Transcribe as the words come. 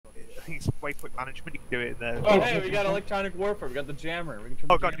think it's waypoint management. You can do it in there. Oh, hey, we got electronic warfare. We got the jammer. We can turn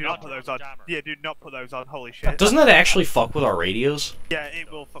Oh the god, do jammer not put those on. Yeah, do not put those on. Holy shit. Doesn't that actually fuck with our radios? Yeah,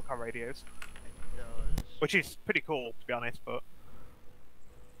 it will fuck our radios. Which is pretty cool, to be honest, but...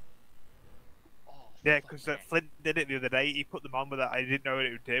 Yeah, because Flint did it the other day. He put them on with that. I didn't know what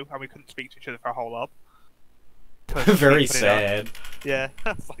it would do, and we couldn't speak to each other for a whole lot. Very sad. Yeah,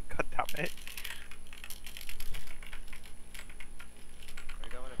 I was like, god damn it.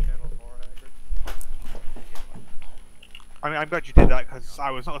 I mean, I'm glad you did that, because I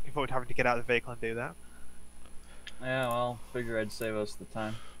was not looking forward to having to get out of the vehicle and do that. Yeah, well, figure I'd save us the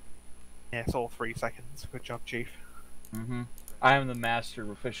time. Yeah, it's all 3 seconds. Good job, Chief. Mm-hmm. I am the master of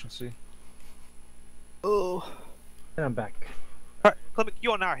efficiency. Oh. And I'm back. Alright, Clement,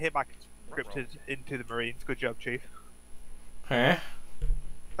 you are now hereby conscripted into the Marines. Good job, Chief. Huh?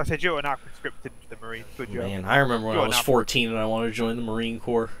 I said you are now conscripted into the Marines. Good job. Man, I remember when I was 14 and I wanted to join the Marine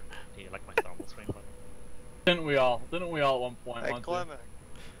Corps. Yeah, like my thumb swing button. Didn't we all? Didn't we all at one point? Hey, Clement.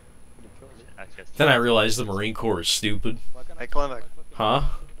 Then I realized the Marine Corps is stupid. Hey, Clement. Huh?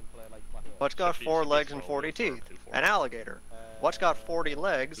 What's got 4 legs and 40 teeth? An alligator. What's got 40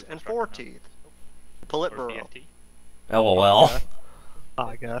 legs and 4 teeth? Politburo. LOL. Oh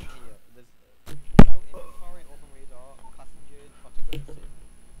my god.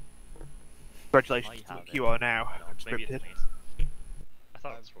 Congratulations, you are now conscripted. I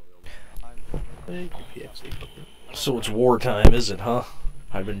thought it was So it's wartime, is it, huh?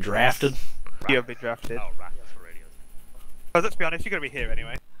 I've been drafted. You have been drafted. Oh, right, for radios. But let's be honest, you're gonna be here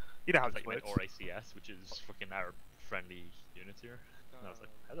anyway. You know how this Like works. or ACS, which is fucking our friendly units here. And I was like,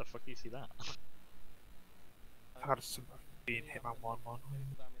 how the fuck do you see that? How does someone be in Hitman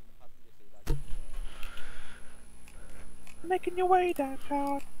 1-1? Making your way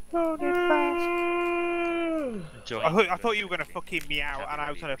downtown, running fast. I thought you were gonna fucking meow and I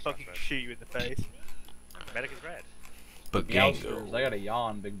was gonna fucking shoot you in the face. Medic is red. But Meowsters, I got a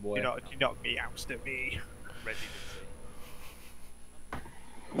yawn, big boy. You're not meowster me. Reggie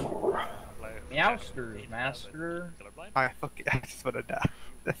Meowsters, master. I just wanna die.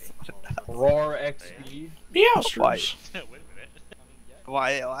 Roar XD. Meowsters. Wait a minute.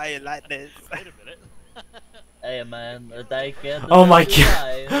 Why are you like this? Wait a minute. Hey man, they get Oh my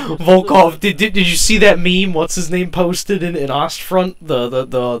god. Volkov, did you see that meme? What's his name posted in Ostfront? The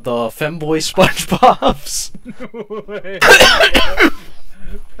femboy SpongeBob's?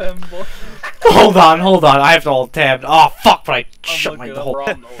 Femboy. Hold on. I have to all tabbed. Oh fuck, but I shut my hole. We're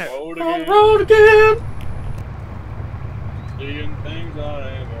on the road On again. the road again. Seeing things I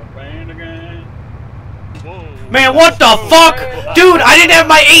never find again. Whoa. Man, what the fuck? Dude, I didn't have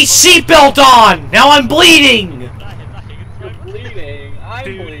my AC belt on! Now I'm bleeding! You're bleeding. I'm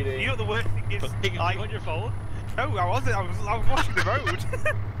Dude, bleeding. you know the worst thing is... Are you on your phone? No, I wasn't. I was watching the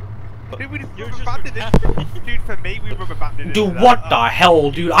road. Dude, we just You're rubber just banded it. Dude, for me, we rubber banded it. Dude, what the hell,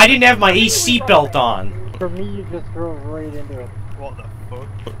 dude? I didn't have my AC belt on. For me, you just drove right into it. What the fuck?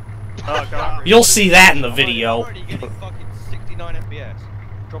 Oh god. You'll see that in the video. Already getting fucking 69 FPS.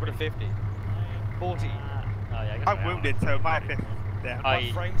 Drop it to 50. 40. I'm wounded, so my FPS is down.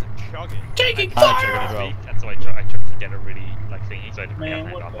 My frames are chugging. Taking fire! And so I tried to get a really, like, thingy, so I didn't Man,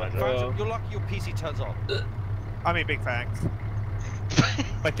 get what off the my hell? You're lucky your PC turns on. I mean, big thanks.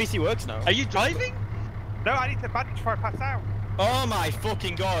 My PC works now. Are you driving? No, I need to bandage before I pass out. Oh my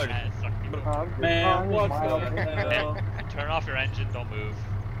fucking god. Man, what the hell? Turn off your engine, don't move.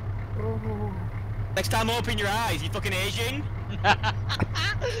 Next time open your eyes, you fucking Asian.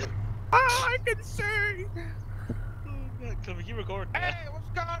 I can see! Can we keep recording? Hey, what's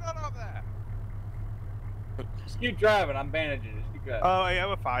going on up there? Just keep driving, I'm bandaging. Just keep driving. Oh, yeah,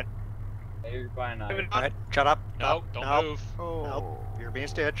 we're fine. Hey, you're fine now. Alright, shut up. No, don't Nope. move. Oh. Nope. You're being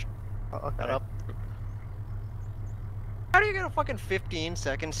stitched. Okay. Shut up. How do you get a fucking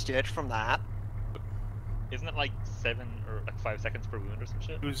 15-second stitch from that? Isn't it like 7 or like 5 seconds per wound or some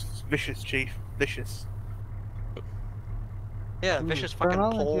shit? It was vicious, Chief. Vicious. Yeah, Ooh, vicious turn fucking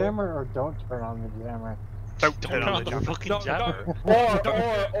on the pole. jammer or don't turn on the jammer. Don't Don't turn on the jammer. fucking jammer.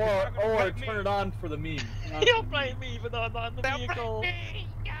 Or turn it on for the meme. You don't blame me even though I'm not in the vehicle.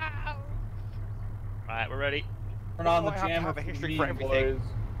 Alright, we're ready. Turn on the I have to jammer have a for the history meme, for everything. boys.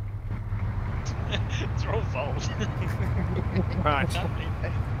 It's your own fault. Right.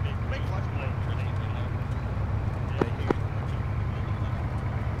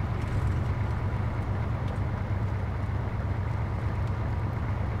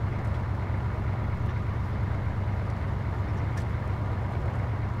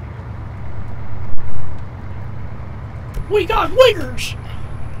 We got wingers!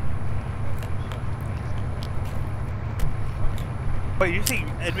 Wait, you see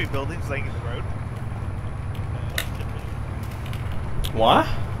enemy buildings laying in the road? What?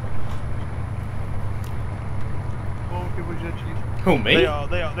 Oh, people judging. Who, me? They are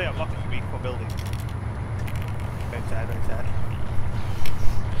blocking me for building. Very sad, very sad.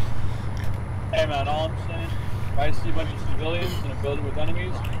 Hey man, all I'm saying, if I see a bunch of civilians in a building with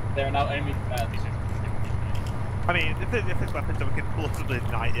enemies, they are now enemy combatants. I mean, if there's weapons that we can pull something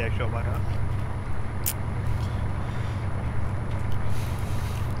at night, yeah, sure, why not?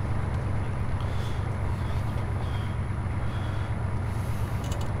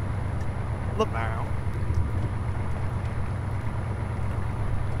 Look now.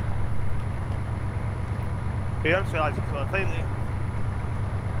 You don't realize it's a failure.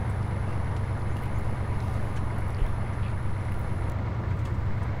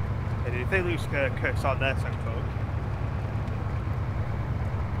 If they lose curse on their side, folk.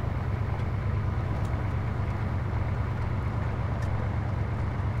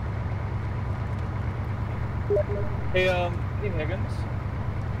 Hey, hey Higgins.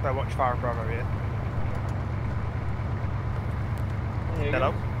 So watch Fire and Bravo here. Hey, Higgins.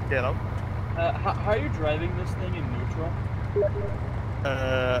 Hello? Hello? How are you driving this thing in neutral?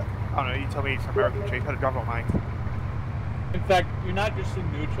 I don't know, you tell me it's American tree, how to drive on mine. In fact, you're not just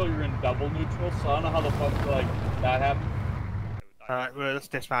in neutral, you're in double neutral, so I don't know how the fuck like that happened. Alright, well, let's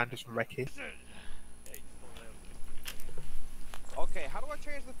disband, just wreck it. Okay, how do I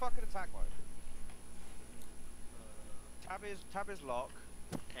change the fucking attack mode? Tab is lock.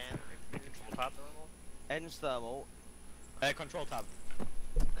 And control tab. Ends thermal. Control tab.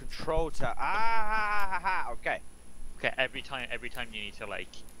 Control tab. Ah, okay. Okay, every time you need to like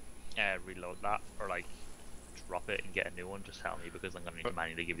reload that or like drop it and get a new one, just tell me because I'm gonna need to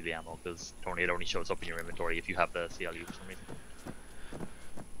manually give you the ammo because it only shows up in your inventory if you have the CLU for some reason.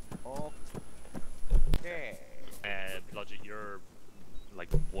 Okay. Logic, you're like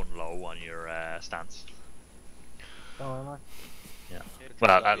one low on your stance. Oh, am I? Yeah.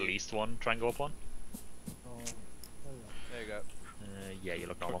 Well, at least one. Try and go up one. Oh, There you go. Yeah, you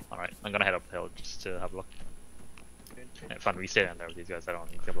look normal. Alright, I'm gonna head up the hill just to have a look. Fun, we stay down there with these guys. I don't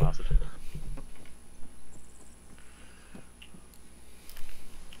need to get blasted.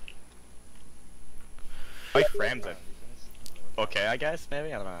 My frames are okay, I guess.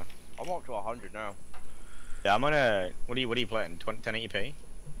 Maybe I don't know. I'm up to 100 now. Yeah, I'm on a. What are you playing? 1080p?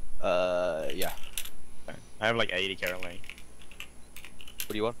 Yeah. Okay. I have like 80 currently.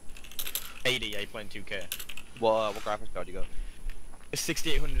 What do you want? 80. I playing 2K. What graphics card you got? A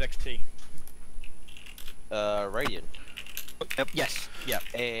 6800 XT. Radiant. Yep. Yes. Yeah.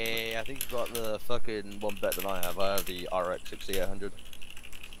 I think you got the fucking one better than I have. I have the RX 6800.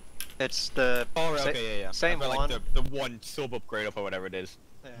 It's the Oh, right, okay, yeah. same I've got, one. like the one sub upgrade up or whatever it is.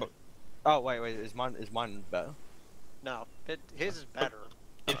 Yeah. But Oh wait, is mine better? No, his is better.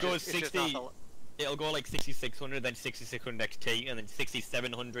 it goes It's just 60. not the- It'll go like 6600, then 6600 XT, and then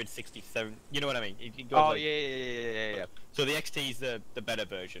 6700, 67. You know what I mean? It goes Oh like, yeah. So the XT is the better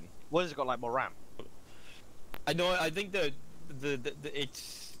version. What has it got like more RAM? I know. I think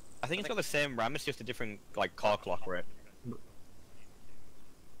it's. I think it's got the same RAM. It's just a different like car clock rate.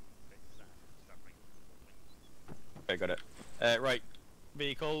 Okay, got it. Right.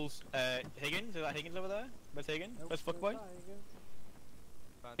 Vehicles. Higgins. Is that Higgins over there? Where's Higgins? Where's fuckboy?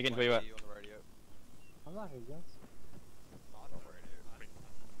 Higgins, where you at? I'm not Higgins.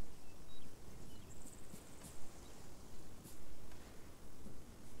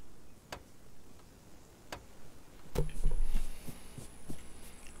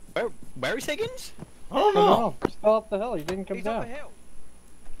 Where is Higgins? I don't Oh know. no, we're still up the hill. He didn't come He's up down. the hill.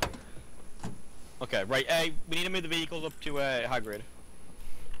 Okay, right. We need to move the vehicles up to Hagrid.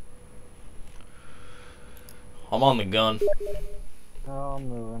 I'm on the gun. Oh, I'm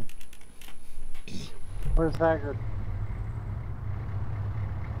moving. Where's Haggard?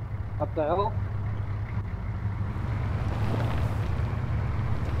 Up the hill?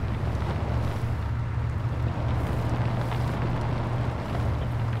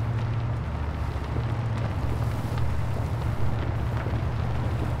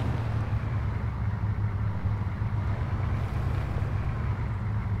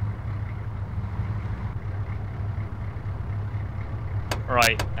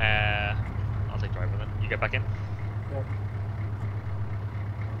 Right, I'll take driver then. You get back in? Yep.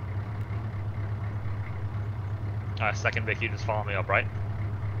 Alright, second Vic, you just follow me up, right?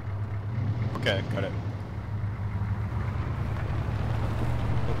 Okay, got it.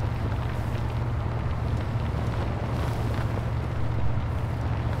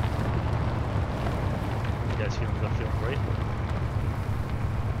 You guys feeling good? Feeling great?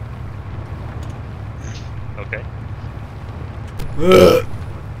 Okay. That's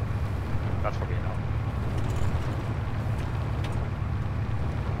probably enough.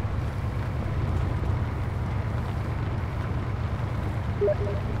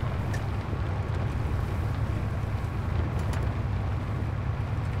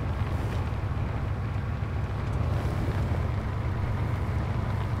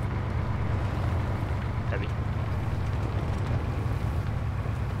 Heavy.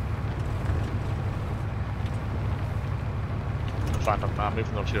 Phantom Man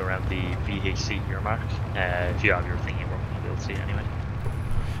moving up to around the VHC year mark. If you have your thingy working, you'll be able to see it anyway.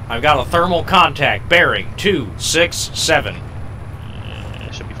 I've got a thermal contact bearing 267.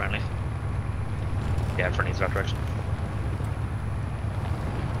 It should be friendly. Yeah, friendly's that direction.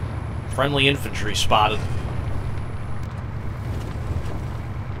 Friendly infantry spotted.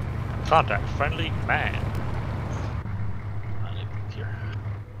 Contact, friendly man. Here.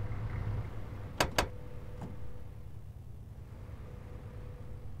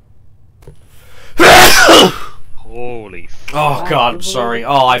 Holy. Oh god, I'm sorry.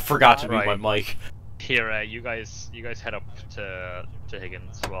 Oh, I forgot to mute my mic. Here, you guys head up to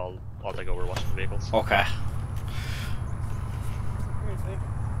Higgins while I'll take over watching the vehicles. Okay.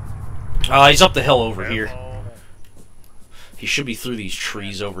 He's up the hill over here. He should be through these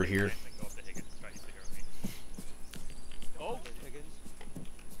trees over here.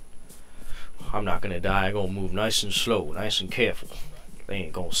 I'm not gonna die. I'm gonna move nice and slow, nice and careful. They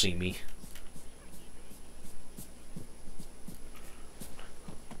ain't gonna see me.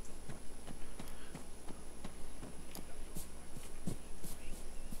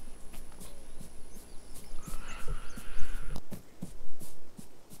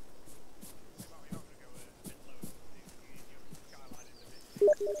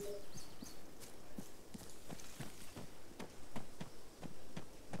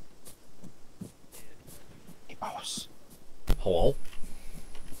 Boss. Hello?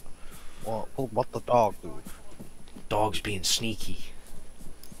 What the dog do? Dog's being sneaky.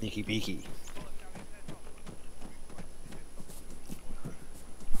 Sneaky beaky.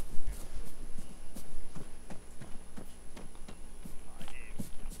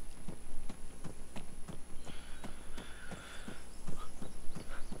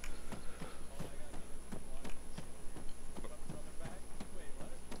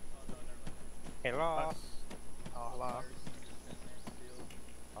 Hello. Oh, hello.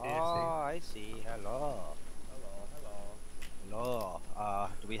 Oh, I see. Hello. Hello.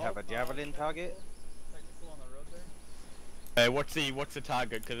 Do we have a javelin target? What's the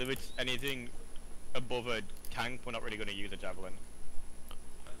target? Because if it's anything above a tank, we're not really going to use a javelin.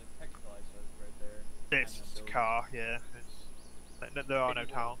 This car, yeah. There are no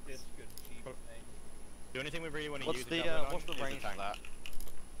towns. The only thing we really want to What's use the a javelin what's the on is range the for tank. that?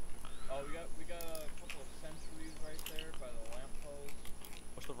 Oh, we got a couple of sentries right there by the lamppost.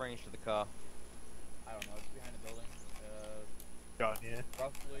 What's the range to the car? I don't know, it's behind the building. Gone, yeah.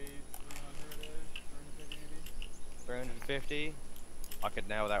 Roughly 300-ish, 350 maybe. 350. I could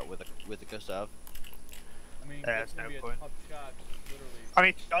nail that with the Gustav. I mean, There's it's gonna no be point. a tough shot, 'cause it's literally... I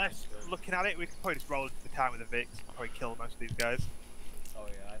mean, to be honest, looking at it, we could probably just roll into the town with the Vics and probably kill most of these guys. Oh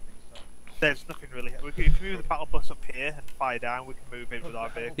yeah, I think so. There's nothing really. If we move the battle bus up here and fire down, we can move in with our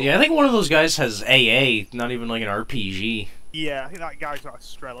vehicle. Yeah, I think one of those guys has AA, not even like an RPG. Yeah, I think that guy's got a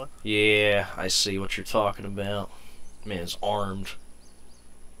Strela. Yeah, I see what you're talking about. Man's armed.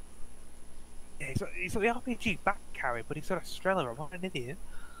 Yeah, he's got the RPG back carry, but he's got a Strela. I'm not an idiot.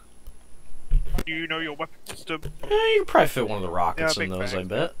 Do you know your weapon system? Yeah, you could probably fit one of the rockets Yeah, in big those, I bang.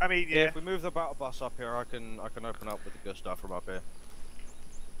 bet. I mean, Yeah, yeah. if we move the battle bus up here, I can open up with the Gustav from up here.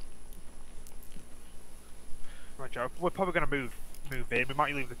 Right, Joe. We're probably going to move in. We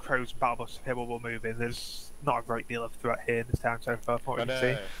might leave the crows and battle bus here, but we'll move in. There's not a great deal of threat here in this town so far, from what we can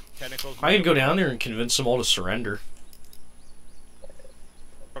see. Tentacles. I could go down there and convince them all to surrender.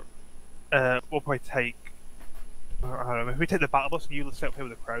 We'll probably take... I don't know, if we take the battle bus and you sit up here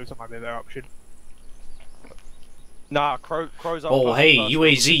with the crows, that might be a better option. Nah, crows up. Oh, hey,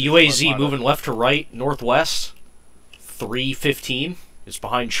 first. UAZ moving left to right, northwest. 315. It's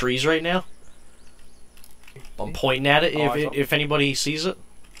behind trees right now. I'm pointing at it if anybody sees it.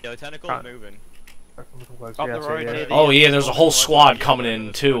 Yeah, the tentacle's moving. Up the road here. Oh yeah, there's a whole squad coming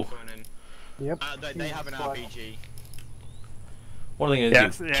in too. Yep. They have an RPG. What are they gonna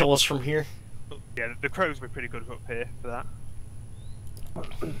do? Yeah. Kill us from here? Yeah, the crows will be pretty good up here for that.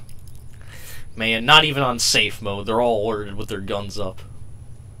 Man, not even on safe mode. They're all ordered with their guns up.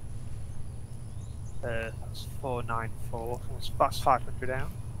 That's 494. That's 500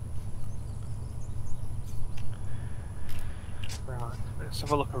 down. Right, let's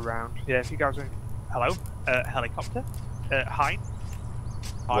have a look around. Yeah, if you guys are... Hello? Helicopter? Hein.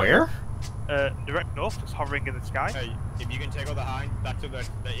 Where? Direct north, just hovering in the sky. Hey, if you can take out the hind, that's what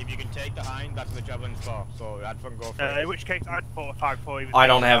if you can take the hind, that's what the javelin's for. So I'd fucking go for it. In which case, I'd fortify before even. I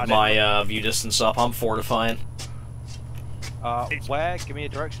don't have my view distance up. I'm fortifying. Where? Give me a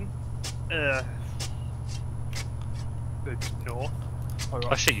direction. It's north.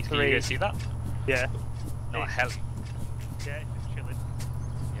 Oh shit, can you guys see that? Yeah. No, hell. Yeah, it's just chilling.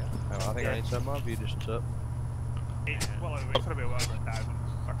 Oh, I think I need some more view distance up. It's well over. It's gotta be over 1,000.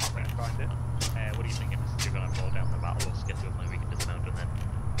 So I can't really find it. What are you thinking? You're gonna roll down the battle bus, get to a point we can dismount and then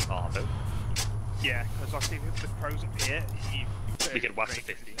arm out? Yeah, because obviously with the crows up here, We can whack the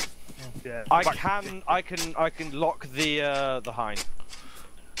 50. Yeah. I can lock the hind.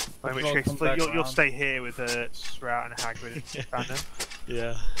 In which case, you'll stay here with Sprout and Hagrid and Brandon.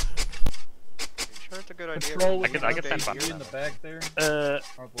 Yeah. Sure, it's a good idea. Control I can send back. you in the back there. Well,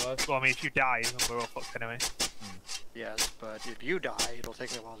 I mean, if you die, then we're all fucked anyway. Yes, but if you die, it'll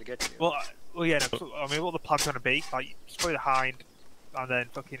take me a while to get to you. Well, yeah. No, so, I mean, what the plan's gonna be? Like, destroy the hind, and then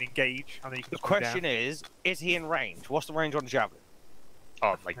fucking engage, and then you can. The question is he in range? What's the range on the javelin?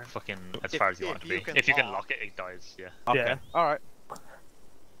 Oh, like fucking as far as you want it to be. If you can lock it, it dies. Yeah. Okay. Yeah. All right.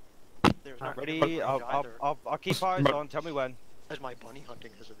 There's not Ready? I'll keep eyes on. Tell me when. As my bunny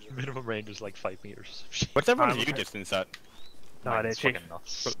hunting has observed. Minimum range is like 5 meters. What's everyone's view distance at? No idea, It's Chief. fucking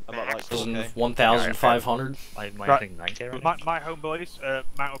nuts. About like 4K. 1,500. My Right. thing 9K right My homeboys,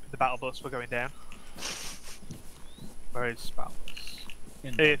 mount up in the battle bus. We're going down. Where is battle bus?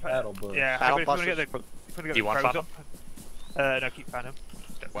 In the battle bus. Yeah, Battle if we're gonna bus get the, if we're gonna get Do you the want crows Phantom? up. No, keep Phantom.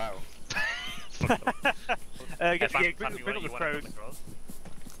 Wow. Bring up the crows.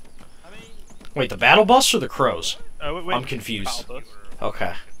 Wait, the battle bus or the crows? We're I'm confused. battle bus.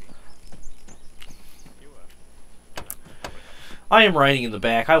 Okay. I am riding in the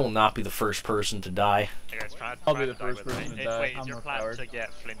back. I will not be the first person to die. Hey guys, I'll be the first person to die. Wait, is I'm your more plan powered. to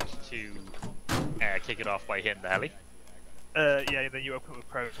get Flint to kick it off by hitting the heli? Yeah, then you open up with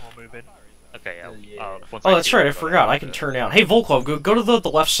crows and we'll move in. Okay, Yeah. once Oh, that's see right. I it, forgot. I can turn out. Hey, Volkov, go to the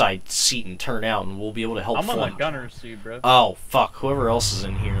left side seat and turn out, and we'll be able to help I'm on the Flint. gunner's seat, bro. Oh, fuck. Whoever else is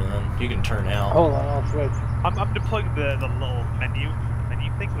in here, then. You can turn out. Hold on, I'll switch. I'm deploying the little menu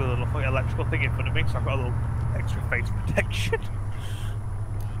thing, the little fucking electrical thing in front of me, so I've got a little extra face protection.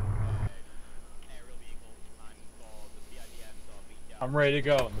 I'm ready to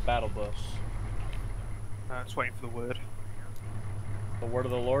go in the battle bus. Just waiting for the word. The word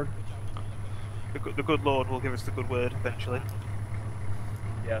of the Lord? The good Lord will give us the good word eventually.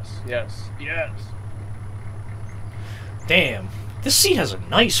 Yes, yes, yes! Damn. This seat has a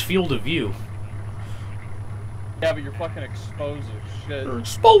nice field of view. Yeah, but you're fucking exposed as shit. You're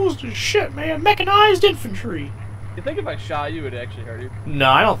exposed as shit, man. Mechanized infantry. You think if I shot you, it'd actually hurt you? No,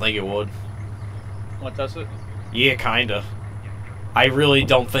 I don't think it would. Want to test it? Yeah, kinda. I really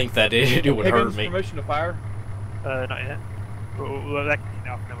don't think that it would hurt Higgins, me. permission to fire? Not yet. We'll let you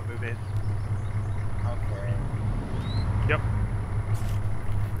know, and then we'll move in. Okay. Yep.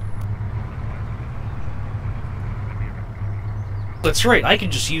 That's right, I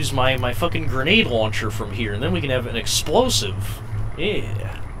can just use my fucking grenade launcher from here, and then we can have an explosive.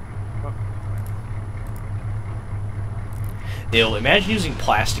 Yeah. Ew, imagine using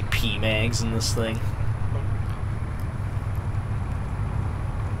plastic P-mags in this thing.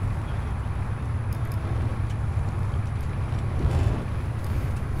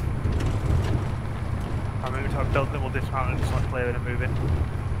 I'm moving to our building, then we'll dismount and just like clear it and move in.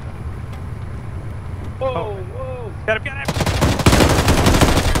 Whoa, whoa! Get him, get him!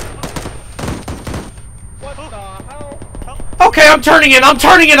 What the hell? Okay, I'm turning in, I'm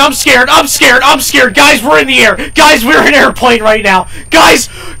scared, guys, we're in the air, guys, we're in an airplane right now, guys,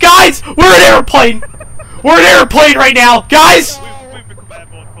 we're in an airplane, right now, guys! We've become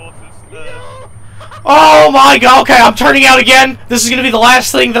airborne forces. Oh my god, okay, I'm turning out again, this is gonna be the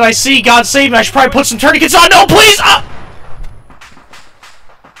last thing that I see, God save me, I should probably put some tourniquets on, no, please! I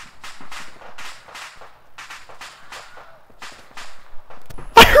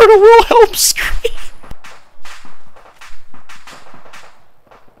heard a Wilhelm scream!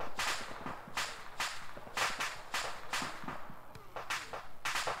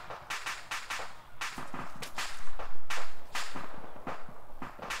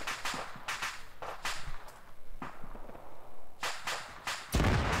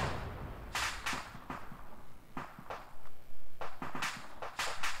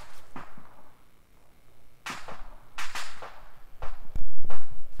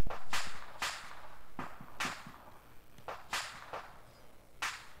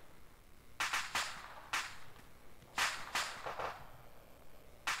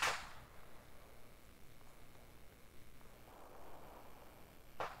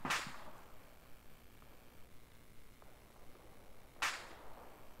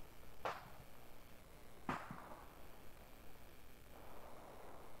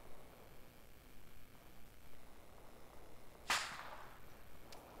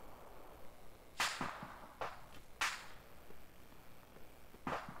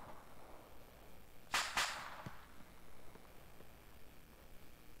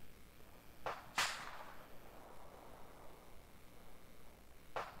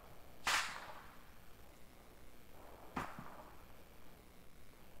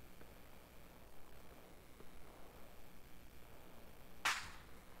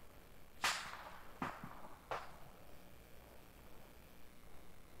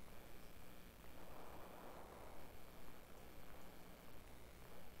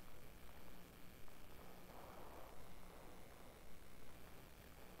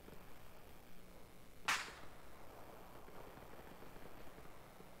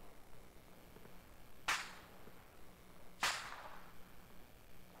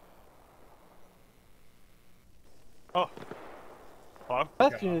 Oh. Hello?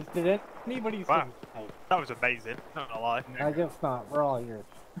 Question is, did anybody Wow. see? That was amazing, not gonna lie. I guess not. We're all yours.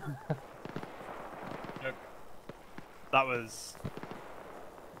 That was,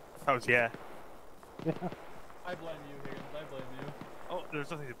 yeah. I blame you, Higgins. I blame you. Oh,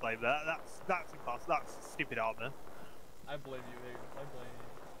 there's nothing to blame there. That's impossible. That's stupid armor. I blame you, Higgins. I blame you.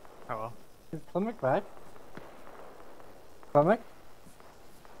 Oh well. Is Klimek back? Klimek?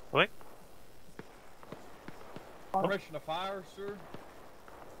 What? Permission to fire, sir.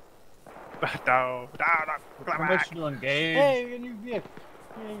 No. Permission to engage. Hey, a new gift!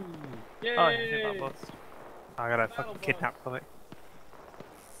 Yay! Yay! Oh, you hit that bus. I gotta fucking kidnap Klimkite.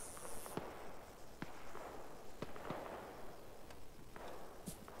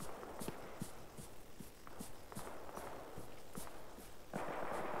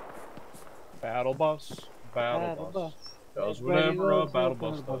 Battle bus. Battle bus. Does whatever a battle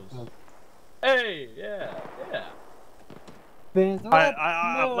bus does. Hey, yeah, yeah. Spins I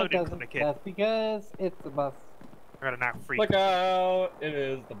no, it uploaded doesn't. Klimkite. That's because it's a bus. I gotta now free. Look out! It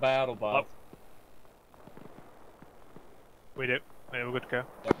is the battle bus. We do. Yeah, we're good to go.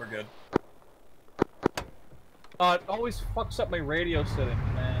 Yep, we're good. It always fucks up my radio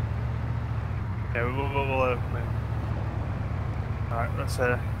settings, man. Yeah, we'll Alright, let's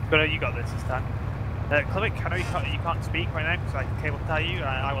you got this time. Klimkite, I know you can't speak right now because I can cable tie you, and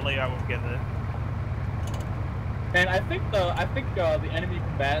I will let you out when we get there. And I think the enemy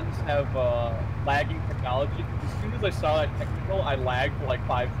combatants have lagging technology. Because as soon as I saw that technical, I lagged for like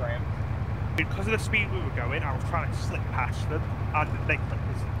 5 frames. Because of the speed we were going, I was trying to slip past them, and they clicked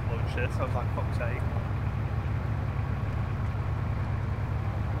this load shit, so I was like, fuck's sake.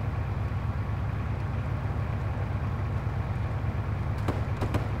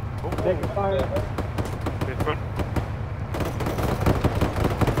 Take a fire. Good front.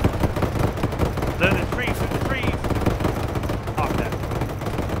 There's the trees, there's the trees! Oh, I'm dead.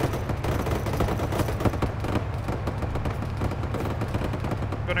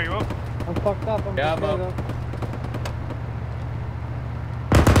 Good, are you up? I'm fucked up. I'm Yeah, just I'm dead up.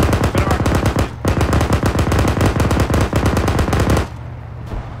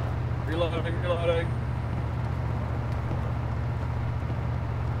 Reloading, reloading.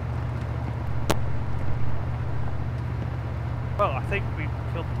 Well, I think we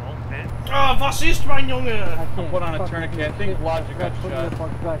killed them all, man. Ah, was ist, mein Junge? I can't Put on a fucking tourniquet. I do think shit. Logic got Put shot. your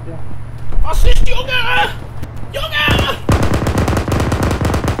fucks back in. Was ist, Junge? Junge!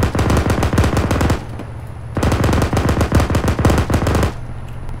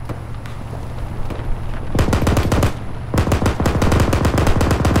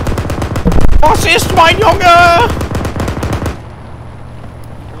 Was ist, mein Junge?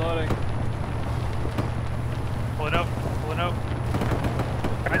 Reloading. Pulling up, pulling up.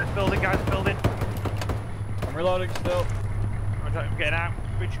 Guys building. I'm reloading still. I'm getting out.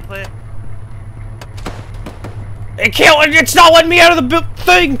 Bridge clear. It can't. It's not letting me out of the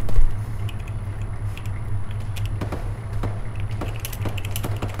thing.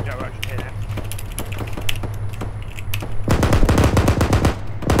 Yeah, we're actually here now.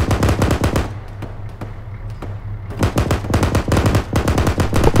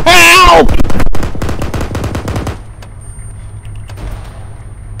 Help!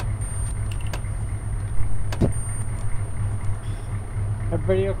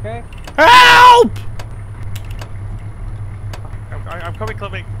 Everybody okay? Help! I'm coming,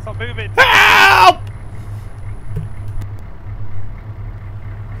 Klimkite. Stop moving. Help!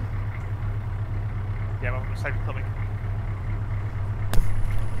 Yeah, I'm saving Klimkite.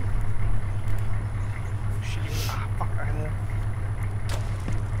 Shit, fuck out of there.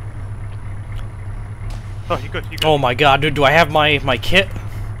 Oh, you're good, you're good. Oh my god, dude, do I have my kit?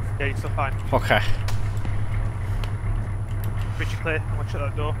 Yeah, you're still fine. Okay. Bridge clear. I'm gonna shut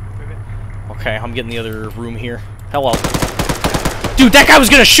that door. Move it. Okay, I'm getting the other room here. Hello. Dude, that guy was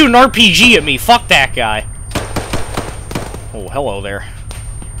gonna shoot an RPG at me. Fuck that guy. Oh, hello there.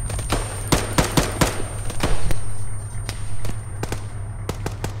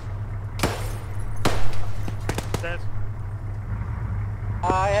 Stairs.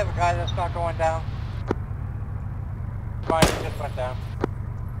 I have a guy that's not going down. Mine just went down.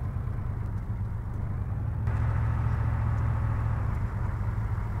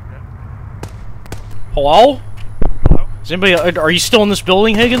 Hello? Hello? Is anybody? Are you still in this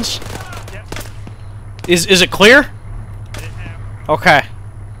building, Higgins? Yep. Is it clear? I didn't have. Okay.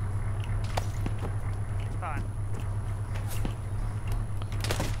 Fine.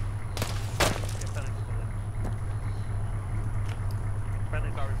 Yeah, Friendly's building.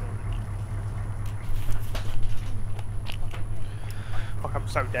 Friendly's already building. Fuck, I'm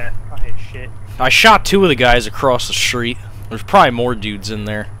so dead. I hate shit. I shot 2 of the guys across the street. There's probably more dudes in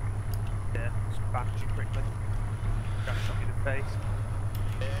there. Yeah, just bandage you quickly. Got shot me in the face.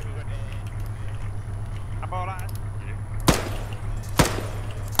 I'm alright.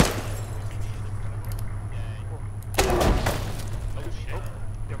 Oh shit.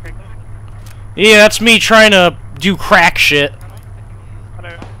 You okay? Yeah, that's me trying to do crack shit.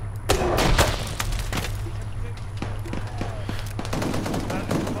 Hello.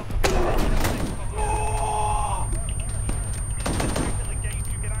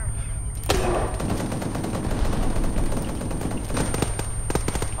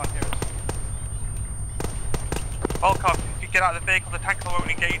 Volkov, if you get out of the vehicle, the tanker won't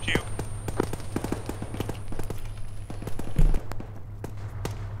engage you.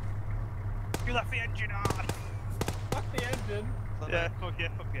 You left the engine on! Fuck the engine. Yeah, fuck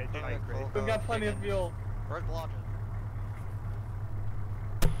the engine. I agree. We've got plenty of fuel. Where's Blodgett?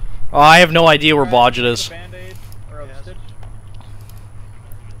 Oh, I have no idea where Blodgett is. Band-aid or a stitch.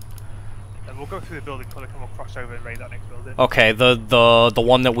 And we'll go through the building until they come across over and raid that next building. Okay, the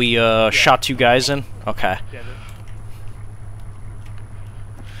one that we shot 2 guys in? Okay. Yeah,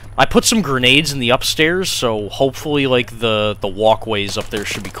 I put some grenades in the upstairs, so hopefully like the walkways up there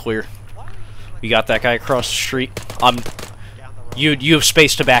should be clear. You got that guy across the street? You have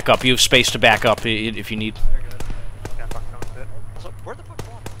space to back up. You have space to back up if you need. yeah, back down a bit. So, where the fuck's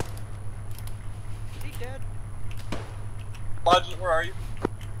Blodgett? Is he dead? Blodgett, where are you?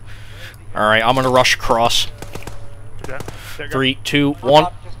 Alright, I'm gonna rush across. Yeah. There you go. 3, 2, 1.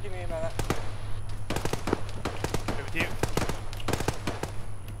 Just give me a minute. Over to you.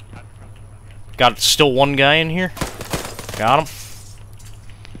 Got still 1 guy in here. Got him.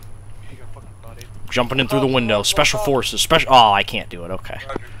 You go fucking body. Jumping in through the window. Special forces. Oh, I can't do it. Okay.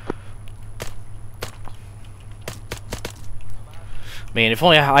 Man, if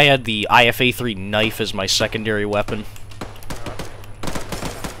only I had the IFA-3 knife as my secondary weapon.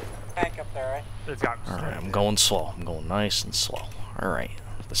 Tank up there, right? There's guys. Alright, I'm going slow. I'm going nice and slow. Alright.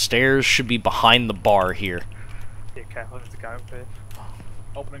 The stairs should be behind the bar here. Yeah, careful, there's a guy up here.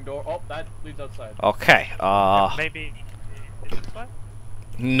 Opening door. Oh, that leads outside. Okay, Maybe. Is it this way?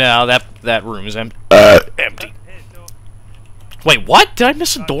 no, that room is empty. Empty. Here's door. Wait, what? Did I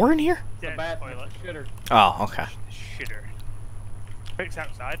miss a door in here? Yeah, The bathroom. toilet. Shitter. Oh, okay. Shitter. But it's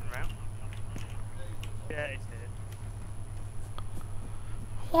outside and round. Yeah, it's here.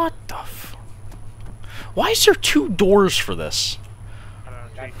 What the f... Why is there 2 doors for this? I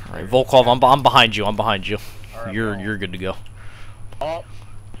don't know, Alright, Volkov, I'm behind you. I'm behind you. Alright, You're good to go. Oh,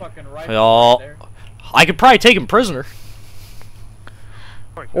 fucking right Oh, there. I could probably take him prisoner.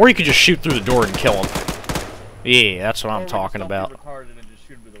 Or you could just shoot through the door and kill him. Yeah, that's what Or I'm we can talking stop about. being retarded and just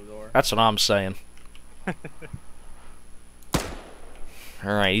shoot him through the door. That's what I'm saying.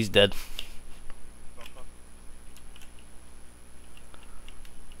 Alright, he's dead.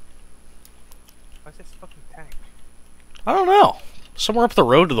 Where's this fucking tank? I don't know. Somewhere up the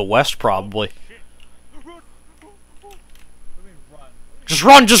road to the west, probably. What do you mean run? Just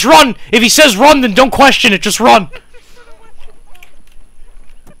run, just run! If he says run, then don't question it, just run!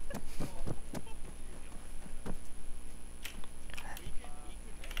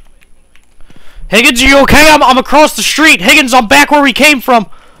 Higgins, are you okay? I'm across the street! Higgins, I'm back where we came from!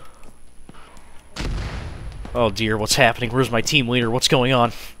 Oh dear, what's happening? Where's my team leader? What's going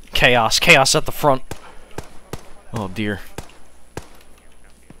on? Chaos. Chaos at the front. Oh dear.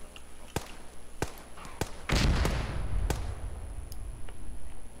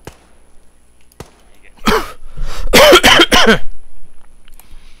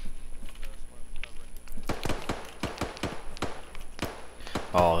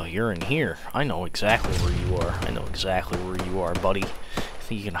 Oh, you're in here. I know exactly where you are. I know exactly where you are, buddy.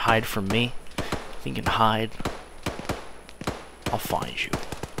 Think you can hide from me? Think you can hide? I'll find you.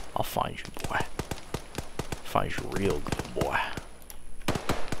 I'll find you, boy. Find you real good, boy.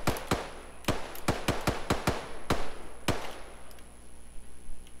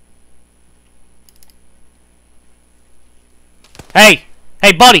 Hey!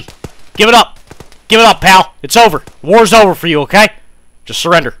 Hey, buddy! Give it up! Give it up, pal! It's over! War's over for you, okay? Just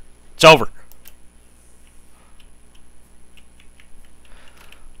surrender. It's over.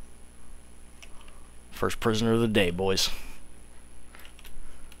 First prisoner of the day, boys.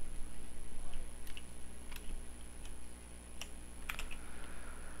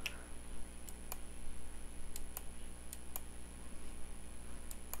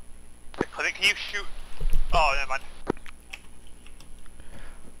 I think, can you shoot? Oh, never mind.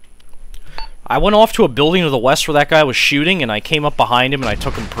 I went off to a building to the west where that guy was shooting, and I came up behind him and I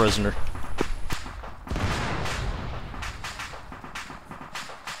took him prisoner.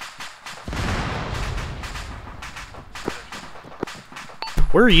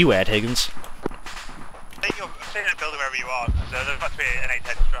 Where are you at, Higgins? I think you're staying in the building wherever you are. There's about to be an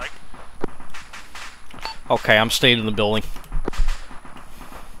 8-10 strike. Okay, I'm staying in the building.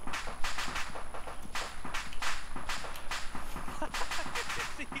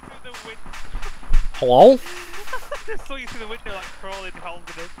 Hello?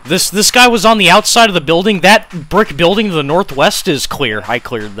 This guy was on the outside of the building. That brick building to the northwest is clear. I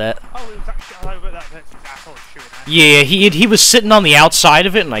cleared that. Oh, it was actually over that asshole shooting at. Yeah, he was sitting on the outside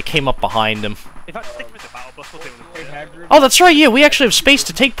of it, and I came up behind him. In fact, stick with the battle bus. We'll deal with it. Oh, that's right. Yeah, we actually have space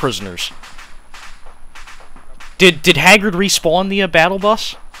to take prisoners. Did Hagrid respawn the battle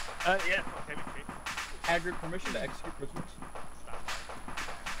bus? Yeah. Okay, Hagrid, permission to execute prisoners.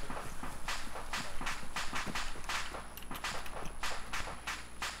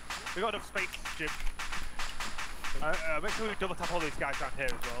 We got enough space, Jim. Make sure we double tap all these guys around here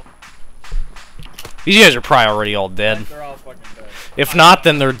as well. These guys are probably already all dead. They're all fucking dead. If not,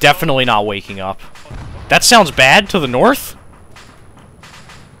 then they're definitely not waking up. That sounds bad to the north?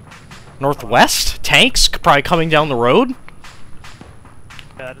 Northwest? Tanks probably coming down the road? Yeah,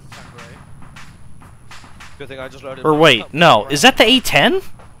 that doesn't sound great. Good thing I just loaded. Or wait, no. Is that the A-10?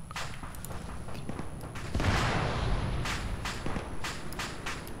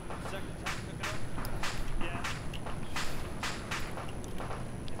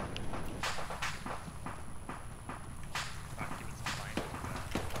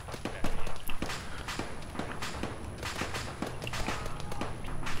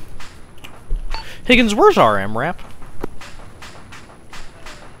 Higgins, where's our MRAP?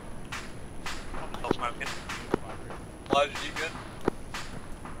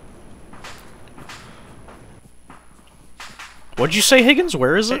 What'd you say, Higgins?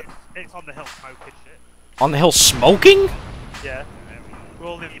 Where is it? It's on the hill smoking shit. On the hill smoking? Yeah.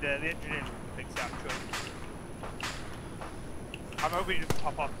 We'll need the engineer to fix that truck. I'm hoping you just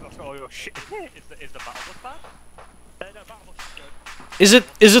pop off because that's all your shit. Is the battle bus bad? No, battle bus is good.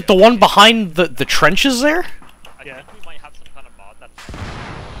 Is it the one behind the trenches there? I think we might have some kind of mod that's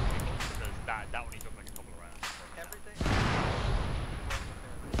because that only took like a couple of rounds.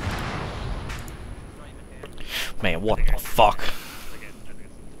 Man, what the fuck?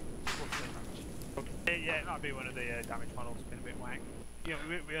 Yeah, it might be one of the damage models been a bit whack. You know,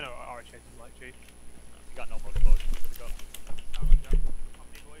 we know what RHS is like, G. We got no more explosions, we got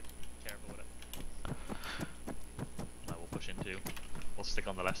careful with it. I will push into. We'll stick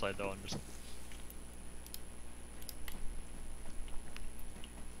on the left side though and just.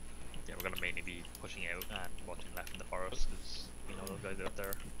 Yeah, we're gonna mainly be pushing out and watching left in the forest because we know those guys out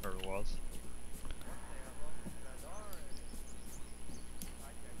there, or it was.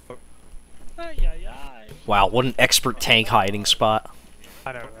 Wow, what an expert tank hiding spot.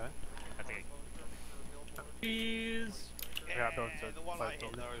 I know, right? I think. Yeah, the one I hit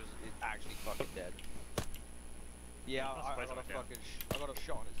though is actually fucking dead. Yeah, I got a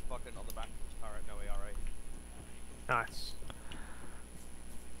shot on his fucking on the back of his turret. No ARA. Nice.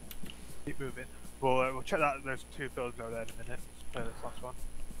 Keep moving. We'll check that. There's two builds over there in a minute. Let's play this last one.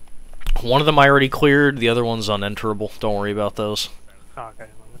 One of them I already cleared, the other one's unenterable. Don't worry about those. Oh, okay.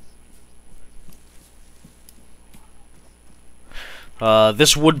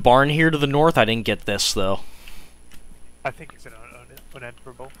 This wood barn here to the north, I didn't get this, though. I think it's an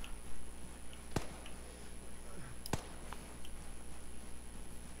unenterable.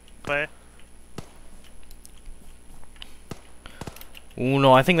 Where? Ooh,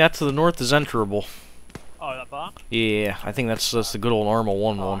 no, I think that to the north is enterable. Oh, that barn? Yeah, I think that's the good old Arma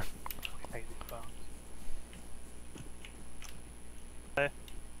 1 one.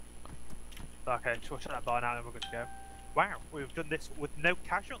 Okay, so we'll shut that barn out and we're good to go. Wow, we've done this with no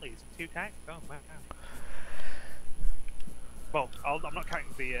casualties, 2 tanks. Oh, wow. Well, I'm not counting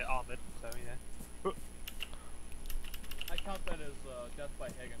the armoured, so yeah. I count that as death by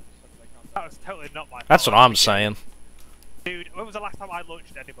Higgins. That was totally not my fault. That's what I'm saying. Dude, when was the last time I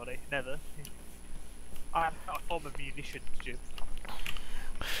launched anybody? Never. I have got a form of munitions, Jim.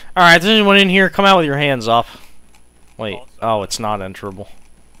 Alright, there's anyone in here? Come out with your hands up. Wait, oh, it's not enterable.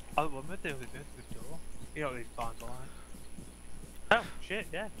 Oh, what am I doing with this door? You know what these barns are like. Oh, shit,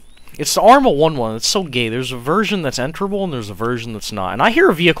 yeah. It's the Arma 1 one. It's so gay. There's a version that's enterable and there's a version that's not. And I hear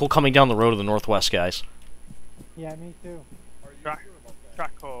a vehicle coming down the road to the northwest, guys. Yeah, me too. Track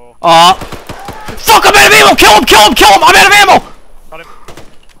or... Fuck, I'm out of ammo! Kill him, kill him, kill him! I'm out of ammo! Got him.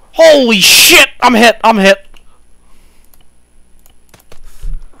 Holy shit! I'm hit, I'm hit.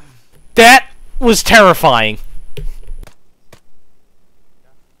 That was terrifying.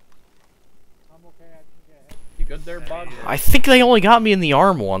 You good there, bud? I think they only got me in the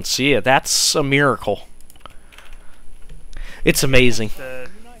arm once. Yeah, that's a miracle. It's amazing. The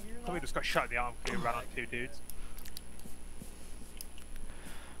just got shot in the arm because we ran on 2 dudes.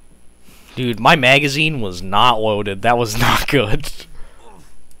 Dude, my magazine was not loaded. That was not good.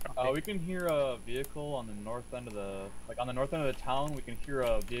 We can hear a vehicle on the north end of the, on the north end of the town. We can hear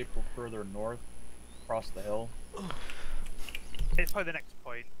a vehicle further north, across the hill. It's probably the next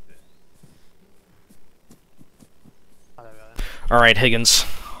point. Alright, Higgins.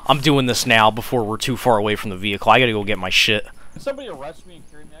 I'm doing this now before we're too far away from the vehicle. I gotta go get my shit. Can somebody arrest me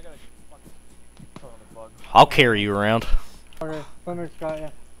and carry me? I gotta fucking throw in the bug. I'll carry you around. Okay, Plymouth got ya.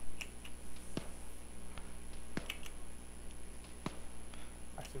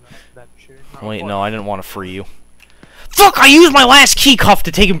 Wait, no, I didn't want to free you. Fuck! I used my last key cuff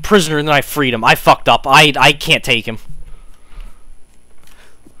to take him prisoner and then I freed him. I fucked up. I can't take him.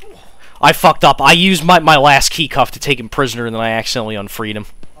 I fucked up. I used my last key cuff to take him prisoner and then I accidentally unfreed him.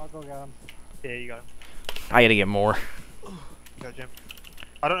 I'll go get him. Yeah, you got him. I gotta get more. You go, Jim.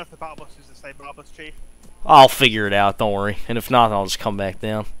 I don't know if the battle bus is the same battle bus, Chief. I'll figure it out, don't worry. And if not, I'll just come back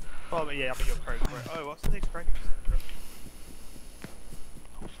down. Oh, but yeah, I think you're pro for it. Oh, what's the next Chronicles?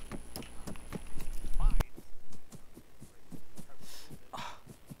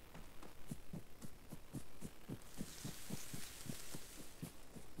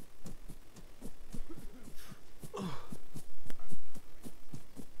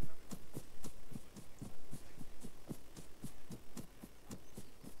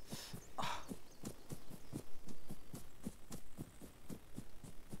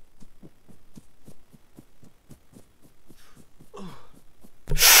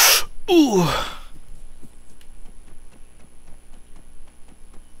 Ooh.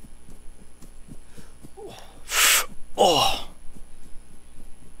 Oh.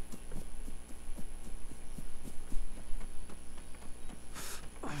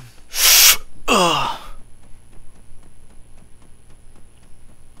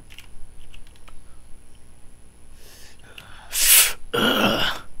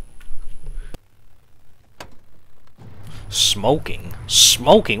 Smoking?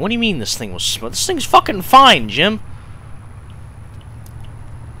 Smoking? What do you mean this thing was smoking? This thing's fucking fine, Jim.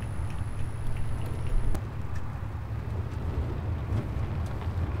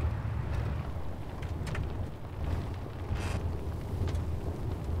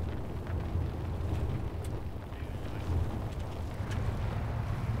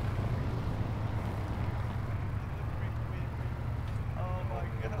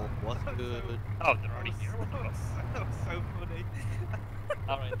 What's good? Oh, they're already here. That was so funny.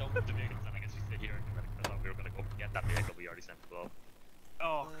 Alright, don't move the vehicle, then I guess we stay here and I thought we were gonna go get that vehicle we already sent to blow.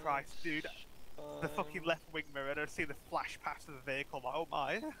 Oh, Christ, dude. The fucking left wing mirror, I see the flash past of the vehicle, like, oh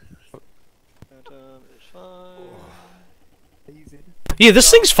my. It's fine. Easy. Yeah, this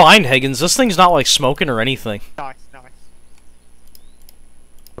thing's fine, Higgins. This thing's not like smoking or anything. Nice, nice.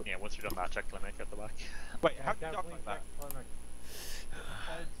 Yeah, once you're done that, check Klimkite at the back. Wait, how did you dock like that?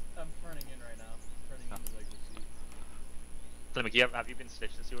 I'm turning in right now. Turning into like the seat. Klimkite, have you been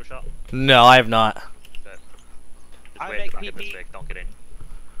stitched since you were shot? No, I have not. Okay. Just I wait make at the back of this pee-pee. vehicle, don't get in.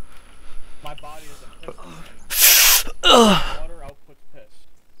 My body is a piss. Water outputs piss.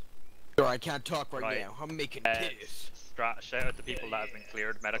 Sure, I can't talk right, Right. now. I'm making piss. Shout out to people that have been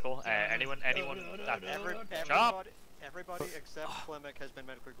cleared medical. Anyone that shut up. Everybody except Klimkite has been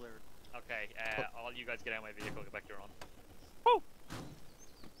medically cleared. Okay, all you guys get out of my vehicle, get back to your own. Woo!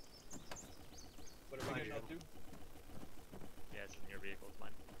 What are we gonna do? Yeah, it's in your vehicle, it's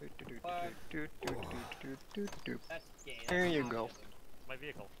mine. That's gay. There you go. It's my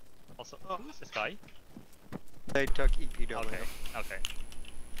vehicle. Also, who's this guy? They took EPW. Okay, okay.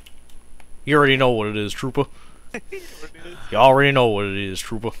 You already know what it is, Trooper. You already know what it is,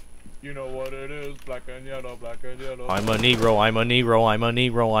 Trooper. You know what it is, black and yellow, black and yellow. I'm a Negro, I'm a Negro, I'm a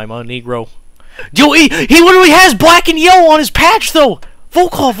Negro, I'm a Negro. Yo, he literally has black and yellow on his patch, though!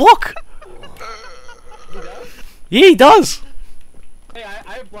 Volkov, look! Yeah, he does! Hey,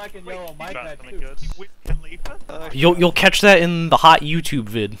 I have black and yellow on my That's pad gonna too. be good. You'll catch that in the hot YouTube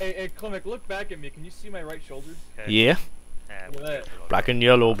vid. Hey, Klimkite, look back at me. Can you see my right shoulder? Okay. Yeah? Look at that. Black and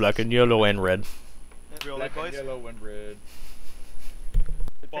yellow, and red. Real Black and boys. yellow and red.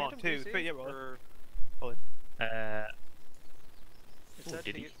 1, 2, 3, yeah, roll. Uh,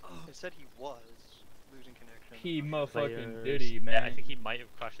 did he? It said he was losing connection. He motherfucking Players. did he, man. Yeah, I think he might have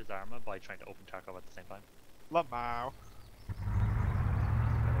crashed his armor by trying to open Tarkov at the same time. Lamau.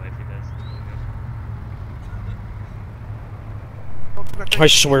 By the way, if you guys. I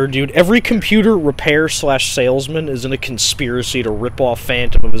swear, dude, every computer repair / salesman is in a conspiracy to rip off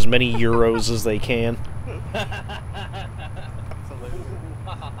Phantom of as many euros as they can.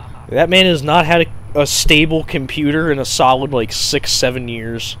 That man has not had a stable computer in a solid, like, 6-7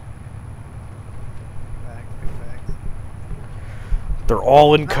 years. They're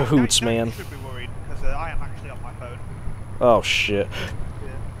all in cahoots, man. You should be worried, because I am actually on my phone. Oh shit.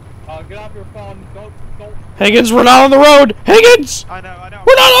 Get off your phone. Don't. Higgins, we're not on the road! Higgins! I know.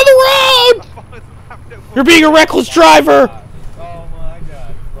 We're not on the road! You're being a reckless driver! Oh my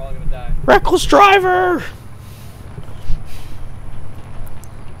god, we're all gonna die. Reckless driver!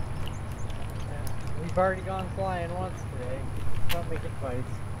 We've already gone flying once today. Not making fights.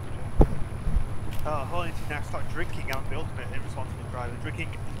 Oh, all I need to now start drinking. I'm the ultimate irresponsible driver. Drinking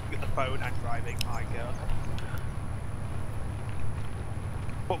with the phone and driving. My god.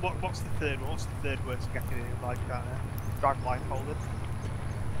 What's the third? What's the third worst getting in like that? Driving blindfolded.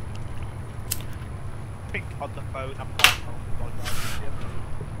 I think on the phone I'm blindfolded while driving.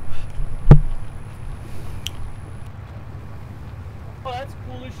 Oh, that's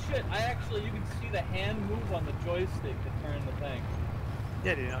cool as shit. You can see the hand move on the joystick to turn the thing.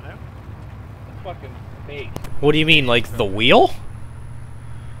 Yeah, do you not know? That's fucking fake. What do you mean, like the wheel?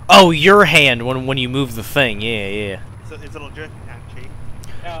 Oh, your hand when you move the thing. Yeah. It's a little jerking hand, cheek.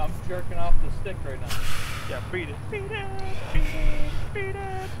 Yeah, I'm jerking off the stick right now. Yeah, beat it.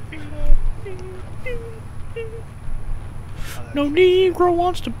 No Negro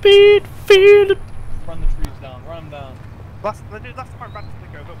wants to beat, feed it. Run the trees down, run them down. Last time I ran to the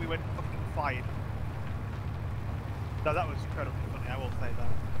go, but we went fucking flying. No, that was incredibly funny, I will say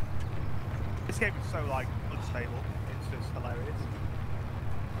that. This game is so, like, unstable. It's just hilarious.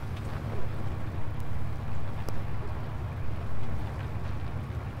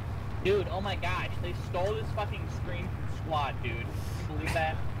 Dude, oh my gosh, they stole this fucking screen from Squad, dude. Can you believe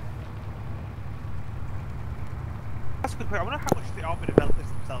that? That's a good point. I wonder how much the Army developers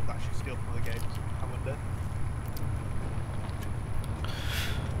themselves actually steal from other games. I wonder.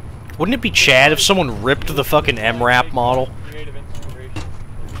 Wouldn't it be Chad if someone ripped the fucking MRAP model?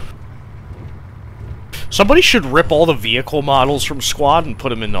 Somebody should rip all the vehicle models from Squad and put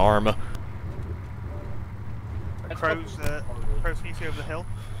them in Arma. Crows, can you see over the hill?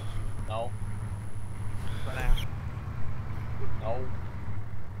 No. Right now.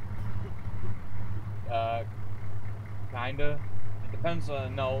 No. Kinda. It depends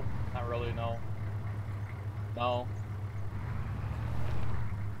on, no. Not really, no. No.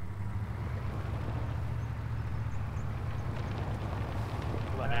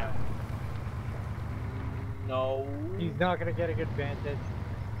 Right now. No. He's not gonna get a good vantage.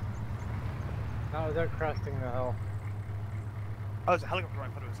 Not without cresting the hill. Oh, there's a helicopter right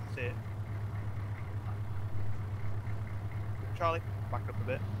in front of us, I can see it. Charlie, back up a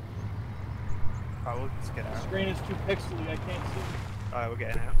bit. Oh, we'll just get The out. screen is too pixely, I can't see. Alright, we're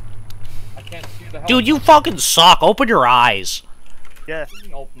getting out. I can't see the hell. Dude, you fucking suck. Open your eyes. Yeah.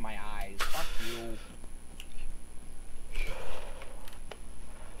 Open my eyes. Fuck you.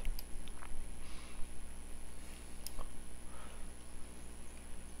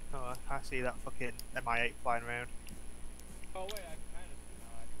 Oh, I see that fucking MI8 flying around. Oh wait, I kind of see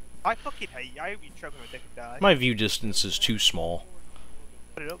now. I fucking hate you. I hope you choke on a dick and die. My view distance is too small.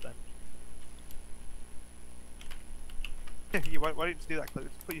 Put it up then. why don't you do that, Cliff?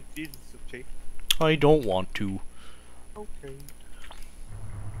 Put your views and stuff, Chief. I don't want to. Okay.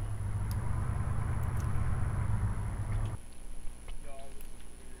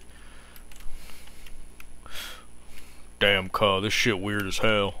 Damn, car, this shit weird as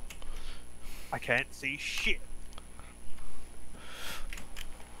hell. I can't see shit.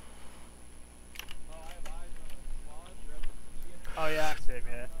 Oh yeah, same,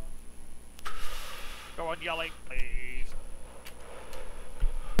 yeah. Go on, yelling, please.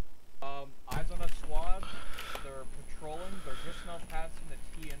 Eyes on a squad. They're patrolling. They're just now passing the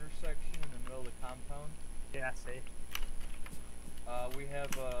T intersection in the middle of the compound. Yeah, I see. We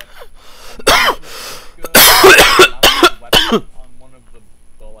have a on one of the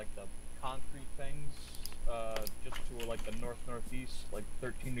concrete things, just to like the northeast, like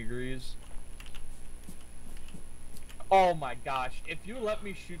 13 degrees. Oh my gosh! If you let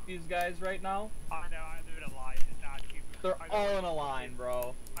me shoot these guys right now, I know, they're in a line. they're all in a line,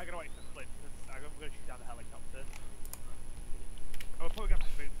 bro. I'm gonna wait for Flint, because I'm gonna shoot down the helicopter. I'm probably gonna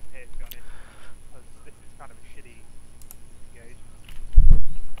have to move here, to be honest, because this is kind of a shitty gauge.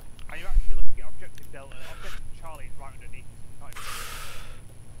 Are you actually looking at Objective Delta? Objective Charlie is right underneath.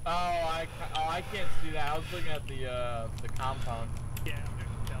 I can't see that. I was looking at the compound. Yeah,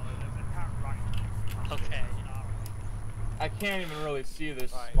 Objective Delta. There's a town right. Okay. I can't even really see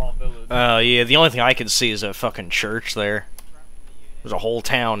this small village. Yeah, the only thing I can see is that fucking church there. There's a whole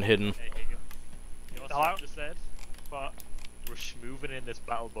town hidden. Hey, you know what Sam just said? But we're schmoving in this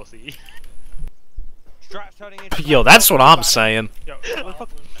battle bussy. Straps turning into Yo, that's what I'm saying. Yo,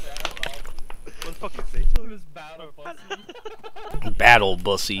 What the fuck is this? This battle bussy. Battle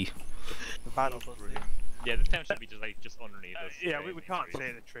bussy. The battle bussy. Yeah, this town should be just underneath us. Yeah, we can't see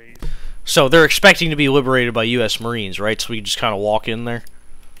the trees. So they're expecting to be liberated by U.S. Marines, right? So we can just kind of walk in there.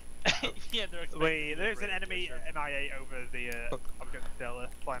 Yeah, Wait, there's an enemy MI8 over the object Delta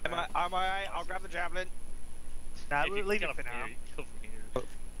flying around. MI8, I'll grab the javelin. Nah, we'll leave it for now.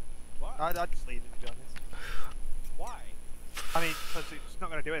 What? I'd just leave it, to be honest. Why? I mean, because it's not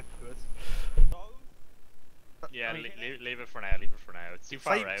going to do anything to us. So? Yeah, I mean, leave it for now. Leave it for now. It's too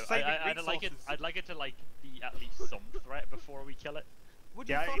far out. saving I'd like it. resources. I'd like it to like be at least some threat before we kill it. Would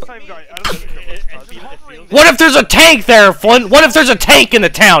you Yeah, fucking it's not even mean? got. I don't think It it's feels- got. it feels- What if there's a tank there, Flint? What if there's a tank in the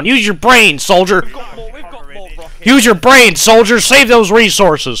town? Use your brain, soldier. We've got more rockets. Use your brain, soldier. Save those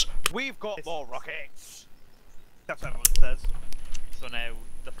resources. We've got more rockets. That's what everyone says. So now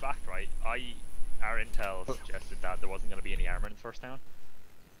the fact, right? Our intel suggested that there wasn't going to be any armor in the first town.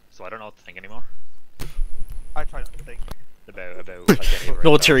 So I don't know what to think anymore I try not to think. about like any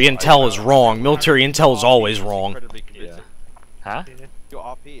Military intel is wrong. Military intel is always wrong. Incredibly convincing. Huh? Yeah. Your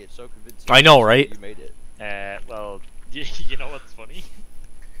RP is so convincing. I know, right? You made it. Well, you know what's funny?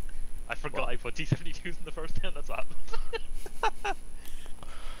 I forgot I put T-72s in the first town. That's what happened.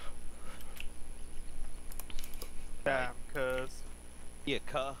 Damn, cause. Yeah,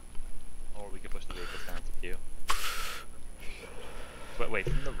 car. Or we could push the vehicles down to you. But wait,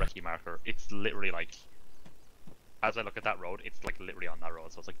 from the recce marker, it's literally like, as I look at that road, it's like literally on that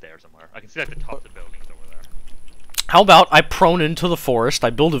road, so it's like there somewhere. I can see like the tops of buildings over there. How about I prone into the forest, I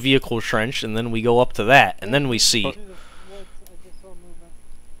build a vehicle trench, and then we go up to that, and then we see. To the woods, I just saw movement.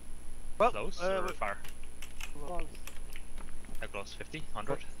 Well, Close or far? Close. How close? 50?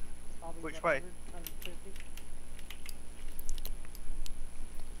 100? Probably Which about way? 100, 150.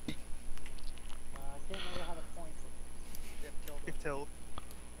 I can't remember how to point. if till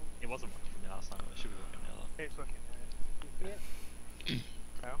It wasn't working for me last time, it should be working now though. it's looking. You see it?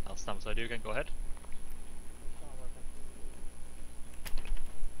 I'll stamp, so I do again, go ahead. It's not working.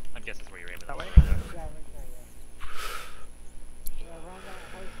 I guess that's where you're aiming. That way? Yeah, right there, yeah. Yeah, around that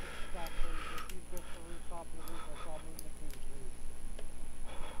house that's back there, you can see just the rooftop of the roof. I saw movement through the trees.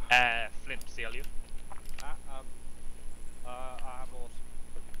 Flint, CLU. I have lost.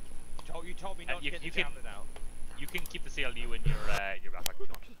 You told me not to get the javelin out. You can keep the CLU in your backpack if you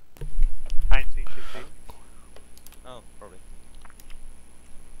want. I ain't seen shit. Oh, probably.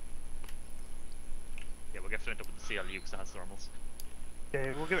 Yeah, we'll get Flint up with the CLU because it has thermals.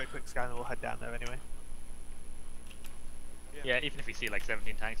 Yeah, we'll give it a quick scan and we'll head down there anyway. Yeah, even if we see like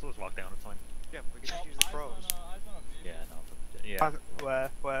 17 tanks, we'll just walk down, it's fine. Yeah, we can just use the pros. Yeah, no, but, yeah. Where?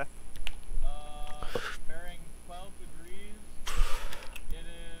 Bearing 12 degrees. It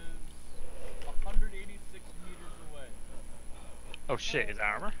is 186 meters away. Oh shit, is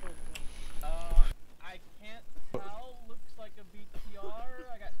armor? I can't tell. Looks like a BTR.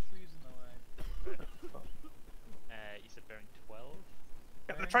 I got trees in the way. You said bearing 12?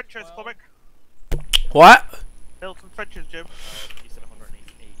 Get the trenches, Clubbick. What? Build some trenches, Jim. You said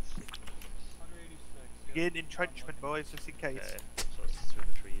 186. 186. Get entrenchment, boys, just in case. Okay, so it's through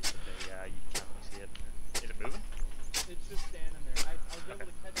the trees. Okay, yeah, you can't really see it. Is it moving? It's just standing there. I was able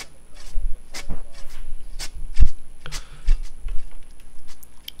to catch it on the phone. I guess.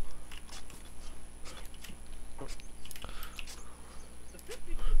 The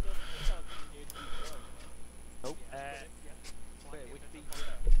 50 Nope.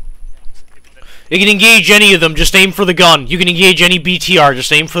 You can engage any of them, just aim for the gun. You can engage any BTR,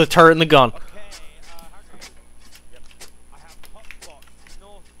 just aim for the turret and the gun. Okay, yep. I have hotspot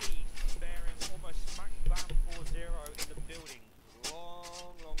northeast, bearing almost smack bam 40 in the building.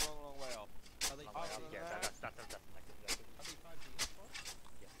 Long way off. Are they That's connected. Are they 5G hotspots?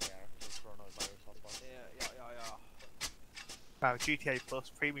 Yes, they are. Those coronavirus hotspots. Yeah. Wow, GTA Plus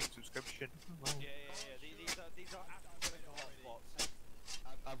premium subscription. Yeah. These are absolute hotspots.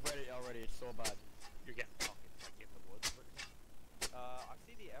 I've read it already, it's so bad. You're getting fucking like in the woods. I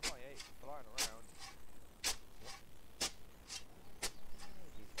see the MI8 flying around.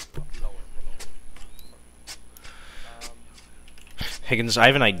 Higgins, I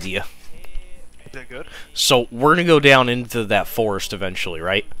have an idea. Is it good? So, we're gonna go down into that forest eventually,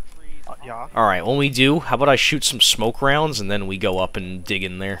 right? Yeah. Alright, when we do, how about I shoot some smoke rounds and then we go up and dig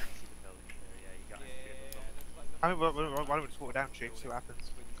in there? I mean, why don't we just walk down, Chief, see what happens?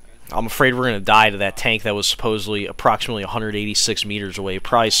 I'm afraid we're gonna die to that tank that was supposedly approximately 186 meters away,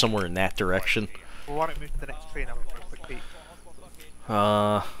 probably somewhere in that direction. Well, why don't we move to the next tree and have a quick peek?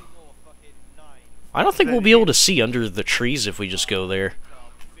 I don't think we'll be able to see under the trees if we just go there.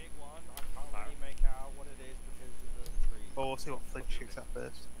 Or we'll see what Flint shoots at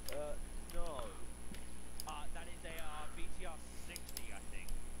first. No.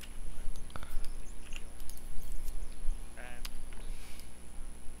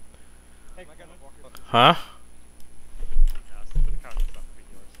 Huh? No, stick with the cars, it's not gonna be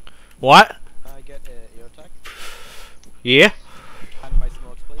yours. What? I get ear attack. Yeah? And my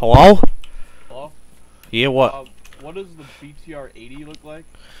smokes, please. Hello? Hello? Yeah, what? What does the BTR-80 look like?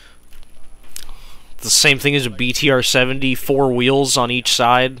 The same thing as a BTR-70, 4 wheels on each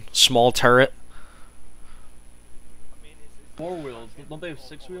side, small turret. 4 wheels. Don't they have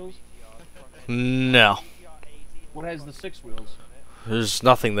 6 wheels? No. What has the 6 wheels? There's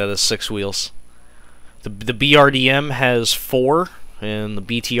nothing that has 6 wheels. The BRDM has 4, and the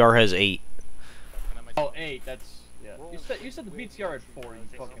BTR has 8. Oh, 8. That's yeah. You said the BTR had 4.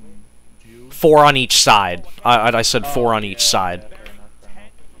 You fucking Jew. 4 on each side. I said 4 on each side. Yeah, fair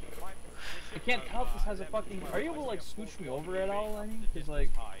enough. I can't tell if this has a fucking. Are you able to like scooch me over at all, Lenny? Because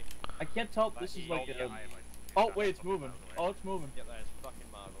like, I can't tell if this is like a. Oh wait, it's moving. Oh, it's moving. Yeah, that is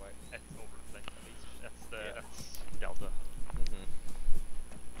fucking miles away. That's over the thing, at least. That's Delta.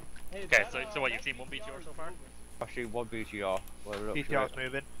 Hey, Okay, so what, you've seen one BTR so far? Actually, one BTR. Well, look, BTR's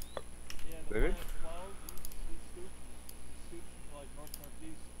moving. Yeah, the Moving? 12, you scooch to like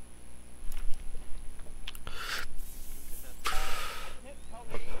north-northeast. I can't tell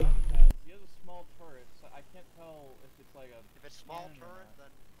what the weapon has. He has a small turret, so I can't tell if it's like a. If it's small cannon or turret, not.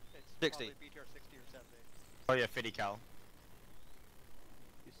 then it's 60. probably BTR 60 or 70. Oh yeah, 50 cal.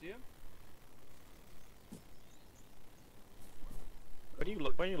 You see him? Where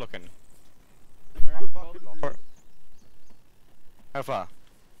are you looking? How far?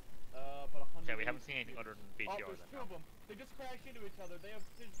 About 100. Okay, we haven't seen anything other than Oh, BTR there's then. 2 of them. They just crashed into each other. They have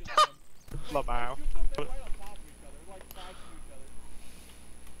pigeons on them. Lamau. Shoot them. They're right on top of each other. They're like crashing each other.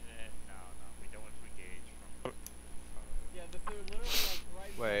 No, we don't want to engage from... Yeah, they're literally like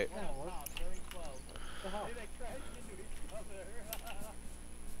right. Wait. Right on top during 12. They crashed into each other.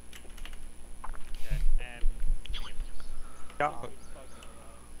 Okay, Yeah.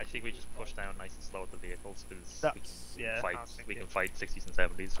 I think we just push down nice and slow with the vehicles because That's- we yeah, can fight. I was We can thinking. fight 60s and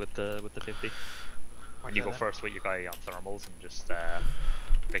 70s with the 50. And you go first with your guy on thermals and just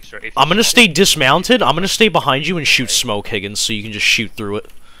make sure. If I'm gonna stay dismounted. I'm gonna stay behind you and shoot smoke, Higgins, so you can just shoot through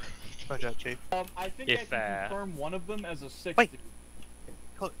it. Roger, Chief. I think If, I can confirm one of them as a 60. Wait.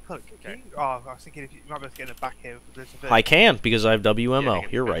 Look, Okay. oh, I was thinking if you might be able to get in the back here. There's a bit. I can, because I have WMO. Yeah,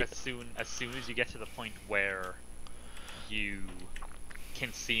 You're right. As soon as you get to the point where you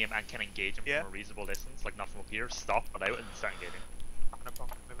can see him and can engage him Yeah. from a reasonable distance, like not from up here, stop, but out and start engaging. No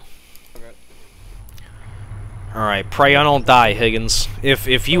problem, moving. Alright, pray I don't die, Higgins.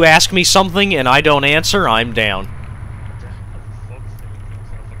 If you ask me something and I don't answer, I'm down.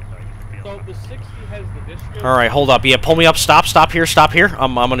 So the 60 has the disco. Alright, hold up. Yeah, pull me up. Stop here.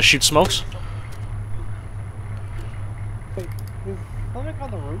 I'm gonna shoot smokes. Wait, is Klimkite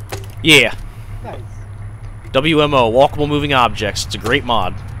on the roof? Yeah. Nice. WMO, walkable moving objects. It's a great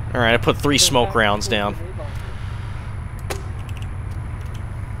mod. Alright, I put 3 smoke rounds down.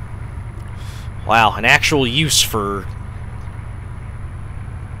 Wow, an actual use for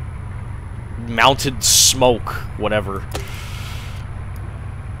mounted smoke, whatever.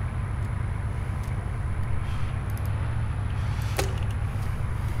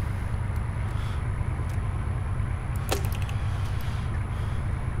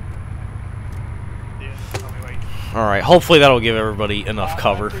 Alright, hopefully that'll give everybody enough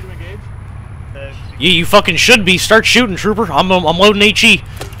cover. Yeah, you fucking should be. Start shooting, trooper. I'm loading HE.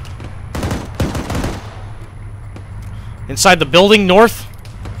 Inside the building, north.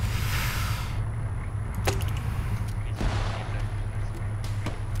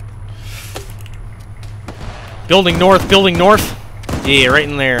 Building north, building north. Yeah, right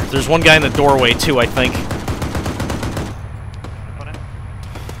in there. There's one guy in the doorway, too, I think.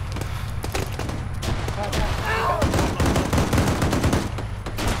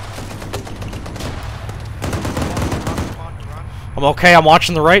 I'm okay, I'm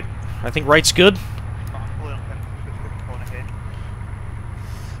watching the right. I think right's good.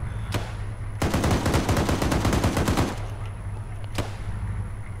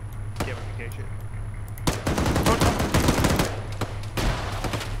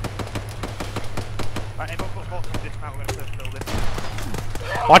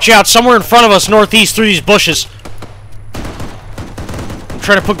 Watch out, somewhere in front of us, northeast, through these bushes. I'm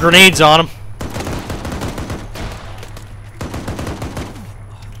trying to put grenades on them.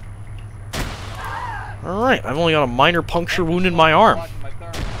 Alright, I've only got a minor puncture wound in my arm.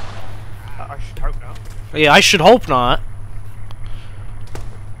 I should hope not. Yeah, I should hope not.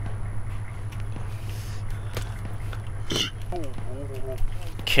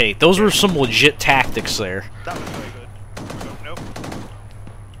 Okay, those were some legit tactics there. That was very good. Nope.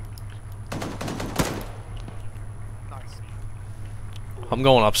 I'm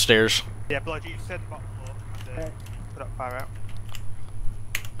going upstairs. Yeah, Blood, you said bottom floor and put up fire out.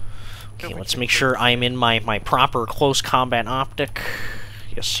 Okay, let's make sure I'm in my proper close combat optic.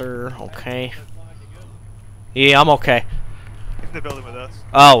 Yes, sir. Okay. Yeah, I'm okay. He's in the building with us.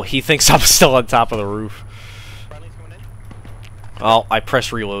 Oh, he thinks I'm still on top of the roof. Oh, I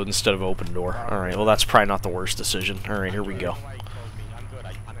pressed reload instead of open door. Alright, well that's probably not the worst decision. Alright, here we go.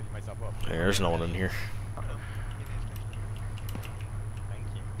 There's no one in here.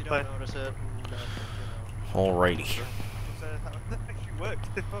 You don't notice it. Alrighty. Actually worked.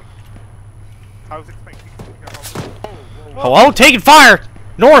 I was expecting to go Hello? Taking fire!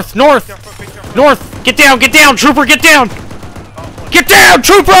 North! North! North! Get down! Get down! Trooper, get down! Get down,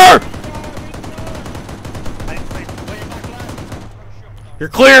 trooper! You're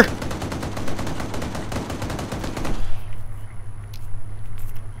clear!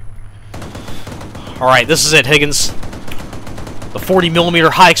 Alright, this is it, Higgins. The 40mm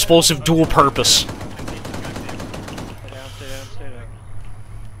high explosive dual purpose. Stay down.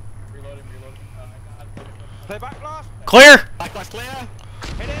 Play back blast. Clear! Back blast clear.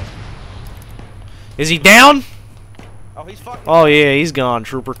 Hit it. Is he down? Oh, he's fucking. Oh yeah, he's gone,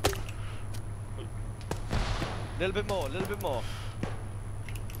 trooper. Little bit more, little bit more.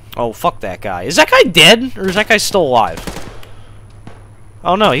 Oh, fuck that guy. Is that guy dead? Or is that guy still alive?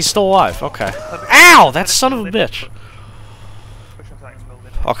 Oh no, he's still alive. Okay. Ow! That son of a bitch. Push up to the next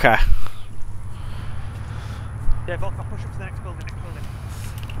building. Okay. Yeah, Volk, push up to the next building,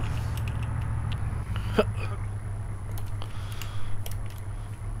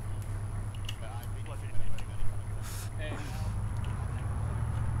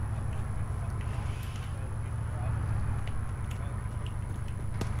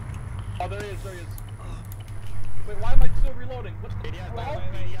 Oh, there he is, there he is. Wait, why am I still reloading? What's the He's dead,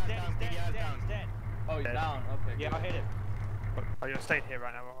 he's dead. Oh, he's down. Okay. Yeah, I hit him. Are you staying here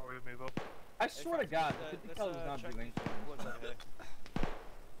right now while we move up? I swear to God, the 50 cal is not doing anything.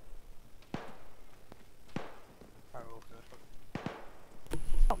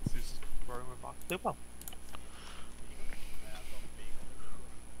 Oh, this is growing with Mark. Do well.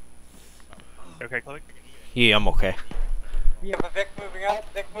 You okay, Chloe? Yeah, I'm okay. We have a Vic moving up.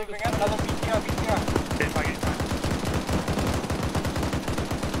 Vic moving up. Another BTR. Get it back, get it back.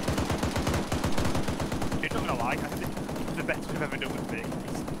 Dude, not gonna lie, I think this is the best we've ever done with Vic.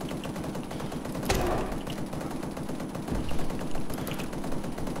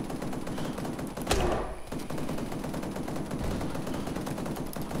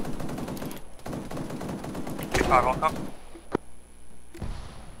 Get fire rock up.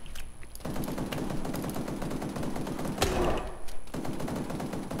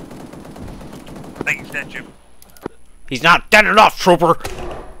 I think he's dead, Jim. He's not dead enough, trooper!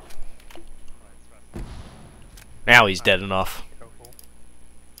 Now he's dead enough.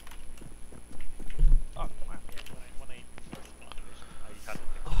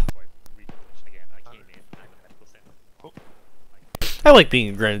 I like being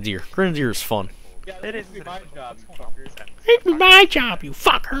a grenadier. Grenadier is fun. Yeah, it is my job, you fuckers. It's my job, you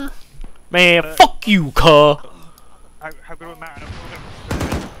fucker! Man, fuck you, cuh! How good with Matt?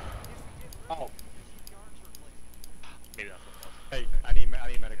 Oh. Maybe that's what Hey, I need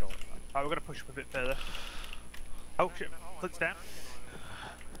medical. Alright, we're gonna push up a bit further. Oh shit, Clint's down.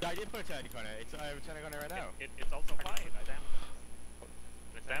 Yeah, I did put a turn corner. It's turning corner right now. it's also fine. It's down.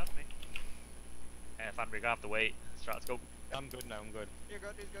 It's down. If I'm gonna have to wait, Strats go. I'm good now. I'm good. You're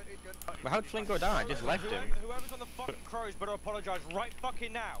good. He's good. But how'd Flink go down? I just left him. Whoever's on the fucking crows better apologize right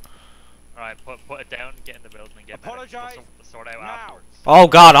fucking now. Alright, put it down, get in the building, and get Apologize sort out now. afterwards. Oh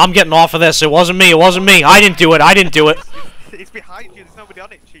god, I'm getting off of this. It wasn't me, it wasn't me. I didn't do it, I didn't do it. It's behind you, there's nobody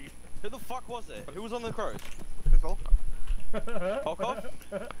on it, Chief. Who the fuck was it? Who was on the crows? There's Volk. Volkov?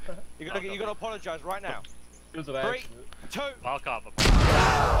 You gotta apologize right now. It was an 3, accident. 2. Volkov.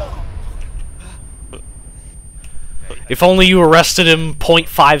 If only you arrested him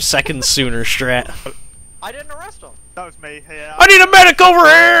 0.5 seconds sooner, Strat. I didn't arrest him. That was me, yeah. I need a medic over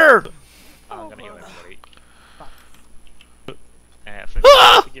here! I'm gonna heal everybody. I have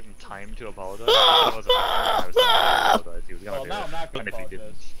to give him time to apologize. I was gonna apologize. He was gonna do now it. I'm not gonna And if he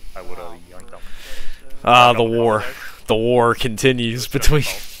didn't, apologize. I would have yanked him. The war. The war continues between...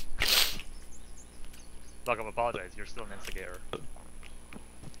 Volkov, apologize. You're still an instigator.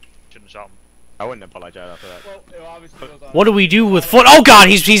 Shouldn't have shot him. I wouldn't apologize after that. Well, it obviously goes on. What do we do with foot? Oh god,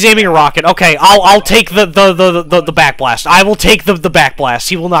 he's aiming a rocket. Okay, I'll take the back blast. I will take the back blast.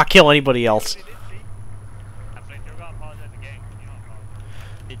 He will not kill anybody else.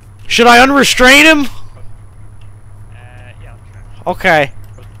 Should I unrestrain him? Yeah. Okay.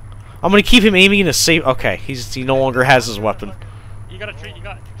 I'm gonna keep him aiming in a safe. Okay, he no longer has his weapon. You gotta treat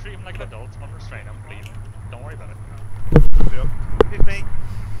treat him like an adult, unrestrain him, please. Don't worry about it. Hit me.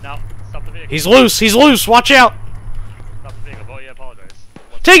 No, stop the vehicle. He's loose! He's loose! Watch out! Stop the vehicle, boy, I apologize.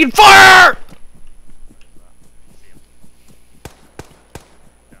 Taking fire!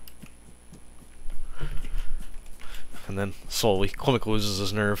 And then, slowly, Klimkite loses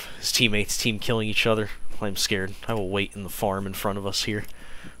his nerve. His teammates team killing each other. I'm scared. I will wait in the farm in front of us here.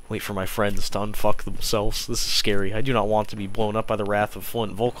 Wait for my friends to unfuck themselves. This is scary. I do not want to be blown up by the wrath of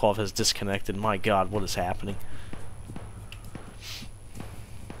Flint. Volkov has disconnected. My god, what is happening?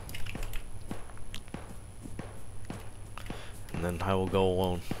 And then I will go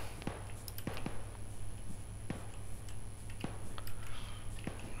alone.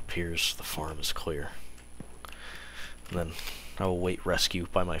 It appears the farm is clear. And then I will wait rescue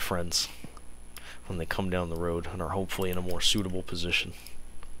by my friends when they come down the road and are hopefully in a more suitable position.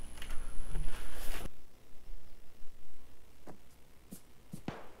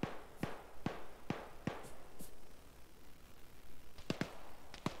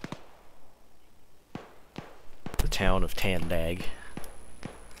 The town of Tandag.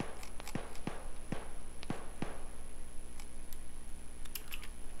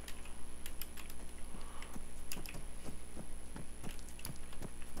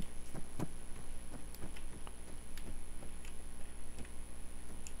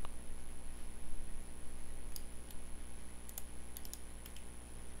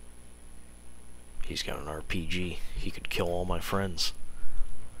 He's got an RPG. He could kill all my friends.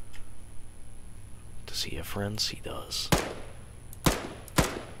 Does he have friends? He does.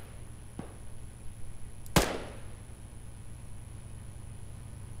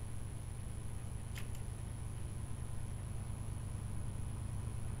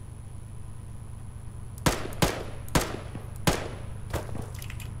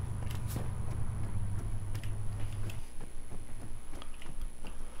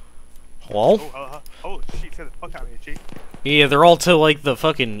 Hello? Oh, shit, scared the fuck out of me, Chief. Yeah, they're all to, like, the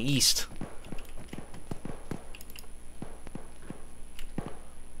fucking east.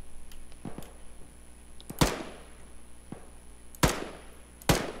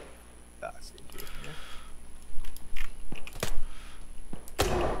 That's it,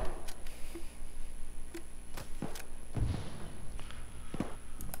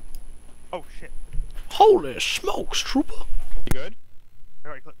 Oh, shit. Holy smokes, trooper! You good?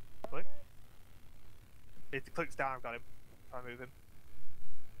 Alright, click. It clicks down, I've got him. Try to move him.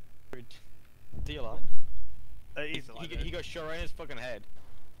 Deal on. He's alive. He got shot right in his fucking head.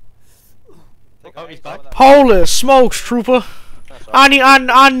 Oh, he's back. Holy smokes, trooper! I need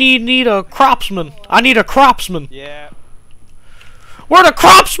a cropsman. I need a cropsman. Yeah. Where the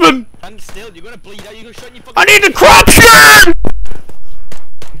cropsman? Stand still, you're gonna bleed out, you're gonna shot in your fucking I need the cropsman!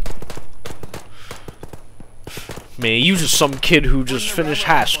 Man, you just some kid who just finished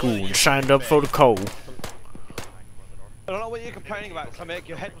high school and signed up for the code. I don't know what you're complaining about, Klimkite.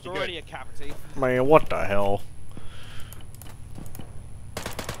 Your head was already a cavity. Man, what the hell?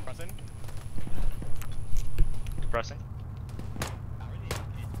 Pressing. Pressing.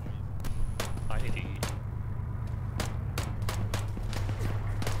 I need to eat.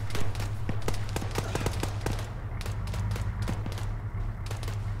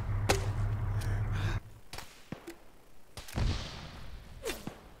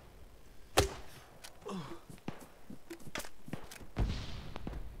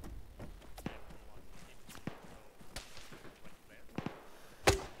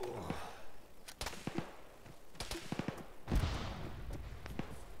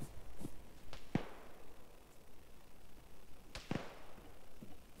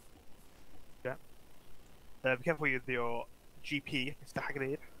 Be careful with your GP, Mr.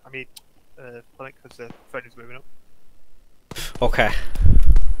 Haggard. I mean, Klimkite, because the phone is moving up. Okay.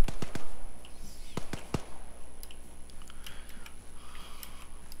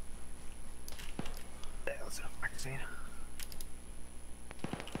 There's a magazine.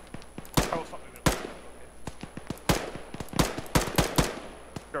 Oh, stop moving up.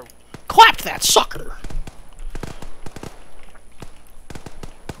 Go. Clapped that sucker!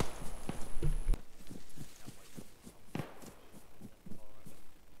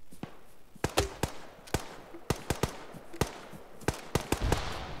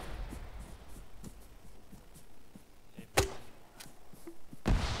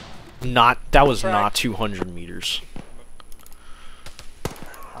 That was not 200 meters.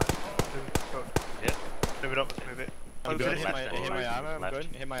 Yeah. Move it up, move it. I'm Oh, good. finish it. Hit my armor, I'm good.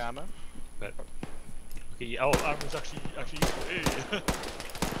 Hit my armor. Okay, oh, armor's actually useful.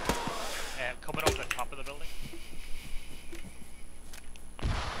 Hey. Coming up the top of the building.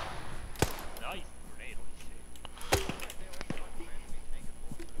 Nice grenade, holy shit.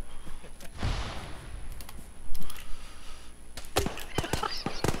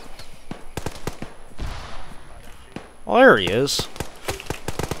 Oh, there he is.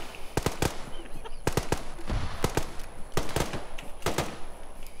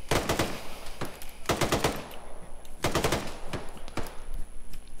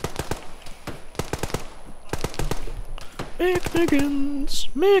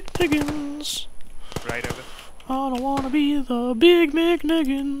 McNiggins. Right over. I don't wanna be the big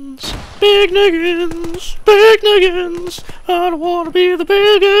McNiggins. Big Niggins. Big Niggins. I don't wanna be the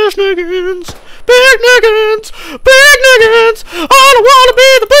biggest Niggins. Big Niggins. Big Niggins. I don't wanna be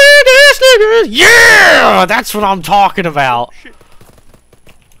the biggest Niggins. Yeah! That's what I'm talking about.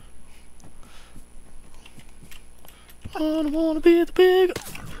 I don't wanna be the big...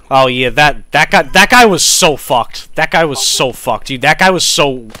 Oh yeah, that guy was so fucked. That guy was so fucked, dude. That guy was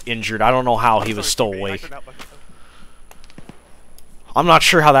so injured. I don't know how he was still awake. I'm not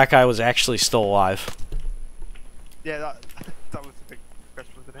sure how that guy was actually still alive. Yeah, that was a big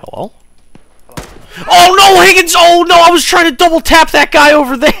question, wasn't it? Hello? Oh no, Higgins! Oh no, I was trying to double tap that guy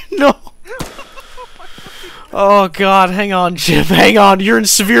over there. No. Oh god, hang on, Jim. Hang on. You're in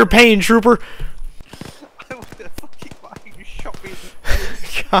severe pain, trooper. You shot me in the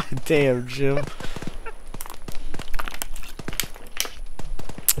face. God damn, Jim.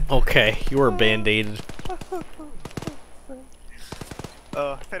 Okay, you are band-aided.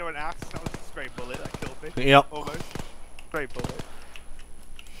 If anyone asks, that was a stray bullet that killed me. Yep. Almost. Stray bullet.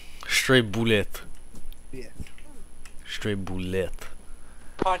 Stray bullet. Yeah. Stray bullet.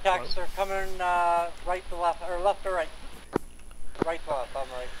 Contacts are coming right to left, or left to right. Right to left, I'm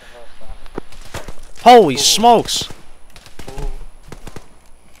right to left. Holy smokes!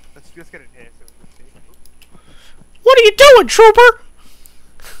 Let's just get in here so we can see. What are you doing, trooper?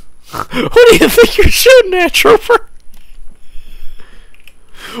 Who do you think you're shooting at, trooper?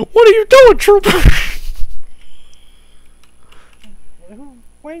 What are you doing, trooper?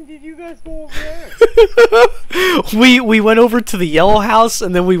 When did you guys go over there? we went over to the yellow house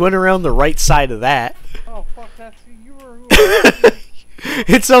and then we went around the right side of that. Oh fuck, that's who you were.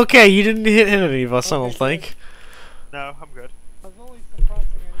 It's okay, you didn't hit any of us, I don't think. No, I'm good. I was only suppressing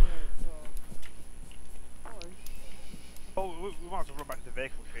anyway, so... Oh, we might as well run back to the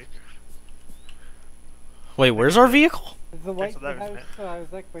vehicle, chief. Wait, where's our vehicle? Is the light there, house, isn't is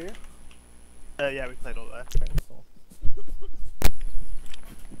that clear? Yeah, we played all there.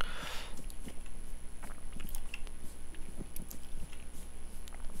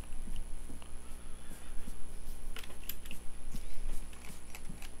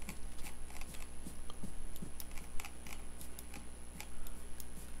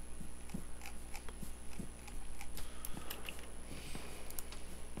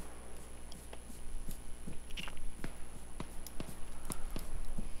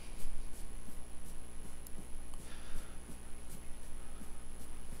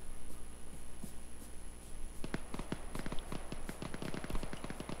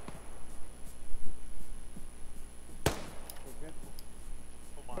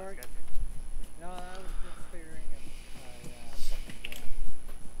 No, I was just figuring it.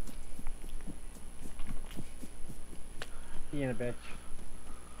 Being a bitch.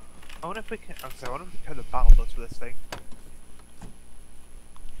 I wonder if we can. I wonder if we can turn the battle bus for this thing.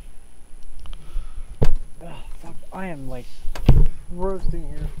 Oh, fuck. I am like roasting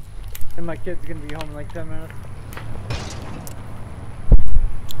here. And my kid's gonna be home in like 10 minutes.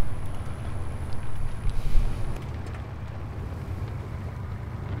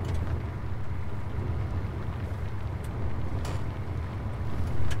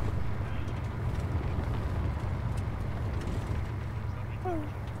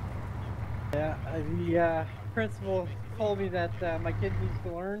 Yeah, the principal told me that my kid needs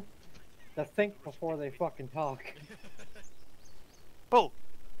to learn to think before they fucking talk. Oh!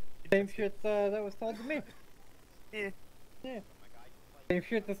 Same shit that was told to me. Yeah. Yeah. Same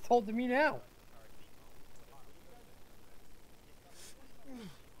shit that's told to me now.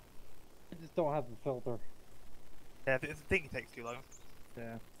 I just don't have the filter. Yeah, the thing takes too long.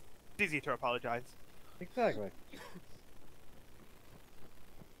 Yeah. It's easy to apologize. Exactly.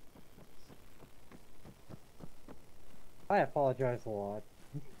 I apologize a lot.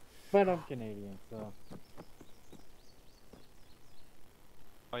 But I'm Canadian, so...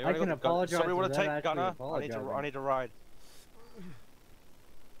 Oh, you I can apologize somebody want to without take actually Gunner? apologizing. I need to ride.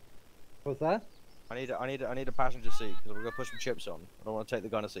 What's that? I need a passenger seat because we're gonna put some chips on. I don't want to take the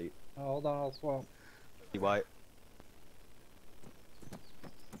Gunner seat. Oh, hold on, I'll swap. You wait.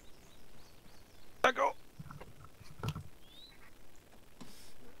 Let go.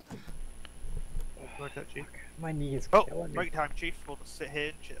 My knee is Oh, killing me. break time, chief. We'll just sit here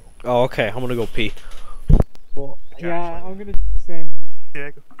and chill. Oh, okay, I'm gonna go pee. Well, yeah, I'm gonna do the same. Yeah,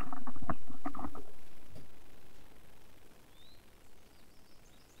 go.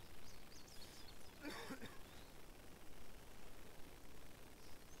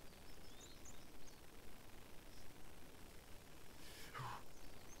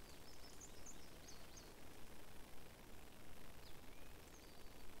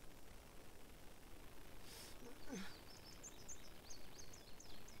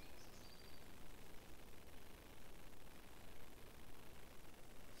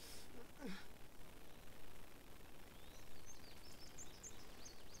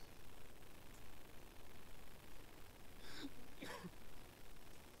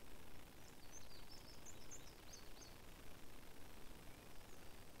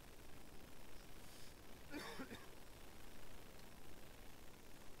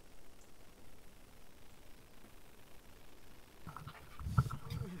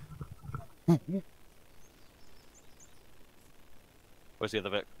 Where's the other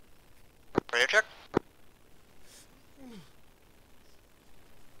Vic? Radio check.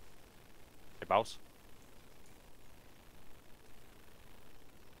 Hey, boss.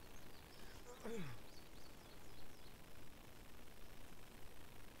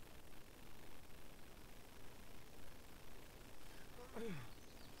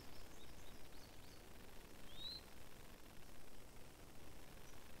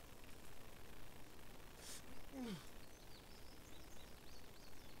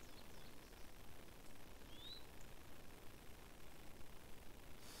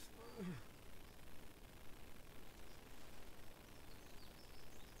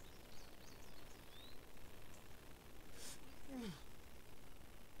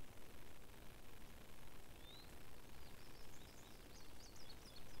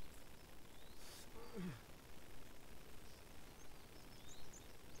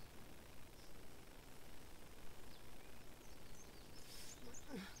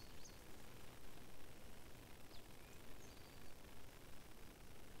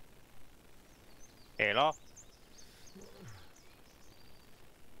 Hello?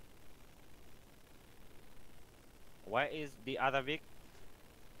 Where is the other Vic?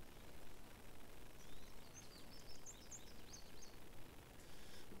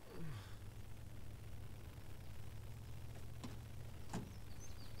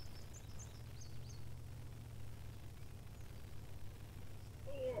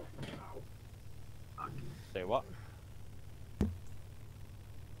 Say what?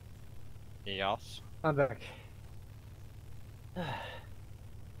 Yes. I'm back.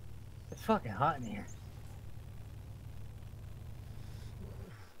 It's fucking hot in here.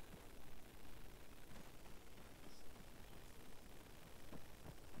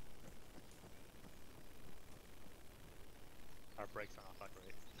 Our brakes are not that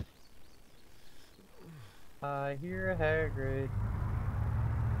great. I hear a Hagrid.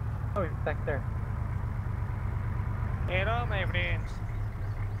 Oh, he's back there. Hello, my friends.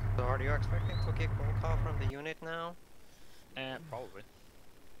 So are you expecting to kick Volkov from the unit now? Probably.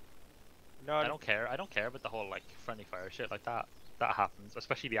 No, I don't care. I don't care about the whole like friendly fire shit like that. That happens,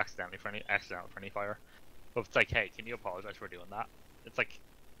 especially the accidental friendly fire. But it's like, hey, can you apologize for doing that? It's like,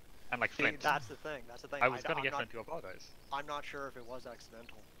 and like See, Flint. that's the thing. That's the thing. I was gonna I'm get not, Flint to apologize. I'm not sure if it was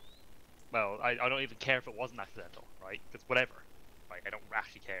accidental. Well, I don't even care if it wasn't accidental, right? It's whatever. Right? I don't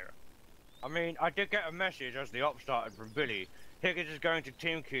actually care. I mean, I did get a message as the op started from Billy. Higgins is going to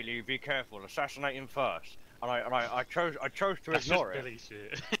team kill you. Be careful. Assassinate him first. And I chose to That's ignore just it. Billy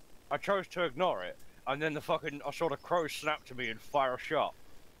shit. I chose to ignore it, and then I saw the crow snap to me and fire a shot.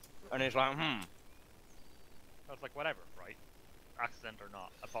 And it's like, I was like, whatever, right? Accident or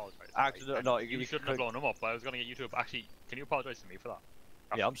not, apologize. Accident or not, you shouldn't have blown him up. But I was gonna get you to actually. Can you apologize to me for that?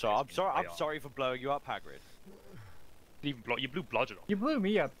 yeah, I'm sorry. I'm sorry for blowing you up, Hagrid. You blew Blodgett up. You blew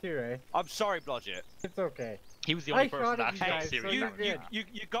me up too, eh? I'm sorry, Blodgett. It's okay. He was the only I person shot that at you actually got guys, so serious you're damage. good.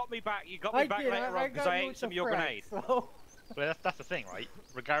 You got me back. You got me back later on because I ate some of your grenade. So... But that's the thing, right?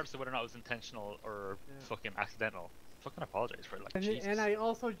 Regardless of whether or not it was intentional or fucking accidental, fucking apologize for it. Like, Jesus. And I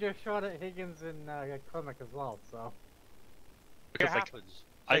also just shot at Higgins and Clemic as well, so... Because, it like, happens.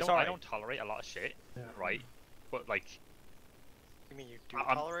 I don't tolerate a lot of shit, right? But like... You mean you do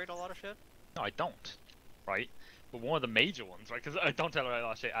tolerate a lot of shit? No, I don't, right? But one of the major ones, right? Because I don't tolerate a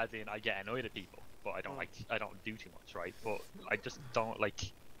lot of shit, as in I get annoyed at people, but I don't I don't do too much, right? But I just don't like.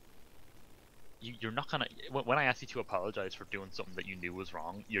 You're not gonna. When I ask you to apologize for doing something that you knew was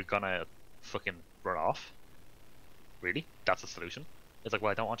wrong, you're gonna fucking run off. Really? That's the solution? It's like,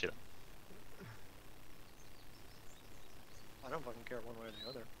 well, I don't want you then. I don't fucking care one way or the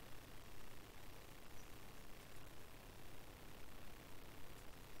other.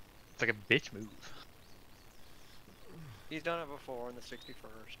 It's like a bitch move. He's done it before in the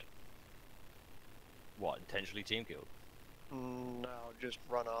 61st. What, intentionally team killed? No, just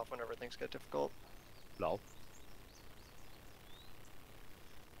run off whenever things get difficult. Lol.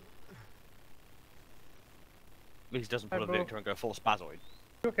 At least he doesn't pull a Victor and go full spazoid.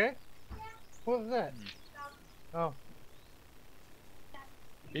 Okay. What was that? Oh.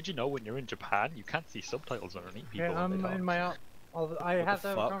 Did you know when you're in Japan, you can't see subtitles underneath people? Yeah, I'm in my... I have to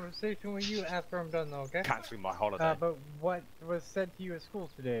have a fuck? conversation with you after I'm done though, okay? Cancelling my holiday. But what was said to you at school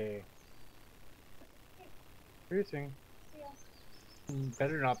today? Piercing.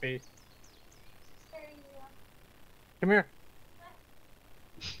 Better not be. Come here.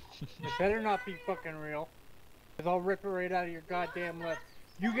 It better not be fucking real. Cause I'll rip it right out of your goddamn lip.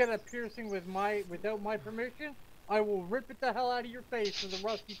 You get a piercing without my permission, I will rip it the hell out of your face with a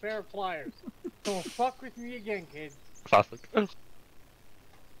rusty pair of pliers. Don't fuck with me again, kid. Classic.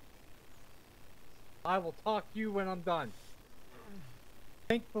 I will talk to you when I'm done.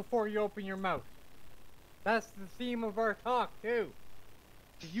 Think before you open your mouth. That's the theme of our talk, too.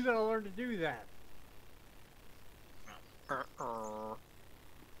 You gotta learn to do that.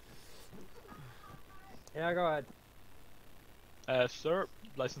 Yeah, go ahead. Sir,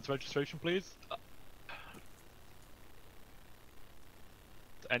 license registration, please.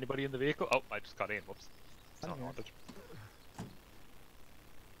 Anybody in the vehicle? Oh, I just got in. Whoops. Not wanted.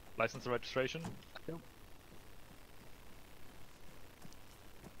 License and registration? Nope.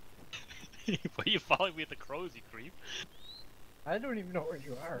 Why are you following me at the crows, you creep? I don't even know where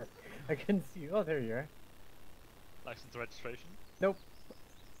you are. I can see you. Oh, there you are. License and registration? Nope.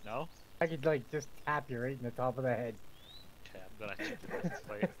 No? I could, like, just tap you right in the top of the head. Okay, I'm gonna check the license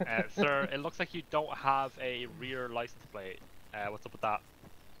plate. Sir, it looks like you don't have a rear license plate. What's up with that?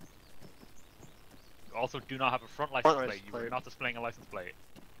 You also do not have a front license plate. You are not displaying a license plate.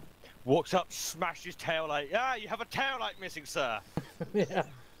 Walks up, smashed his tail light. Yeah, you have a tail light missing, sir. Yeah.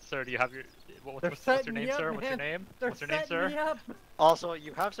 Sir, do you have your... What's your name, sir? What's your name? What's your name, sir? Also,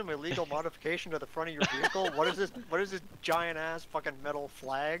 you have some illegal modification to the front of your vehicle. What is this? What is this giant ass fucking metal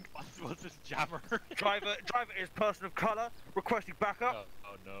flag? What's this jammer? Driver is person of color. Requesting backup.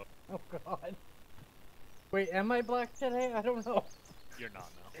 Oh no. Oh god. Wait, am I black today? I don't know. You're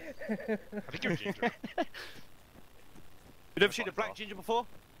not now. I think you're ginger. You never seen a black ginger before?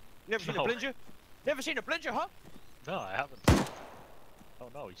 You never seen a blinger? Never seen a blinger, huh? No, I haven't. Oh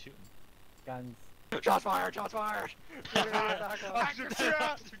no, he's shooting. Guns. Shots fired! Shots fired! Officer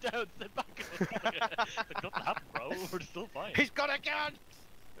down! Sit back! It's not that, bro. We're still fine. He's got a gun!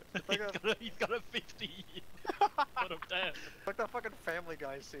 He's got a 50! Put him down. Like that fucking Family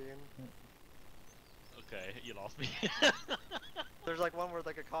Guy scene. Okay, you lost me. There's like one where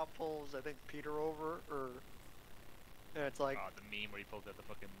like a cop pulls, I think, Peter over, or... And it's like... Oh, the meme where he pulls out the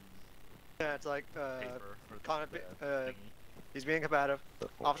fucking... Yeah, it's like, paper, he's being combative.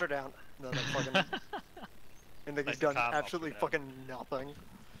 Officer down. No, that's fucking... And like he's done absolutely fucking nothing.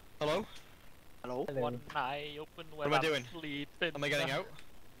 Hello? Hello? One eye open when what am I doing? Sleeping. Am I getting out?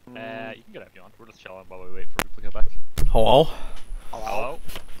 You can get out if you want. We're just chilling while we wait for people to get back. Hello? Hello?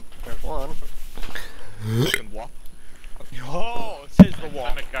 There's one. Fucking what? Oh, it says the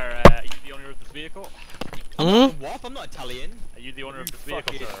what? Are you the owner of this vehicle? What? I'm not Italian. Are you the owner of this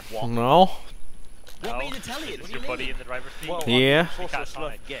vehicle, sir? What? No. What means Italian? Is your buddy in the driver's seat? Well, Yeah.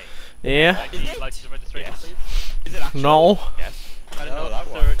 Gay. Yeah. License and registration, please? Is it actually? No. Yes. I didn't know that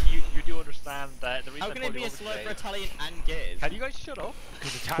one. Sir, you do understand that the reason How can it be a slur for Italian and gays? Can you guys shut up?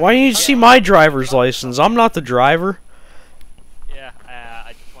 Why do you need to see my driver's license? I'm not the driver. Yeah,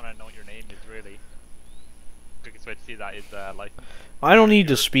 I just want to know what your name is, really. Quickest way to see that is license. I don't need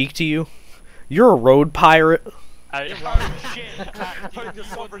to speak to you. You're a road pirate. Bullshit.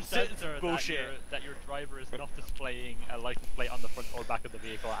 That your driver is not displaying a license plate on the front or back of the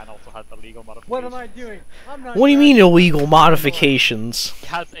vehicle and also has illegal modifications. What am I doing? I'm not. What do you mean illegal modifications? He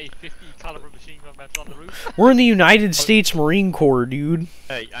has a 50 caliber machine gun mounted on the roof. We're in the United States Marine Corps, dude.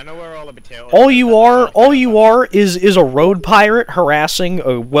 Hey, I know where all the potatoes. All you are is a road pirate harassing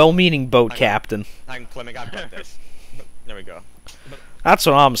a well-meaning boat captain. Hang on, Klimkite, I've got this. There we go. That's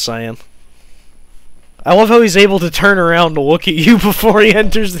what I'm saying. I love how he's able to turn around to look at you before he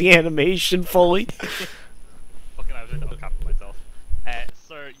enters the animation fully. Fucking I was in the captain myself.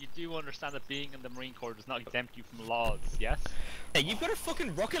 Sir, you do understand that being in the Marine Corps does not exempt you from laws, yes? Hey, you've got a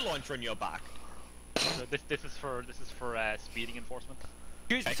fucking rocket launcher on your back. So this is for speeding enforcement.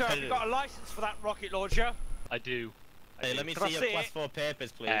 Excuse me, sir, have you got a license for that rocket launcher? I do. Hey, let me Can I see your see plus it? 4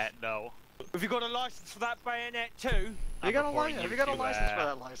 papers, please. No. Have you got a license for that bayonet too? Have you got a license for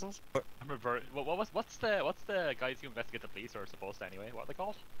that license? I'm what's the guys who investigate the police are supposed to anyway? What are they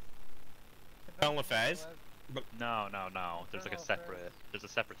called? Internal affairs? No. There's like a separate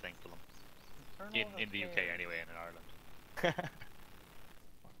thing for them. In the UK anyway, and in Ireland.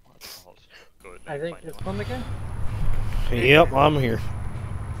 What's it called? Good. I think it's Klimkite. Yep, I'm here.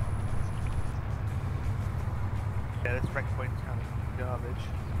 Yeah, this wreck point's kind of garbage.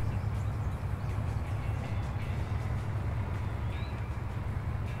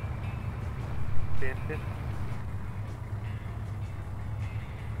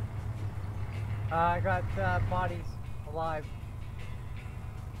 I got bodies alive.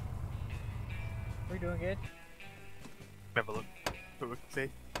 We doing good? Have a look. Who we can see.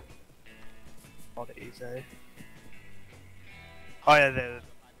 Oh, the easy. Oh yeah, there.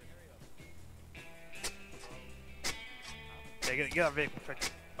 Yeah, get that vehicle.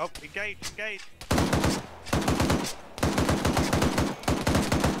 Oh, engage!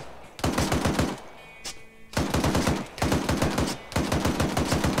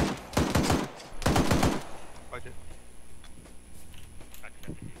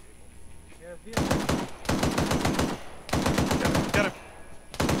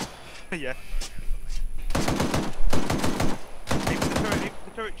 Yeah. Aim for the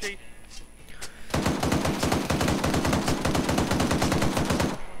turret, Chief.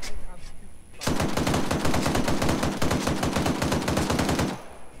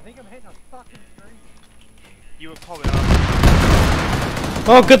 I think I'm hitting a fucking tree. You were probably up.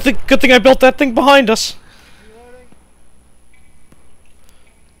 Oh, good thing I built that thing behind us. Reloading.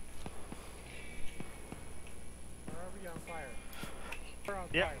 Or are we on fire? We're on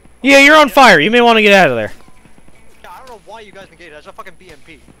Yep. fire. Yeah, you're on fire. You may want to get out of there. Yeah, I don't know why you guys engaged. That's a fucking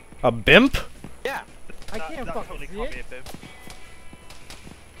BMP. A bimp? Yeah. I can't That fucking totally see can't it. be a bimp.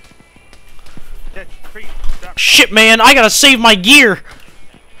 Yeah, tree, strap Shit, man, I gotta save my gear.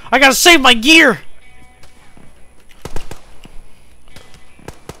 I gotta save my gear.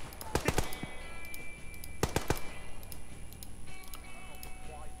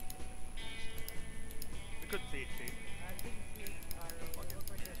 We couldn't see it, Chief. I didn't see it. It looked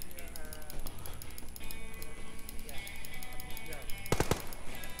like it's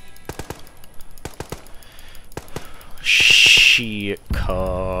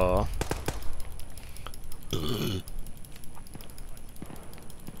Shika.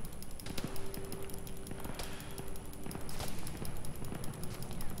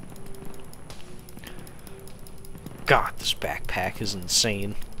 God, this backpack is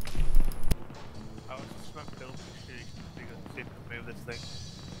insane. I was smoke filled. See if we can move this thing.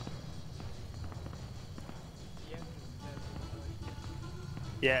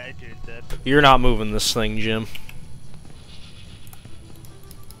 Yeah, it is dead. You're not moving this thing, Jim.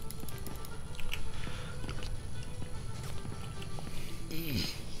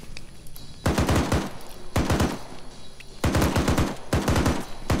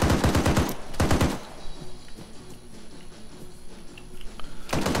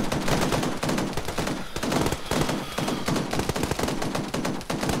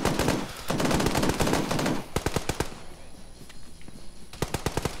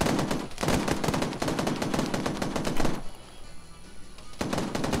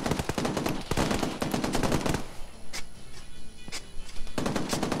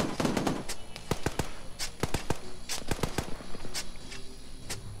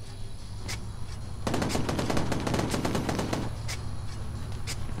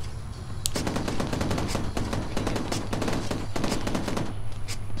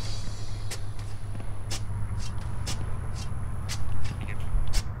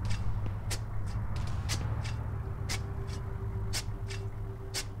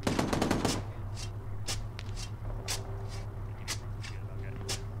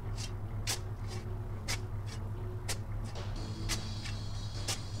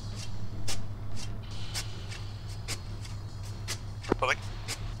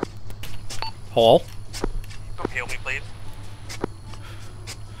 Paul? Come heal me, please.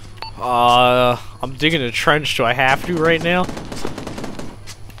 I'm digging a trench. Do I have to right now?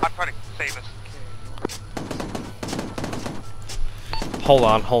 I'm trying to save us. Hold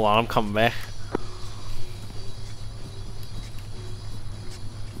on, I'm coming back.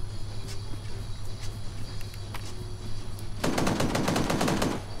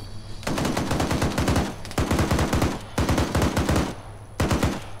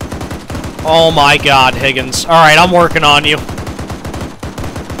 Oh my God, Higgins. Alright, I'm working on you.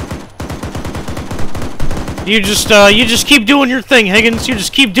 You just keep doing your thing, Higgins. You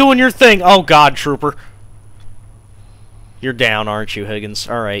just keep doing your thing. Oh God, Trooper. You're down, aren't you, Higgins?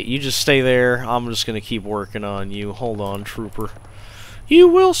 Alright, you just stay there. I'm just gonna keep working on you. Hold on, Trooper. You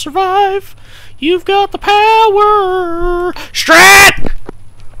will survive. You've got the power. Strat!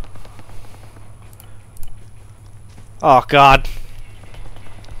 Oh God.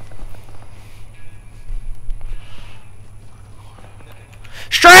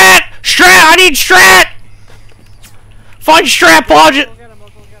 Strat! Strat! I need Strat! Find Strat, Podget! I'll go get him.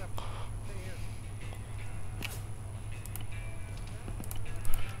 Stay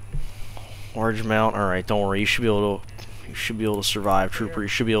here. Large amount. Alright, don't worry. You should be able to survive, Trooper. You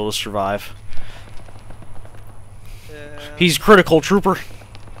should be able to survive. He's critical, Trooper.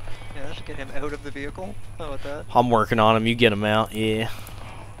 Yeah, let's get him out of the vehicle. How about that? I'm working on him. You get him out. Yeah.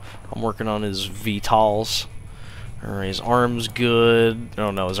 I'm working on his vitals. Alright, his arm's good.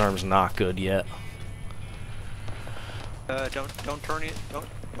 Oh no, his arm's not good yet. Don't turn it.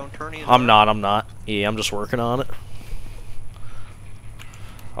 Don't turn it. I'm not. Yeah, I'm just working on it.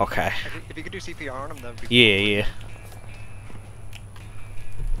 Okay. If you could do CPR on him, that would be Yeah.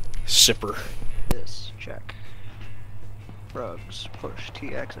 Sipper. This, check. Rugs, push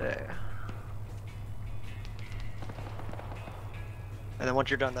TXA. And then once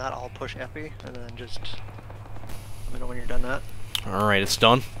you're done that, I'll push Epi, and then just let me know when you're done that. Alright, it's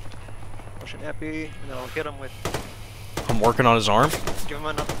done. finish an epi, and then I'll hit him with. I'm working on his arm. Give him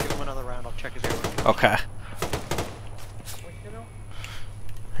another round. I'll check his ear. Okay.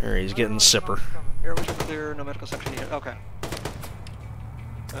 Here, he's getting sipper. Here, we should clear. No medical section yet. Okay.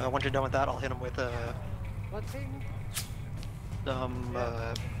 Once you're done with that, I'll hit him with What thing?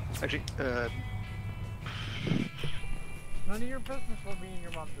 Actually, None of your business what me and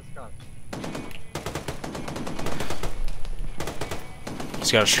your mom discussed.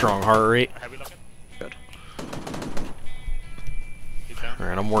 He's got a strong heart rate. Good.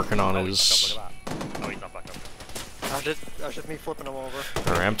 Alright, I'm working on his... Oh, he's not back up. That's just me flipping him over.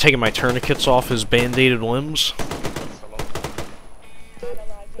 Alright, I'm taking my tourniquets off his band-aided limbs.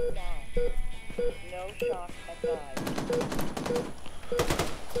 Analyzing now. No shock advised.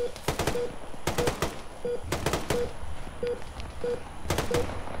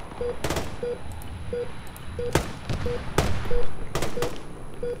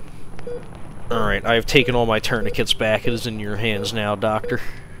 Alright, I have taken all my tourniquets back. It is in your hands now, Doctor.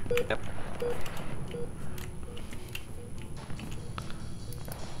 Yep.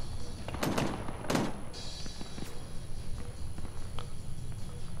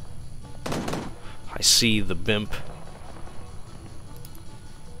 I see the bimp.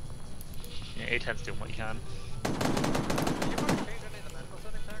 Yeah, A10's doing what you can.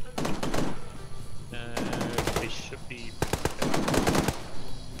 They should be.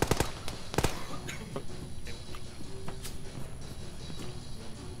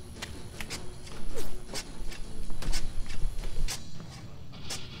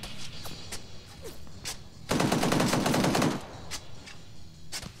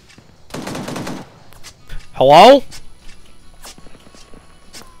 Hello?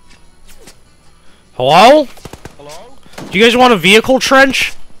 Hello? Hello? Do you guys want a vehicle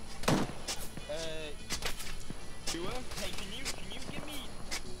trench? Sure. Hey, can you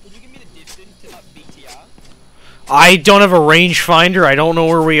give me the distance to that BTR? I don't have a rangefinder. I don't know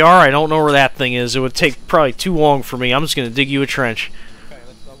where we are. I don't know where that thing is. It would take probably too long for me. I'm just gonna dig you a trench. Okay,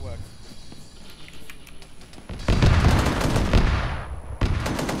 that works.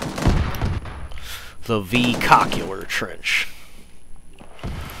 The V-cocular trench.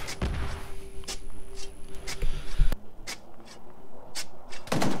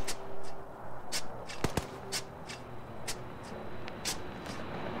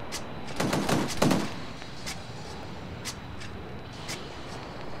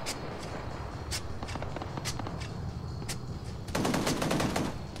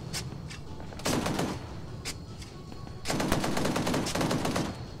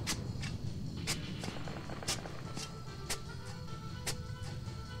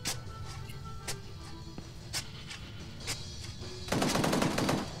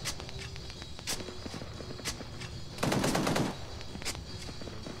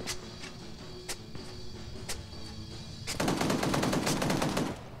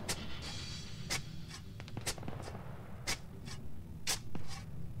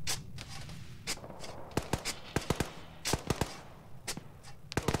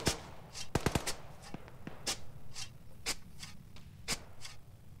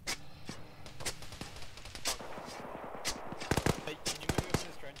 Hey, can you move me over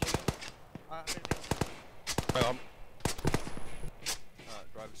this trench again? Hang on.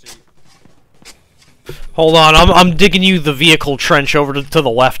 Driver's seat. Hold on, I'm digging you the vehicle trench over to the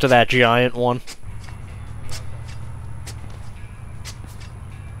left of that giant one.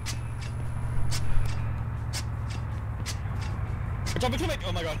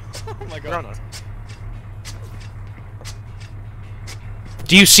 Oh my god. Oh my god. No.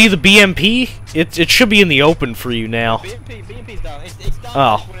 Do you see the BMP? It should be in the open for you now. BMP's down. It's down.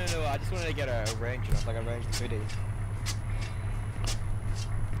 Oh. I just wanted to get a range, like a range 3D.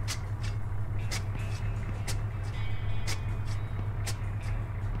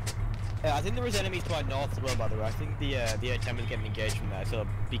 Yeah, I think there is enemies to our north as well, by the way. I think the A10 is getting engaged from there, so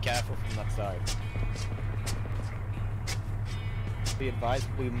be careful from that side. Be advised,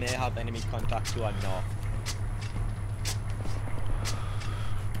 we may have enemy contact to our north.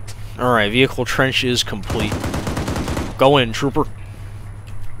 Alright, vehicle trench is complete. Go in, trooper.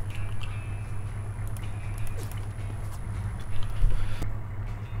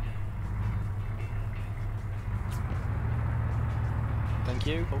 Thank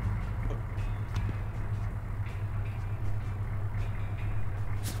you. Oh.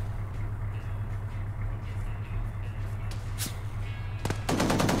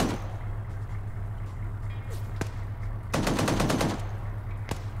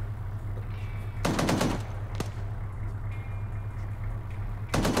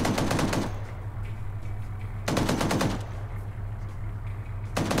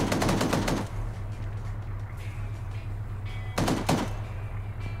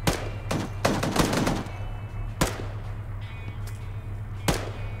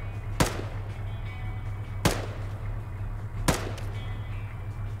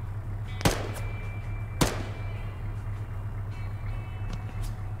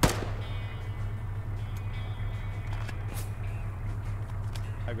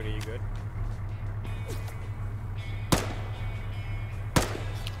 I got you good.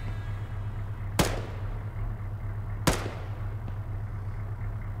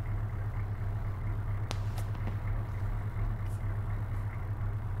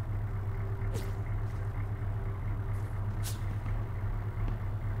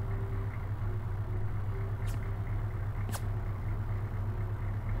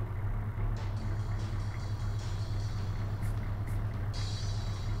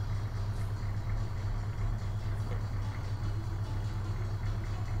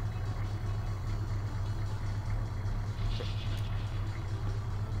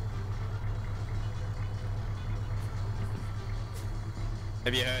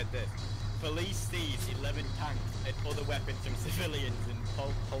 Have you heard this? Police seize 11 tanks and other weapons from civilians in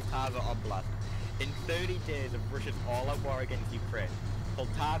Poltava Oblast. In 30 days of Russia's all-out war against Ukraine,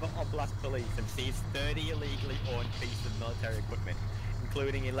 Poltava Oblast police have seized 30 illegally owned pieces of military equipment,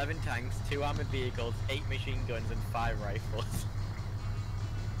 including 11 tanks, 2 armored vehicles, 8 machine guns, and 5 rifles.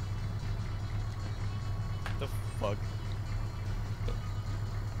 The fuck?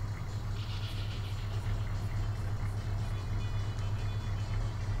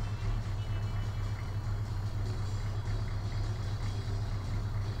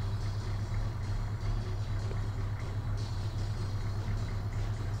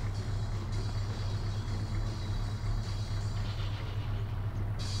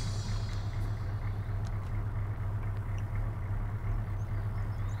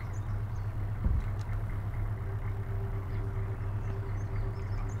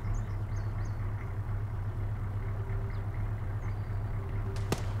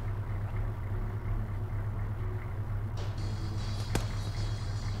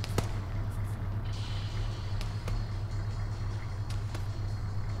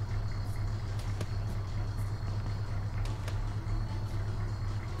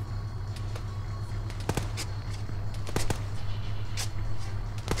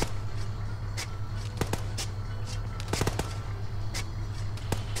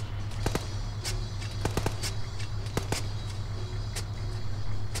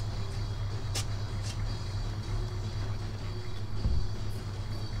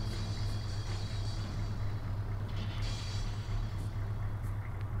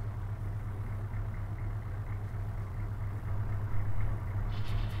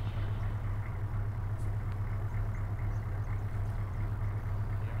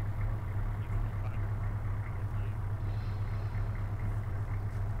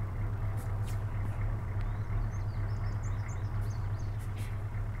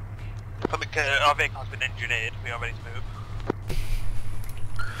 Our vehicle's been engineered, we are ready to move.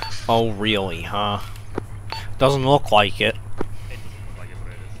 Oh, really, huh? Doesn't look like it. It doesn't look like it,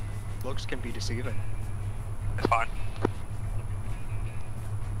 but it is. Looks can be deceiving. It's fine.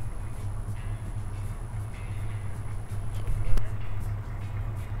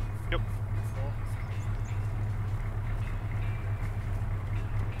 Yep.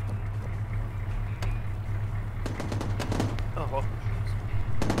 Oh, well.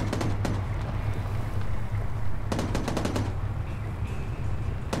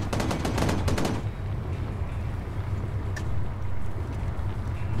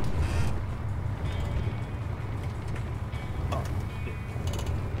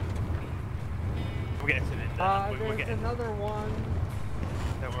 We're getting to it. We're There's getting another one.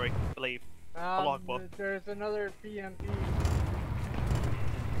 Don't worry, believe. There's another PMP.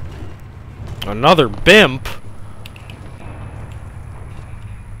 Another bimp?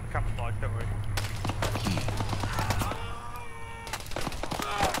 Camouflage, don't worry.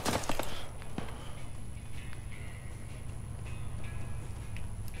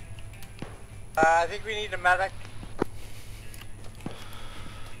 I think we need a medic.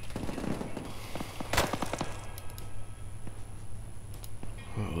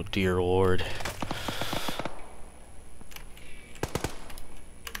 Oh dear lord.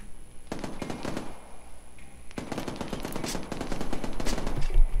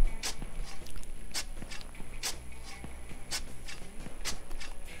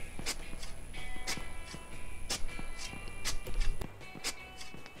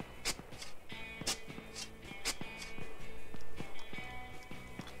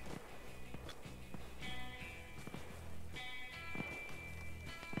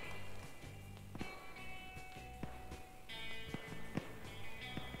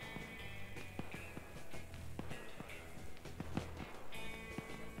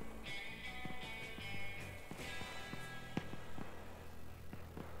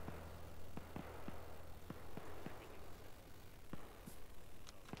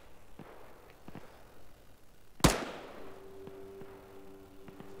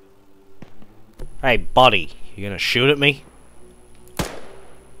 Hey, buddy, you gonna shoot at me?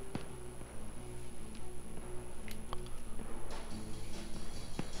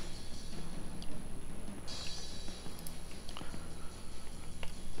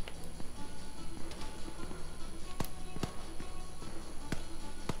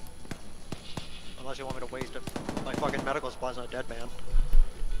 Unless you want me to waste my fucking medical supplies on a dead man.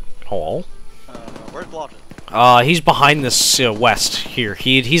 Hello? Where's Blodgett? He's behind this west here.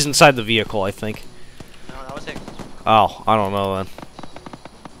 He's inside the vehicle, I think. No, that was Higgins. Oh, I don't know then.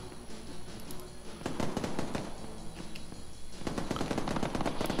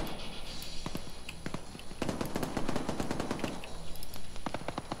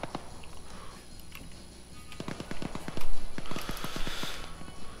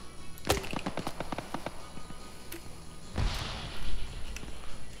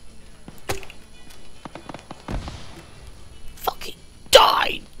 Fucking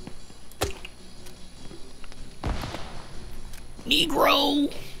died!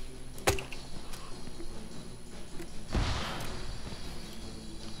 Negro!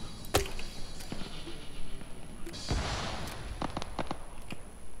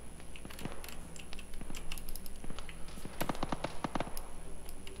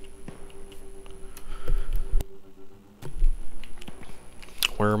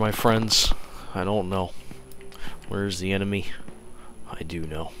 Where are my friends? I don't know. Where's the enemy? I do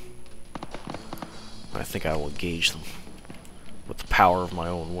know. I think I will engage them with the power of my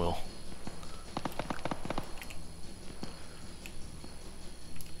own will.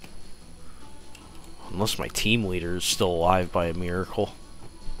 Unless my team leader is still alive by a miracle.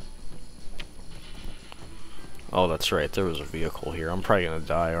 Oh, that's right. There was a vehicle here. I'm probably gonna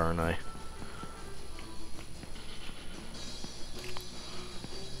die, aren't I?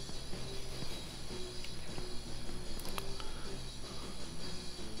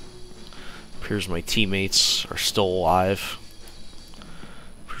 Appears my teammates are still alive.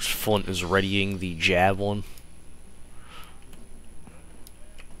 Appears Flint is readying the javelin.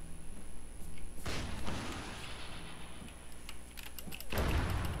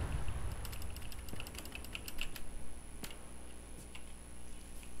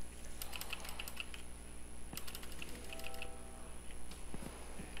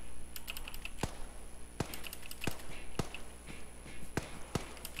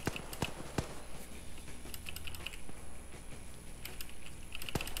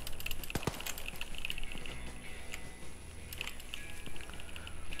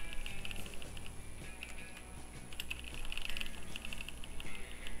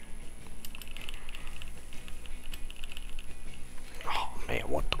 Man,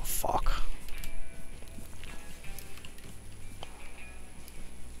 what the fuck?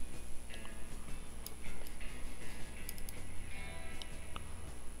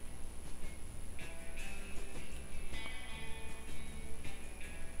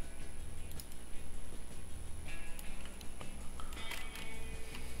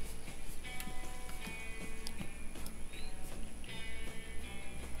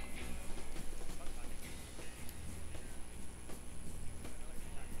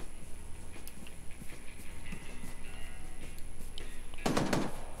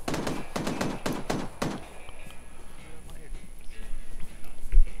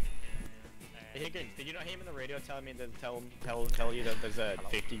 Higgins, did you not hear him in the radio telling me to tell you that there's a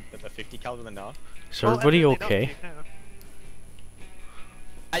 50 caliber in the north? Is everybody okay?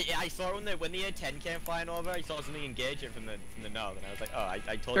 I saw when the A-10 came flying over, I saw something engage it from the north, and I was like, oh,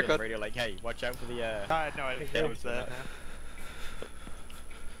 I told you on the radio, like, hey, watch out for the I had no idea it was there.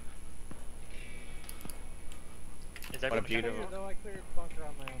 What a beautiful,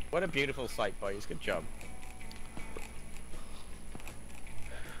 what a beautiful sight, boys. Good job.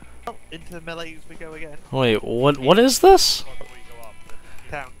 Oh, into the melees we go again. Wait, what is this?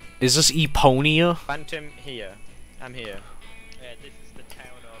 Town. Is this Eponia? Phantom here. I'm here. Yeah, this is the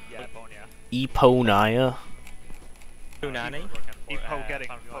town of Eponia. Eponia? Punani? Epo getting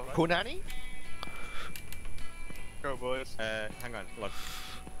Punani? Go boys. Hang on, look.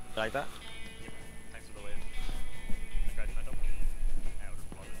 Like that? Thanks for the wave. I got you, my double. Out of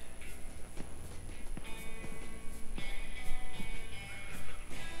water.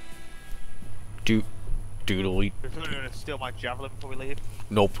 Doodly. You're gonna steal my javelin before we leave?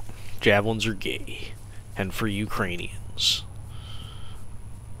 Nope. Javelins are gay. And for Ukrainians.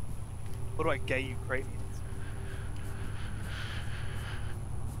 What about gay Ukrainians?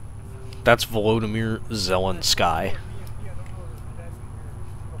 That's Volodymyr Zelensky.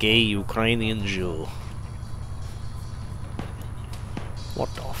 Gay Ukrainian Jew.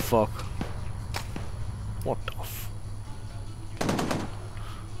 What the fuck? What the f...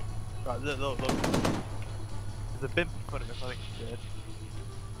 Right, look. There's a bimp in front of us, I think it's dead.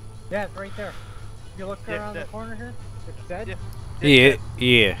 Yeah, it's right there. If you look around the corner here, it's dead. Yeah,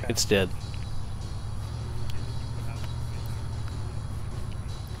 it's dead.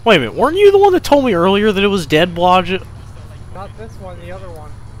 Wait a minute, weren't you the one that told me earlier that it was dead, Blodgett? Not this one, the other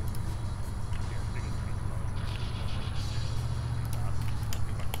one.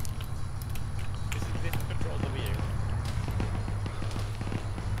 This is control the wheel.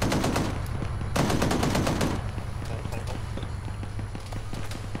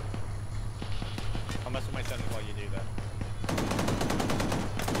 I'll mess with my settings while you do that.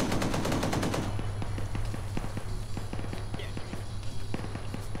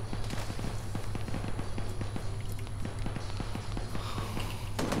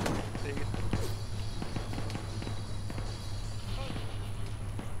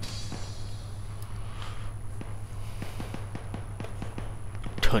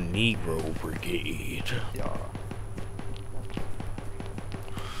 Negro Brigade. Yeah.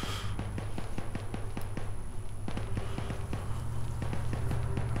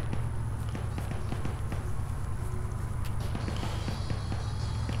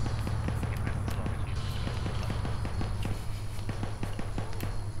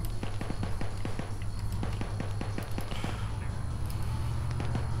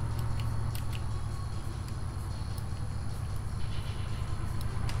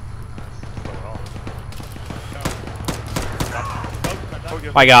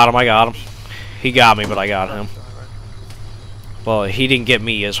 I got him. He got me, but I got him. Well, he didn't get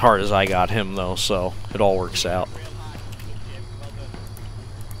me as hard as I got him, though, so it all works out.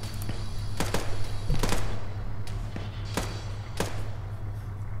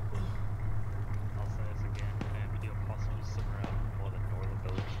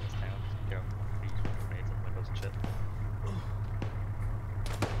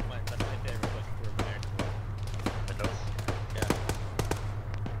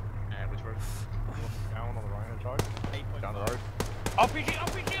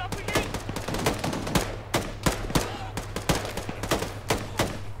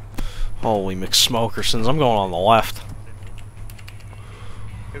 Holy McSmokersons, I'm going on the left.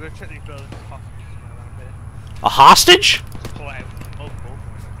 You're gonna check these buildings. A hostage? Pull out multiple.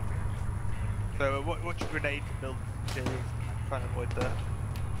 So, what's your grenade to build? Trying to avoid that.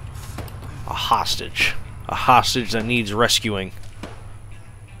 A hostage. A hostage that needs rescuing.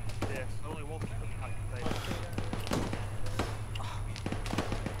 Yeah, only one thing I can say.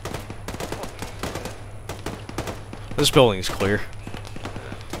 This building is clear.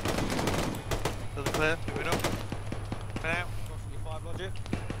 Doesn't clear? Do we know? For now?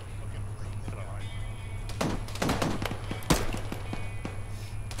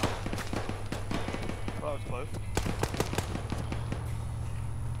 Well, that was close.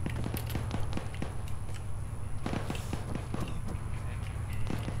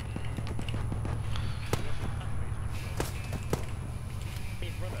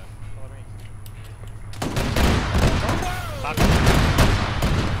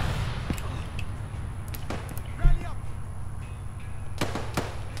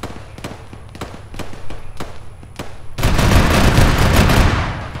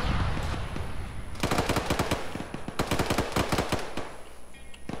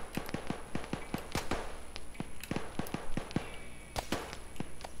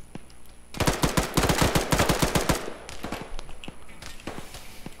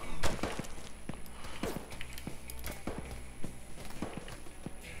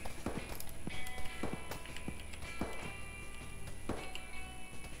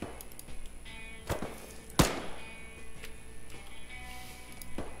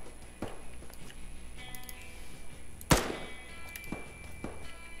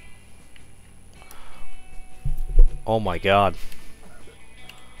 Oh my god.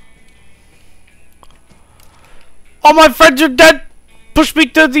 All my friends are dead! Push me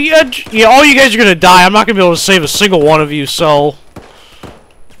to the edge! Yeah, all you guys are gonna die. I'm not gonna be able to save a single one of you, so...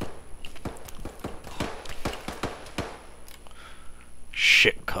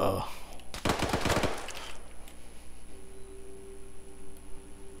 Shit, cuh.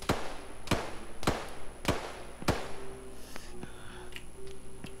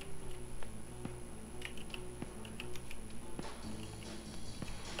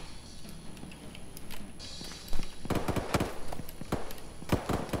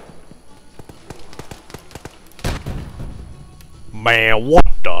 Man, what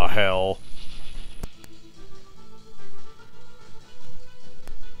the hell?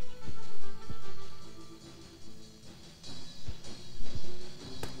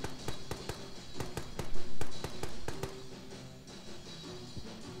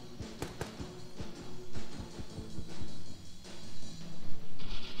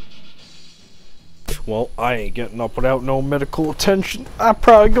 Well, I ain't getting up without no medical attention. I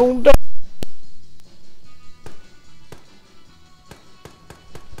probably gonna die.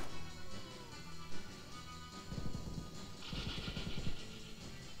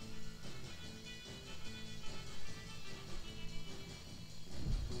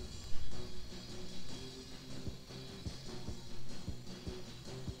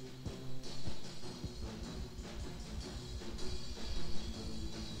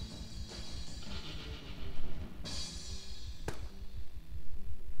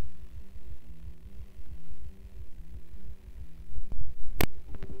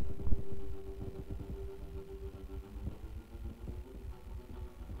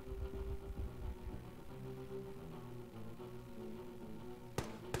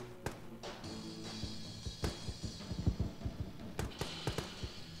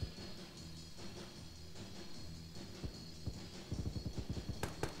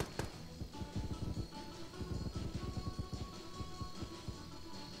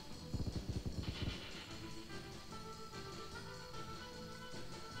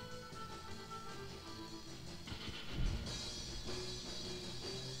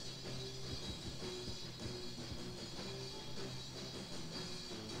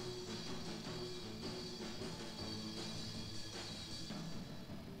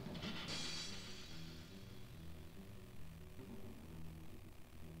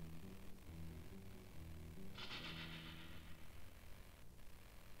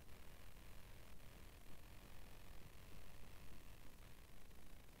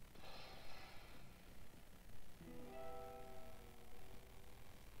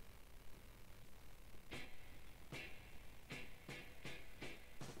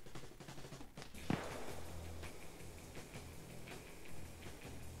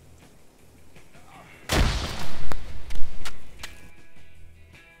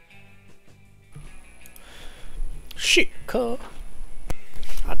 Shit, cuz.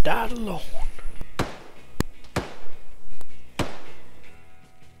 I died alone.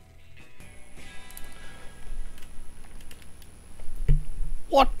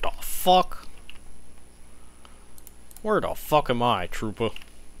 What the fuck? Where the fuck am I, trooper?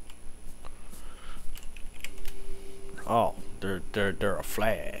 Oh, they're a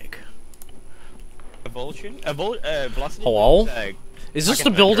flag. Velocity. Hello? Is this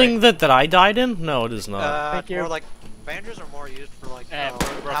the building that I died in? No, it is not. Thank you. More like bandages are more used for like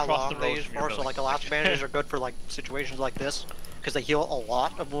how long they use for. So like elastic bandages are good for like situations like this because they heal a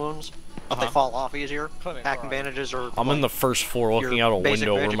lot of wounds, but they fall off easier. Packing bandages are. I'm in the first floor looking out a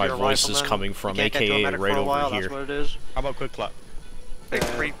window where my voice is coming from, aka right over here. That's what it is. How about quick clap?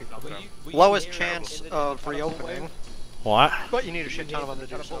 Lowest chance of reopening. What? But you need a shit ton of them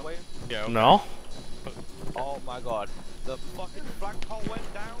to do so. Yeah. No? Oh my god. The fucking flagpole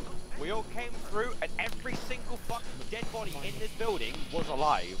went down, we all came through, and every single fucking dead body in this building was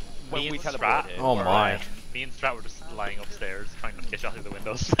alive when we teleported. Oh my. Me and Strat were just lying upstairs trying not to get shot through the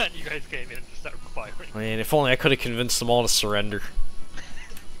windows, and you guys came in and just started firing. Man, if only I could have convinced them all to surrender.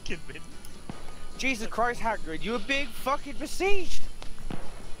 Convinced? Jesus Christ, Hagrid, you were being fucking besieged!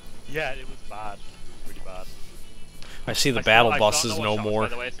 Yeah, it was bad. Really bad. I see the battle buses no more. By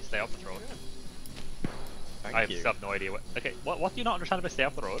the way, so stay off the road. I have no idea what. Okay, what do you not understand about stay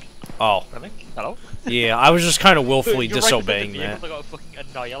off the road? Oh. I think. Hello? Yeah, I was just kind of willfully You're disobeying right, that. the got fucking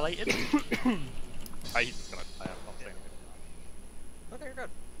annihilated. He's just gonna. I am not saying anything. Okay, you're good.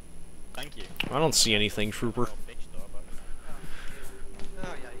 Thank you. I don't see anything, trooper.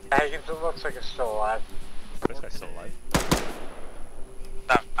 It looks like it's still alive. This guy's still alive.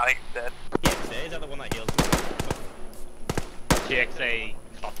 No, I think it's dead. GXA, is that the one that heals? GXA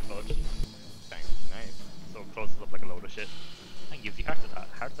cloth blood. Thanks, nice. So it closes up like a load of shit. And gives you heart attack.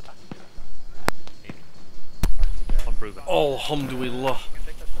 Maybe. Unproven. Oh, alhamdulillah.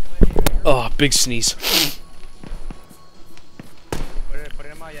 Oh, big sneeze. Put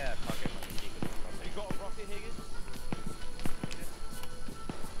it in my pocket. You got a rocket, Higgins?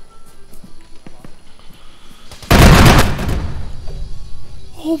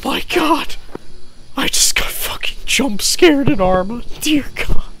 Oh my god! I just got fucking jump scared in Arma. Dear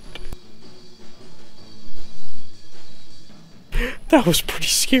god. That was pretty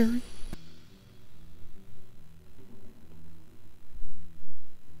scary.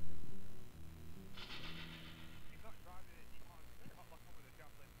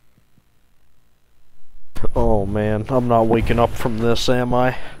 Oh man, I'm not waking up from this, am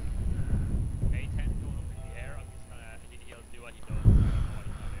I? Hey,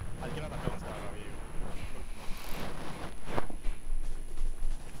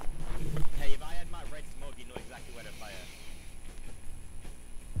 if I had my red smoke, you know exactly where to fire.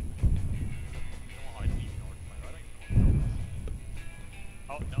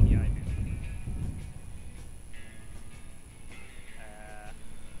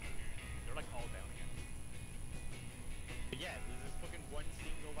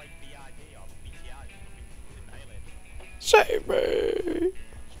 Save me!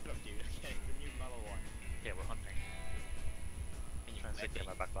 Yeah, we're hunting. Can you try and stick me in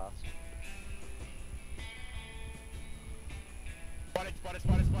my back glass? Spotted, spotted,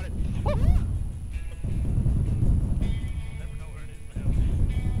 spotted, spotted! Never know where it is now.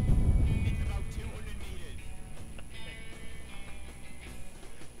 It's about 200 meters.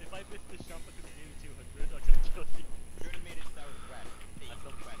 If I miss this shot, I'm gonna do 200. I'm gonna kill you. 200 meters southwest. That's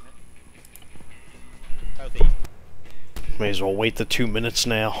not right. Southeast. May as well wait the 2 minutes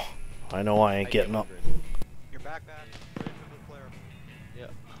now. I know I ain't getting up. Your backpack, ready for the flare.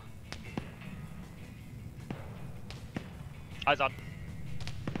 Yeah. Eyes on.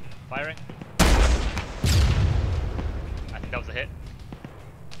 Firing. I think that was a hit.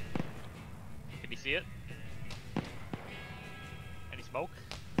 Can you see it? Any smoke?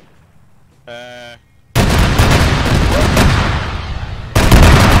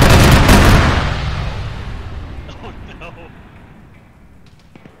 Oh no!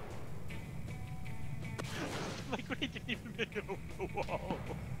 My grenade didn't even make it over the wall.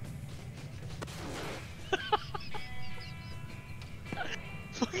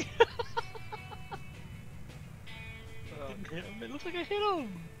 Didn't hit him. It looks like I hit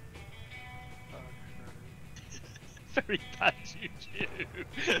him. Very bad juju.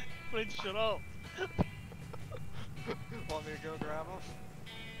 Wait, shut up. Want me to go grab him?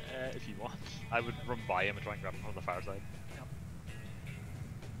 If you want. I would run by him and try and grab him from the far side.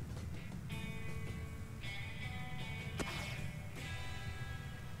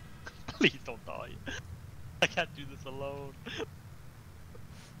 Please don't die. I can't do this alone.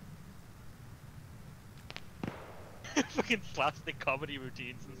 Fucking slapstick comedy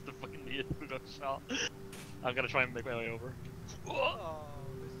routine since the fucking lead who got shot. I'm gonna try and make my way over. Oh,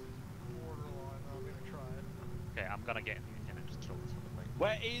 this is borderline. I'm gonna try it. Okay, I'm gonna get in and just kill this fucking thing.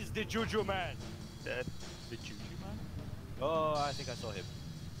 Where is the Juju man? The juju man? Oh, I think I saw him.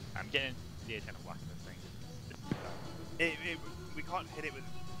 I'm getting the A10 and whacking this thing. We can't hit it with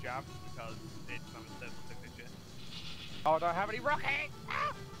jabs because it's not a thermal signature. Oh, I don't have any rockets!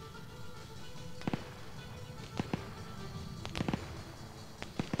 Ah!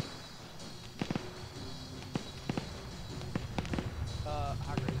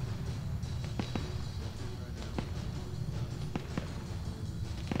 Hagrid.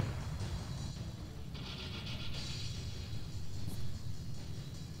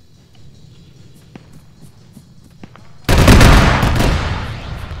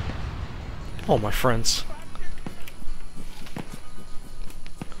 Oh, my friends.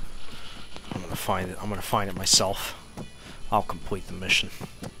 I'm gonna find it. I'm gonna find it myself. I'll complete the mission.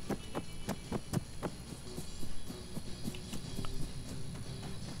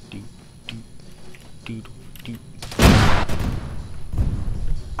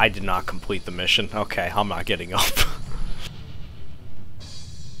 I did not complete the mission. Okay, I'm not getting up.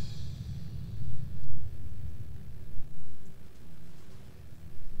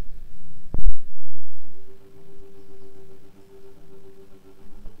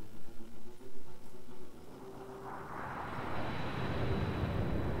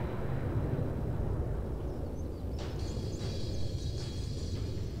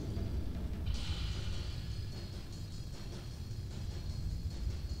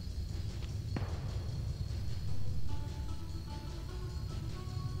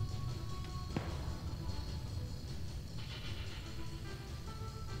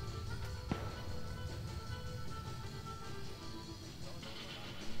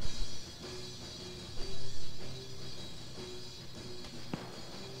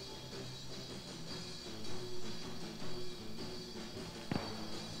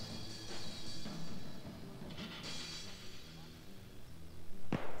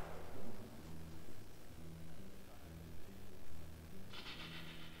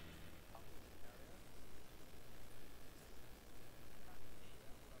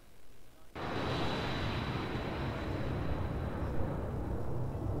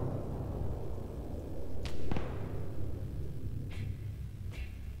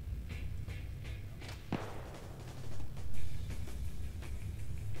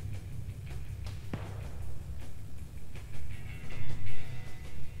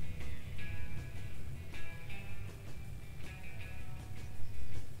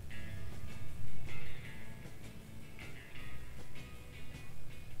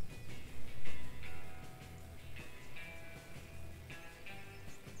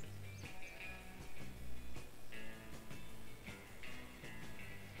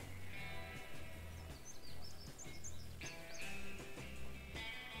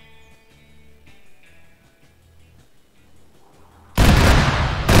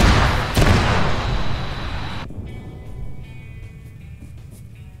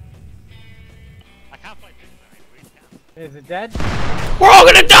 Is it dead? We're all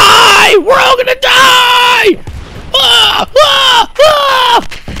gonna die! We're all gonna die! Ah! Ah! Ah!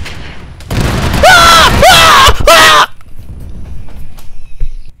 Ah! Ah! Ah!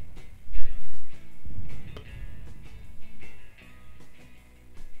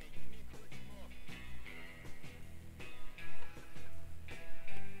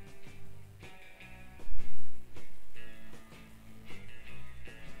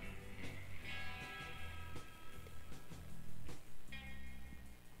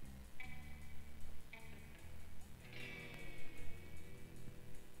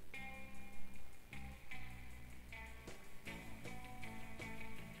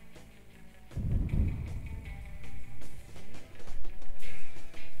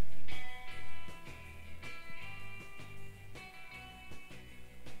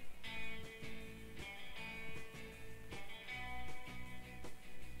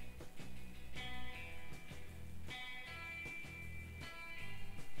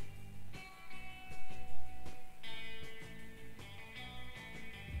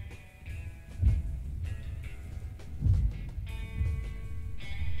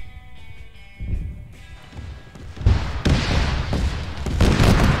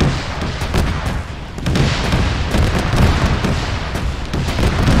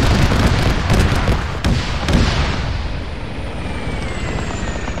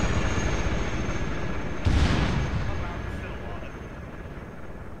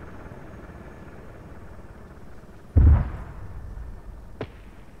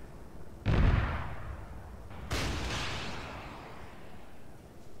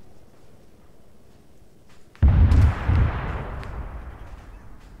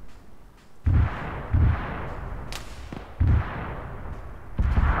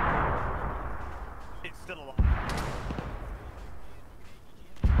 It's still alive.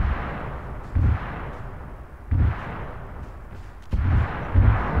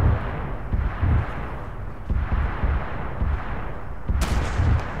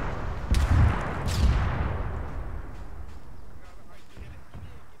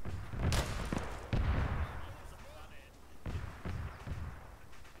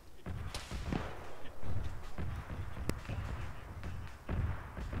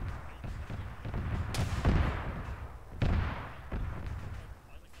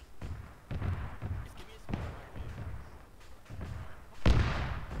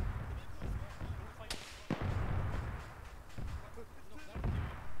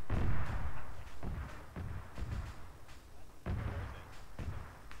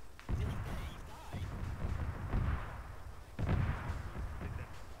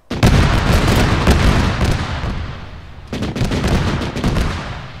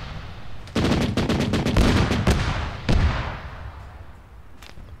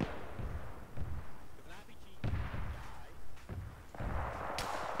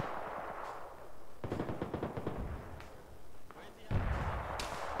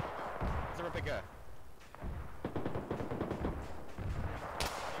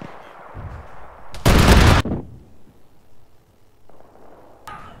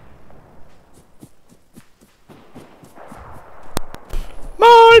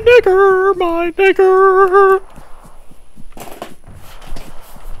 My nigger, my nigger.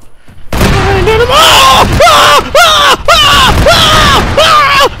 My nigger. Ah! Ah! Ah! Ah! Ah!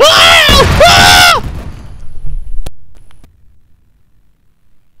 Ah! Ah! Ah!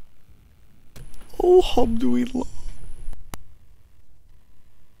 Alhamdulillah.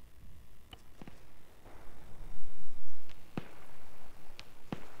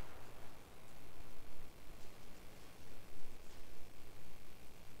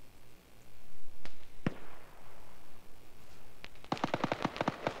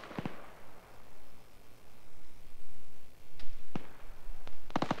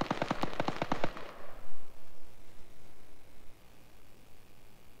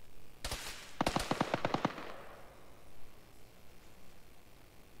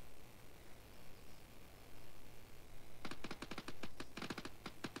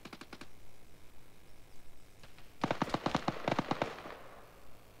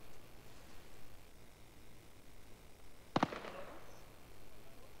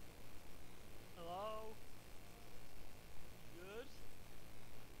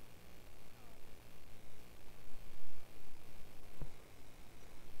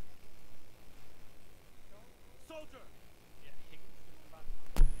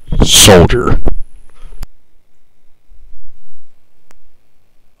 Soldier.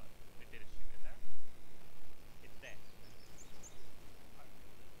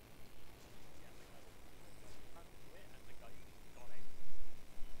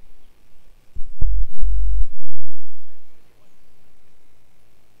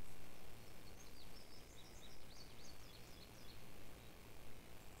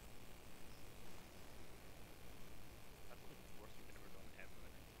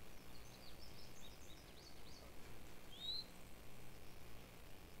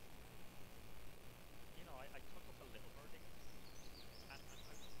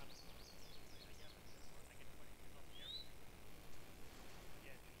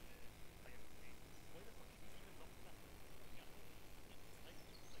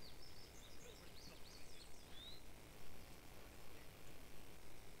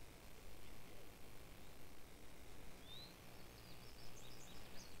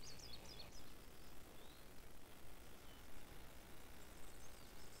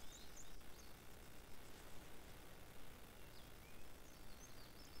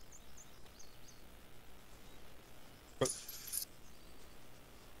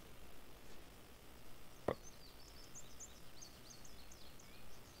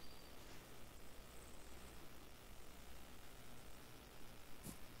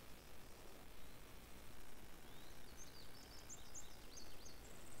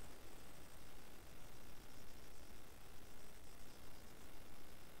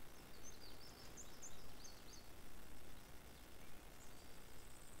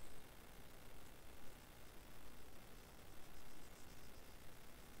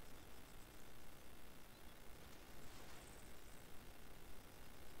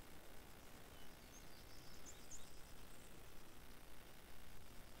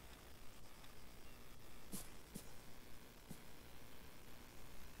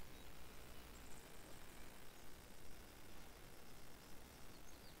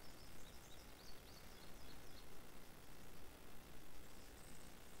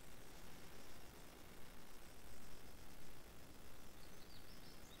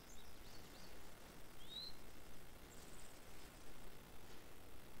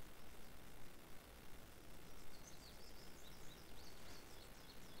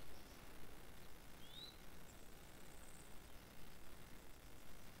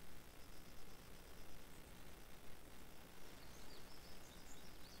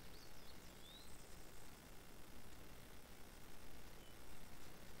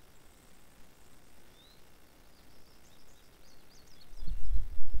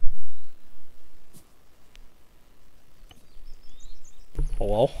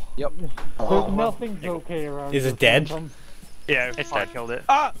 Hello? Yep. Nothing's okay around Is here, it dead? Phantom. Yeah, It's I dead. killed it.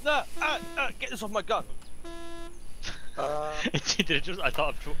 Get this off my gun. Did it just? I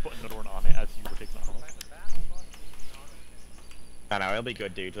thought of putting another one on it as you were taking it off. I know, it'll be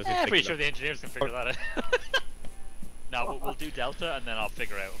good, dude. Let's Yeah, just pretty fix sure it the engineers can figure that out. No, we'll do Delta and then I'll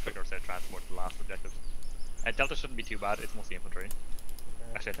figure out transport the last objective. Delta shouldn't be too bad. It's mostly infantry.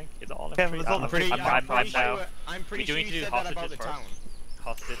 Actually, I think it's all infantry. I'm pretty I'm sure do we need to you do said that about hostages the first? town.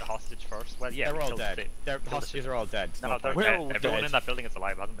 Hostage first. Well, yeah. They're all kill the dead. thing. Their Kill the hostages are all dead. No, everyone in that building is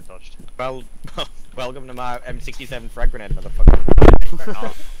alive. Hasn't been touched. Well, welcome to my M67 frag grenade,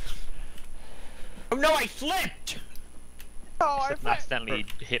 motherfucker. Oh no, I flipped! Oh, I accidentally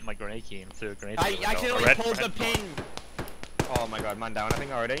hit my grenade key into a grenade. I accidentally pulled the pin! Oh my god, man down I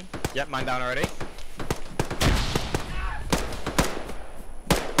think already. Yep, man down already.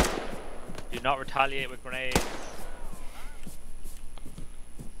 Do not retaliate with grenades.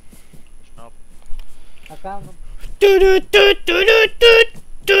 Up. I found them.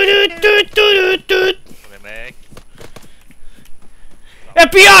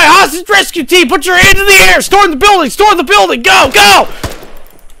 FBI hostage rescue team, put your hands in the air! Storm the building! Storm the building! Go! Go!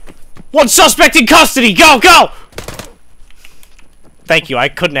 One suspect in custody! Go! Go! Thank you, I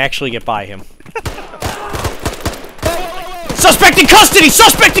couldn't actually get by him. Suspect in custody!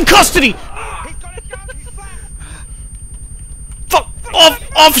 Suspect in custody! Fuck!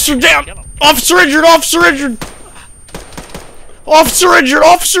 Officer down! Officer injured! Officer injured! Officer injured!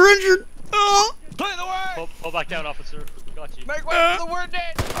 Officer injured! Clear the way! Pull back down, officer. Got you. Make way for the word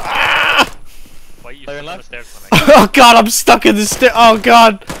net! Why you on the stairs coming? Oh god, I'm stuck in the stair. Oh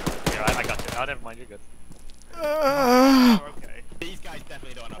god. Yeah, I got you. Oh, never mind, you're good. Okay. These guys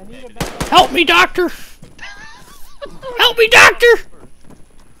definitely don't have Help me, doctor! Help me, doctor!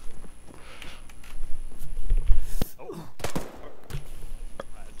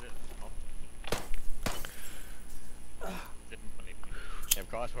 Of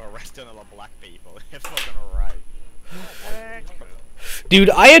course, we're arresting a lot of black people. It's fucking alright. Dude,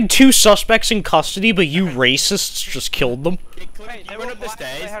 I had 2 suspects in custody, but you racists just killed them. Wait, You went up the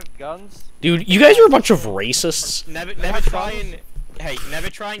stairs. They had guns. Dude, you guys are a bunch of racists. Never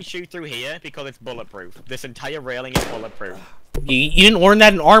try and shoot through here because it's bulletproof. This entire railing is bulletproof. You didn't learn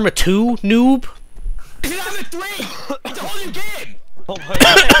that in Arma 2, noob? It's in Arma 3! It's a whole new game!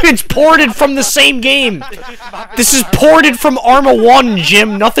 It's ported from the same game. This is ported from Arma 1,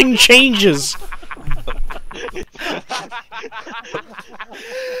 Jim. Nothing changes.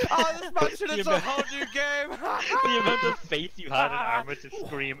 Oh, this mansion is a whole new game! The amount of faith you had in Arma to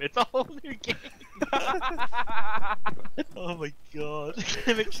scream, it's a whole new game! Oh my god.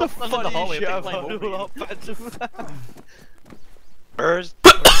 It's the funny shit I've heard about Where's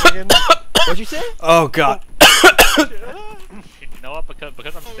What'd you say? Oh god. You know what?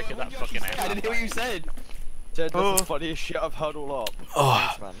 Because I'm sick of that fucking I didn't hear what you said. That's the funniest shit I've heard all up.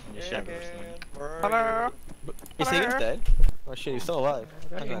 Oh. Man. Hello? Is Higgins dead? Oh shit, he's still alive.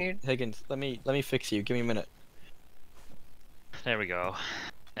 What do you Hang on. need? Higgins, let me fix you. Give me a minute. There we go.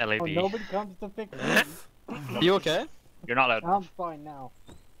 LAV. Oh, nobody comes to fix me. Are you okay? You're not allowed. I'm fine now.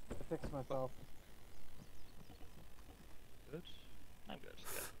 I fixed myself. Good. I'm good.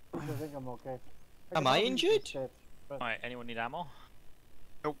 I think I'm okay. Am I injured? Alright, anyone need ammo?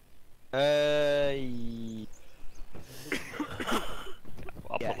 I'll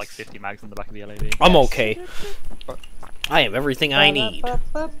put like 50 mags in the back of the LAV. I'm okay. I have everything I need. I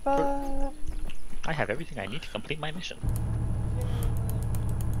have everything I need to complete my mission.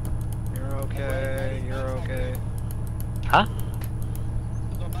 You're okay, you're okay. Huh?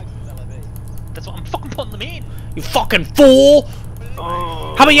 That's what I'm fucking putting them in! You fucking fool!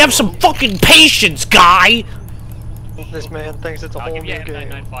 How about you have some fucking patience, guy? This man thinks it's a I'll whole give you new game.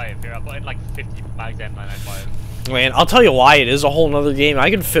 M995 here, I'll put in like 50 mags M995. Man, I'll tell you why it is a whole nother game. I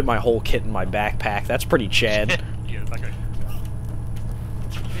can fit my whole kit in my backpack. That's pretty chad. Yeah, that guy.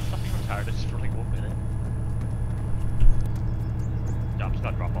 It's nothing retarded just for like 1 minute. No, I'm just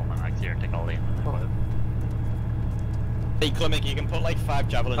gonna drop all my mags here and take all the M995. Hey Klimkite, you can put like 5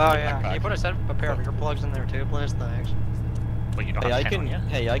 javelins Oh in your yeah, backpack. can you put a pair of earplugs in there too, please? Thanks. But you don't Hey, have I 10 can. on you?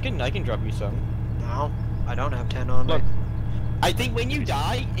 Hey, I can drop you some. No, I don't have 10 on Look, me. I think when you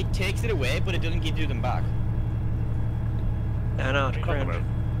die, it takes it away, but it doesn't give you them back. I know, it's What are you talking cringe.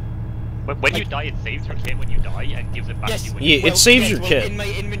 about? When you die, it saves your kit when you die and gives it back to you when Yeah, you it saves your well, kit. In my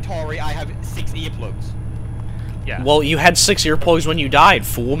inventory, I have 6 earplugs. Yeah. Well, you had 6 earplugs when you died,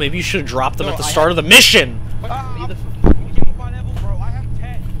 fool. Maybe you should have dropped them No, at the I start of the mission. Get off my level, bro. I have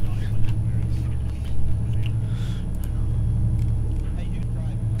 10.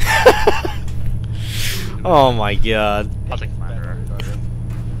 Oh my god. I'll take Commander.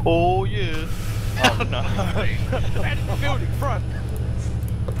 Oh yeah. Oh no. Enemy building front.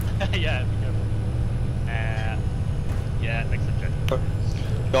 Yeah, be careful. Yeah, next objective.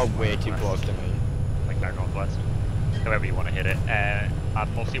 You're way too close to me. Like that northwest. However you want to hit it.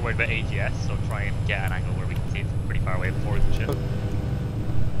 I'm mostly worried about AGS, so try and get an angle where we can see it from pretty far away before we can ship.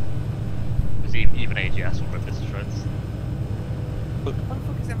 Because even AGS will rip this to shreds. What the fuck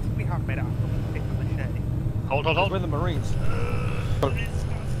is everything we have made out of pick on the shade? Hold. We're the Marines.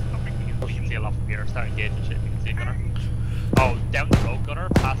 You can see a lot from here. Start engaging shit. You can see Gunner. Oh, down the road, Gunner,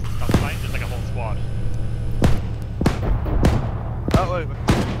 past the stop sign, there's like a whole squad. Oh, over.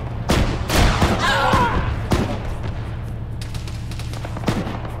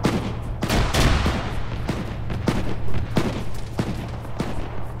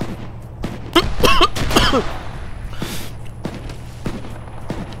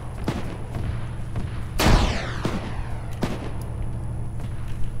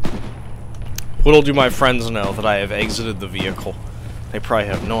 Little do my friends know that I have exited the vehicle. They probably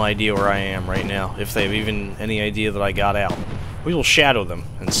have no idea where I am right now, if they have even any idea that I got out. We will shadow them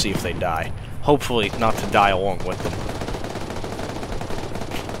and see if they die. Hopefully not to die along with them.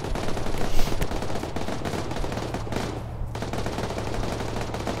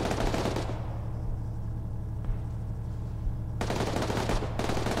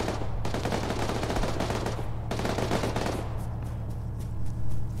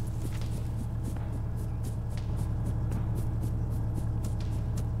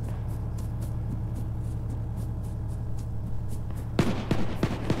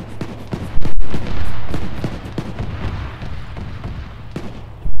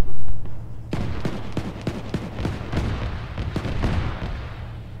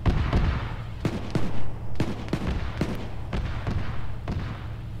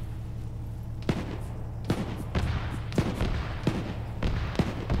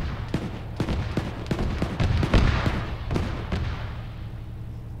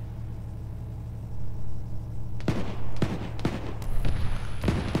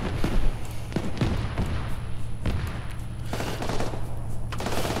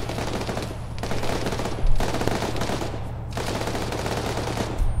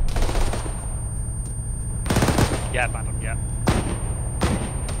 Yeah, Phantom, yeah.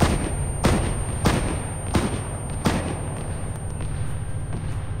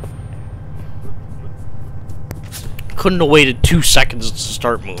 Couldn't have waited 2 seconds to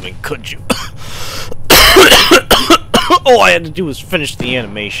start moving, could you? All I had to do was finish the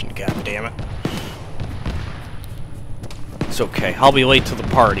animation, god damn it. It's okay, I'll be late to the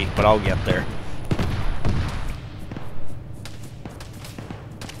party, but I'll get there.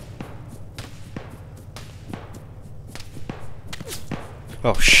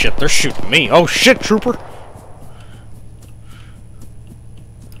 Oh shit, they're shooting me. Oh shit, trooper!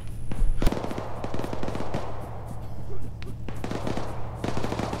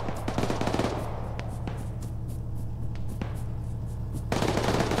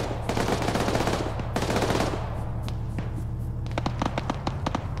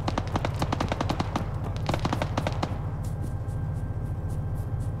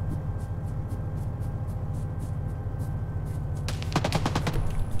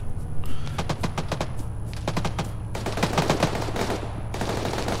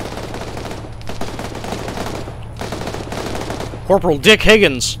 Corporal Dick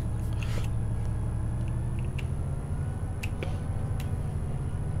Higgins.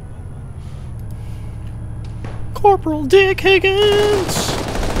 Corporal Dick Higgins.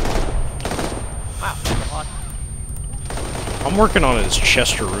 Wow, I'm working on his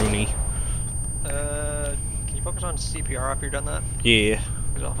Chester-Rooney. can you focus on CPR after you're done that? Yeah.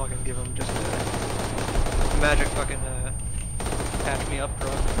 Because I'll fucking give him just a magic fucking patch me up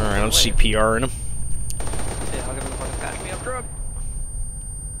drug. Alright, I'm CPRing him. Yeah, I'll give him a fucking patch me up drug.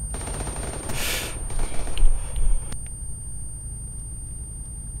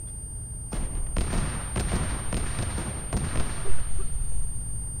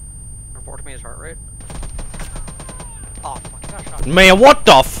 Report to me his heart rate. Oh, fuck, I got shot. Man, what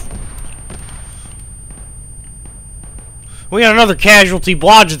the f... We got another casualty.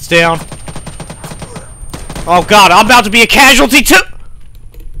 Blodgett's down. Oh god, I'm about to be a casualty too!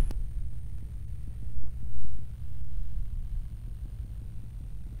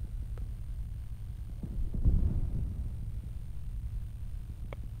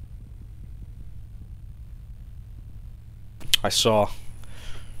 I saw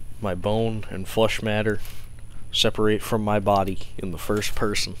my bone and flesh matter separate from my body in the first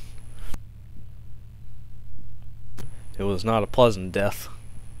person. It was not a pleasant death,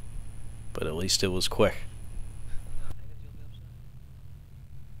 but at least it was quick.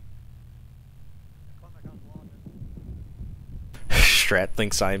 Strat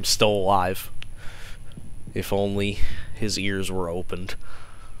thinks I am still alive. If only his ears were opened.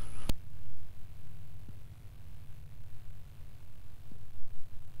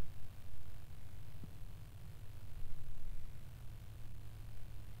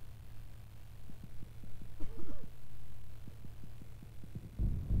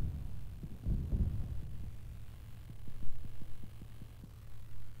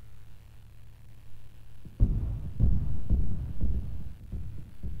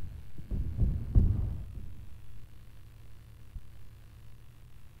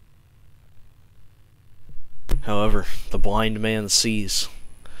 However, the blind man sees.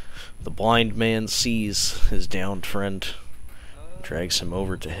 The blind man sees his downed friend, drags him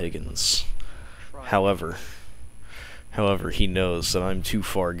over to Higgins. However, he knows that I'm too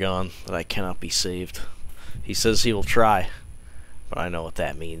far gone, that I cannot be saved. He says he will try, but I know what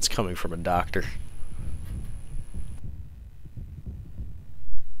that means, coming from a doctor.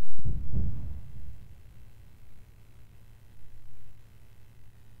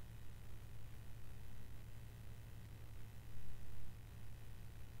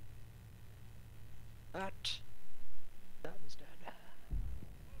 That is dead.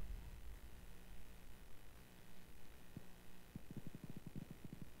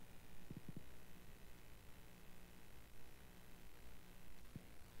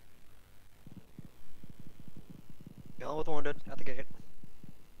 Dealing with wounded at the gate.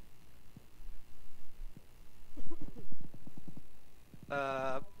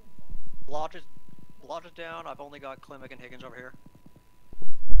 Lodge is down. I've only got Klimkite and Higgins over here.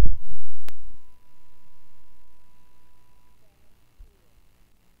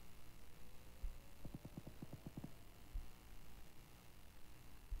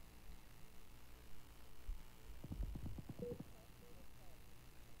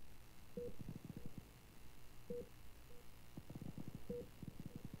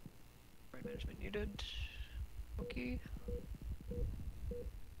 Right management needed. Okay.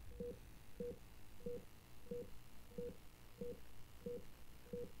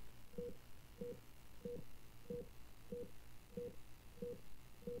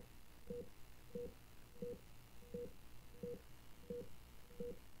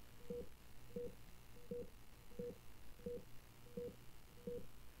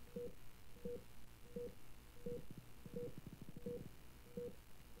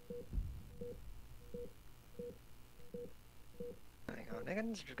 Hang on,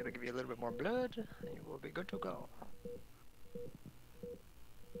 Higgins, just gonna give you a little bit more blood, and you will be good to go.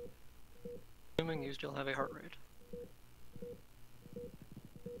 Assuming you still have a heart rate.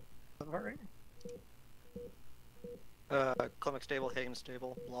 Heart rate? Klimkite stable, Higgins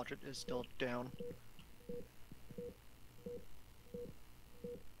stable, Blodgett is still down.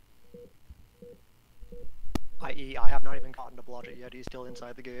 I.e., I have not even gotten to Blodgett yet, he's still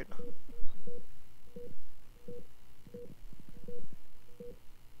inside the gate.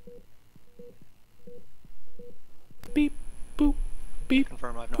 Beep, boop, beep.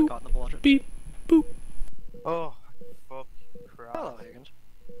 Confirm I've not gotten the Blodgett. Beep, boop. Oh, fuck crap. Hello, Higgins.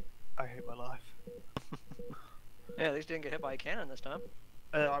 I hate my life. Yeah, at least you didn't get hit by a cannon this time.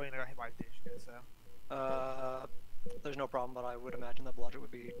 I mean, I got hit by a dish, so. There's no problem, but I would imagine that Blodgett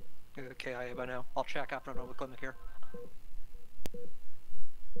would be KIA by now. I'll check after I'm done with Klimkite here.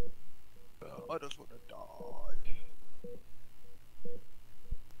 I just want to die.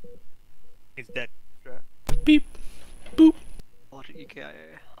 He's dead. Right? Beep, boop. Blodgett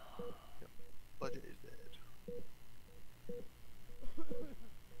EKIA. Yep. Blodgett is dead.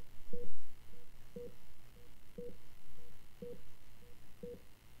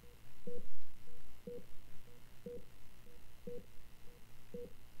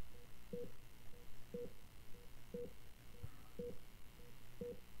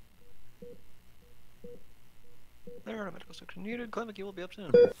 There, a medical section needed. Klimkite, you will be up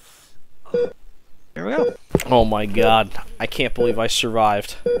soon. Here we go. Oh my god, I can't believe I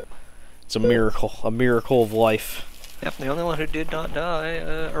survived. It's a miracle of life. Yep, the only one who did not die,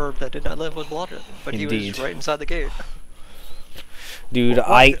 or that did not live was Blodgett, but Indeed. he was right inside the gate. Dude,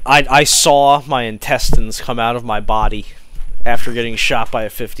 I saw my intestines come out of my body after getting shot by a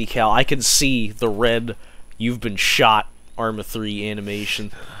 50 cal. I could see the red "you've been shot" Arma 3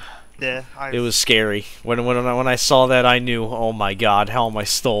 animation. Yeah, it was scary. When I saw that, I knew, oh my god, how am I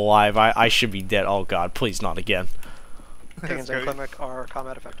still alive? I should be dead. Oh god, please not again. Higgins and Klimkite are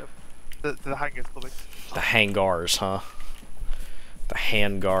combat effective. The hangars coming. The hangars, huh? The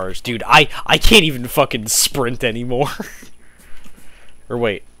hangars. Dude, I can't even fucking sprint anymore. Or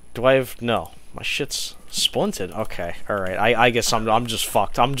wait, do I have... No. My shit's splinted. Okay, alright. I guess I'm just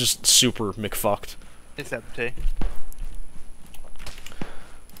fucked. I'm just super McFucked. It's empty.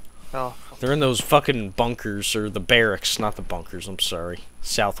 Oh. They're in those fucking bunkers, or the barracks, not the bunkers, I'm sorry.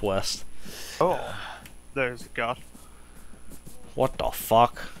 Southwest. Oh. There's God. What the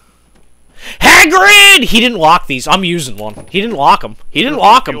fuck? Hagrid! He didn't lock these. I'm using one. He didn't lock them. He didn't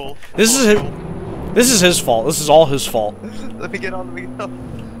lock them. This is his fault. This is all his fault. Let me get on. Let me get on.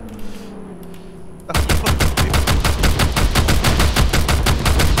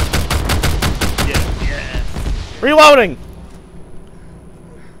 Yeah. Reloading!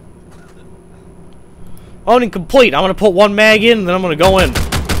 Loading complete. I'm gonna put one mag in, and then I'm gonna go in.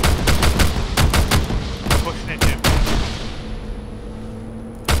 Pushing it, Jim.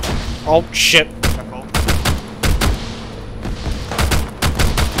 Oh, shit.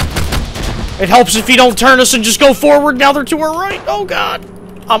 It helps if you don't turn us and just go forward. Now they're to our right. Oh, God.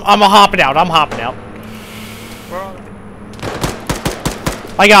 I'm hopping out. I'm hopping out.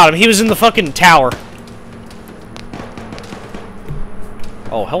 I got him. He was in the fucking tower.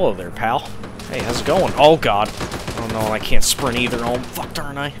 Oh, hello there, pal. Hey, how's it going? Oh, God. Oh, no, I can't sprint either. Oh, fuck,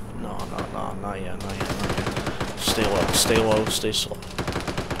 darn I. No, not yet, not yet, not yet. Stay low, stay low, stay slow.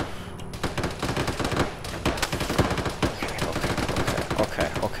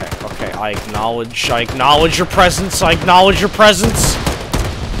 Okay, I acknowledge your presence, I acknowledge your presence!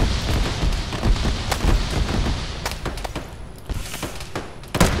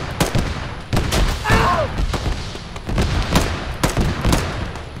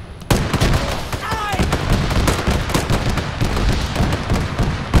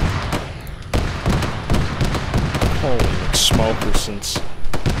 Holy McSmokersons.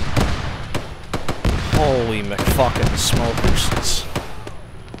 Holy McFucking Smokersons.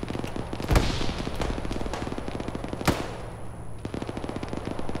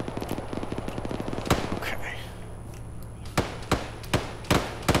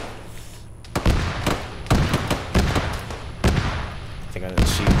 I didn't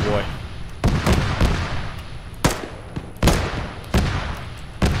see you, boy.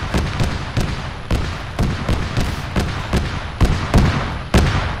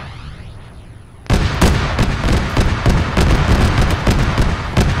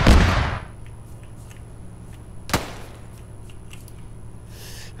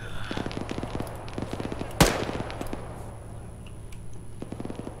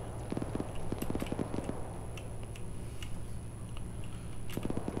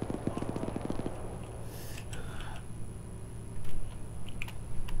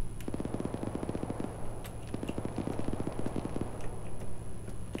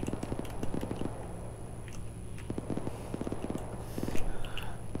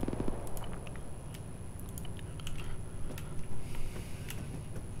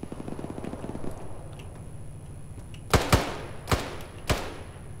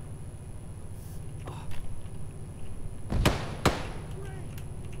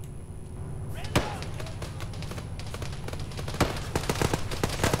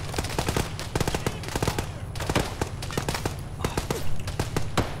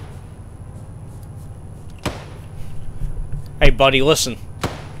 Hey, buddy, listen.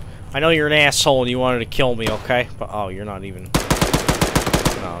 I know you're an asshole and you wanted to kill me, okay? But, oh, you're not even...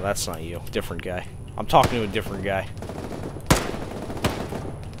 No, that's not you. Different guy. I'm talking to a different guy.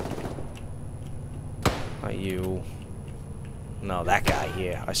 Not you. No, that guy,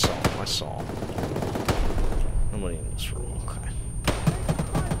 yeah. I saw him, I saw him. Nobody in this room, okay.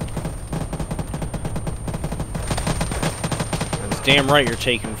 And it's damn right you're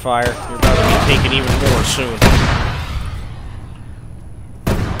taking fire. You're about to be taking even more soon.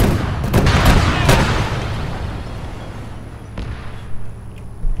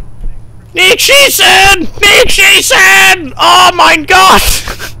 Nick Sheeson! Nick Sheeson! Oh mein Gott!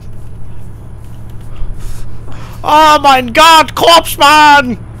 Oh mein Gott,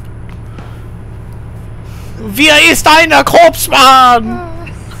 Korpsmann! Wer ist einer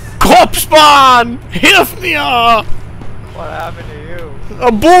Korpsmann? Korpsmann! Hilf mir! What happened to you?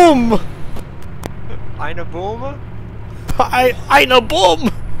 A boom! Eine Bombe? Eine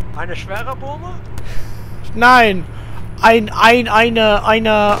Boom! Eine schwere Bombe? Nein! Eine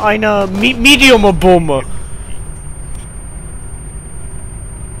Medium-Bombe.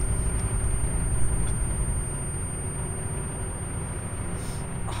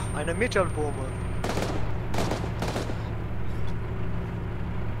 Eine Mittelbombe.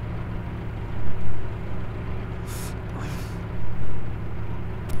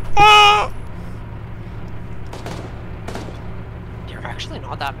 Ah! You're actually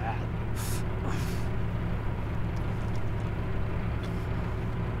not that bad.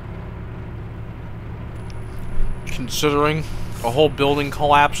 Considering a whole building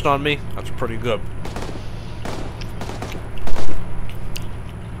collapsed on me, that's pretty good.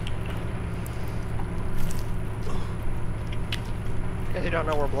 You don't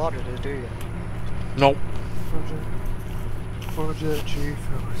know where Blooded is, do you? Nope. Project Chief.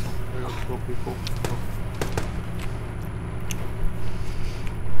 Real cool people.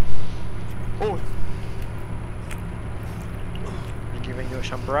 Oh. I'm giving you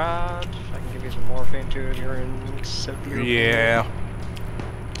some bread. I can give you some morphine too if you're in severe pain. Yeah.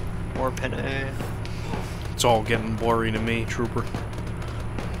 More penne. It's all getting blurry to me, Trooper.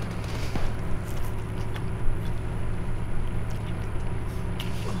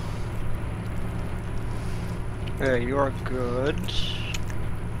 Yeah, you are good.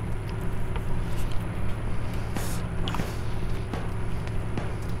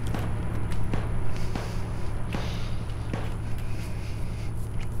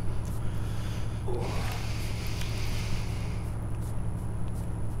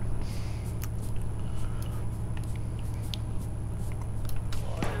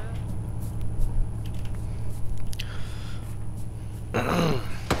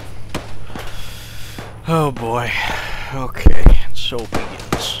 Oh boy. Okay, so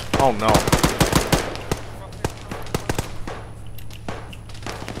begins. Oh no.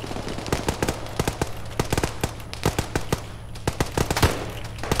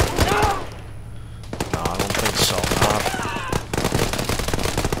 No, I don't think so.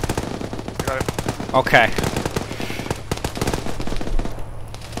 Okay.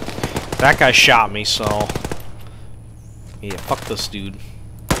 That guy shot me, so... Yeah, fuck this dude.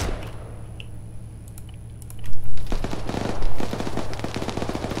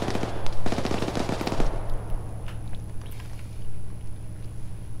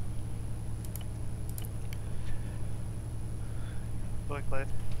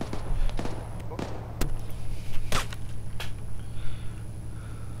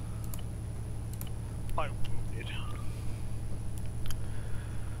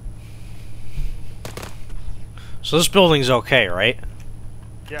 So this building's okay, right?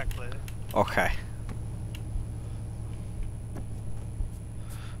 Yeah, clear. Okay.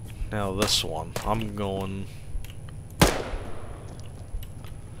 Now this one, I'm going...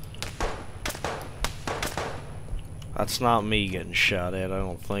 That's not me getting shot at, I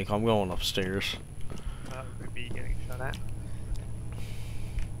don't think. I'm going upstairs. That would be getting shot at.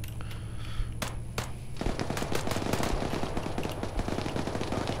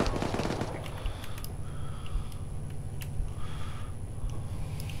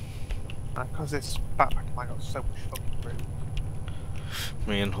 Because this backpack of mine got so much fucking room.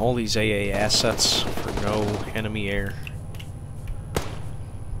 Man, all these AA assets for no enemy air.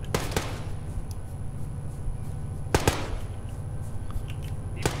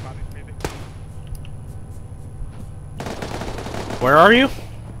 Where are you?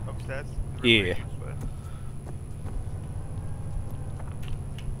 Upstairs. Yeah.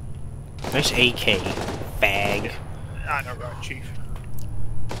 Nice AK, bag. I know, right, Chief.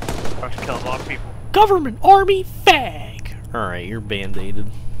 I should kill a lot of people. Government army fag. All right, you're band-aided.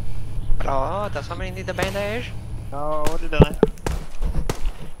 Oh, does somebody need a bandage? No, what did I?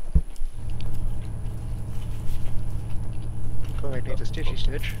 Oh, I need a stitchy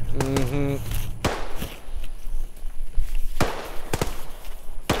stitch. Mm-hmm.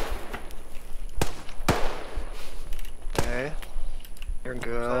 Okay. You're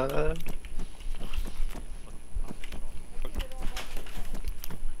good.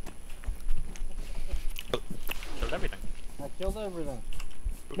 Killed everything. I killed everything.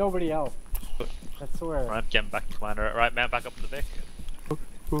 Nobody else. I swear. Right, getting back to Commander. Right, man, back up in the Vic. I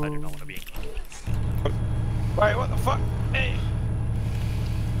do not want to be. Wait, what the fuck? Hey!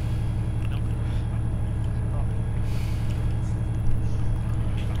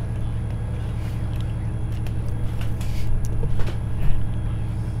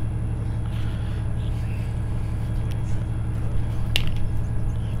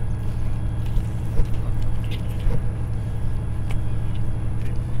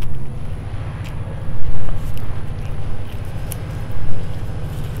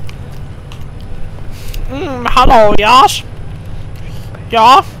 Hallo, Jas?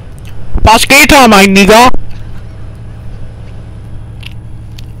 Ja? Was geht da, mein Nigger?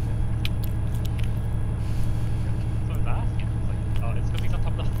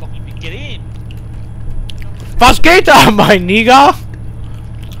 Was geht da, mein Nigger?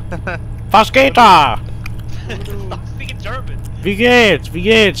 Was geht da? Wie geht's? Wie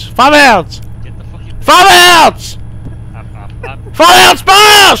geht's? Vorwärts! Vorwärts! Vorwärts,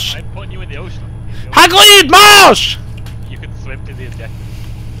 Marsch! I'm putting you in the ocean. Hagrid, Marsch! You can swim to the objective.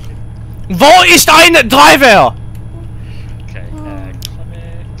 Wo ist ein Driver? Okay, Comic.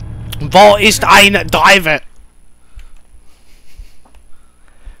 Wo ist ein Driver?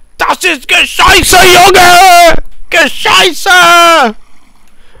 Das ist Gescheiße, Junge! Gescheiße!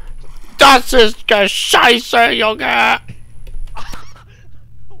 Das ist Gescheiße, Junge!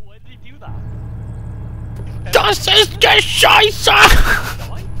 When did he do that? Das ist Gescheiße!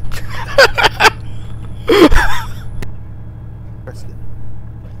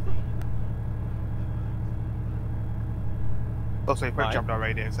 Also, you probably jammed our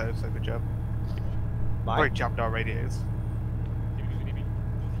radios, so good job. Probably jammed our radios.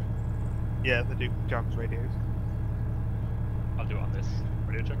 Yeah, they do jams radios. I'll do it on this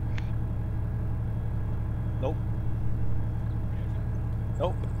radio check. Nope.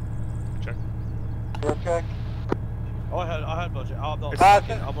 Nope. Check. Real check. Oh, I had budget. I'm not.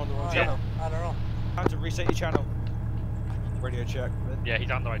 I'm on the wrong I channel. don't know. Time to reset your channel. Radio check. Yeah, he's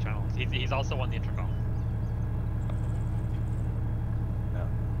on the right channel. He's also on the intercom.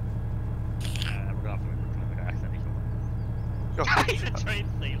 We're gonna have to wait for an accident. Trained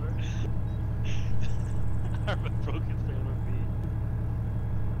sailor. I'm a broken sailor B.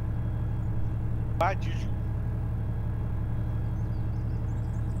 Bad juju.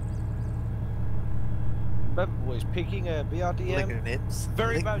 Remember, boys, picking a BRDM. Ligonits.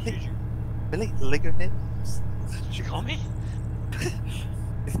 Very bad juju. Really? Ligonits? Did you call me?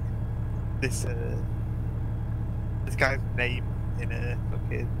 This guy's name in a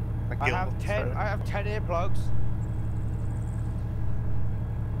fucking. I have 10 earplugs.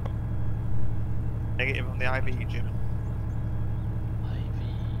 Negative on the IV, Jim.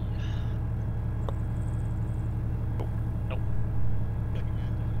 Nope.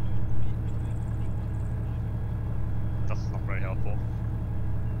 That's not very helpful.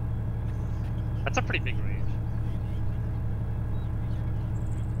 That's a pretty big range.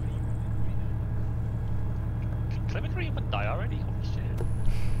 Klimkite even die already? Holy shit.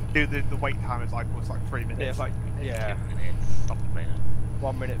 Dude, the wait time is like, was like 3 minutes. Yeah, it's like, yeah. 2 minutes. Something like that.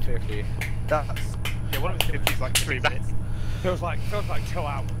 1 minute 50. That's, yeah, 1 minute 50 is like 3 minutes. Feels like 2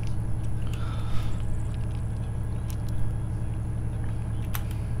 hours.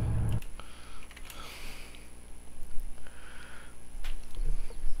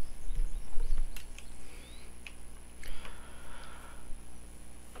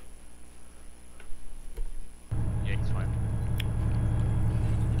 Yeah, he's fine.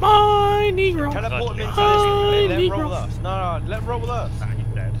 My Negro. Teleport him into My this. Let him Negro. roll with us. No, let him roll with us. Nah, he's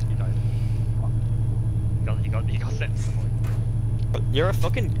dead. He died. He got sent to the point. You're a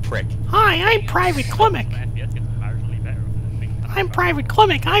fucking prick. Hi, I'm Private Klimek. FPS gets marginally better. I'm Private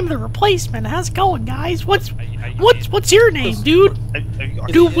Klimek. I'm the replacement. How's it going, guys? What's What's your name, dude?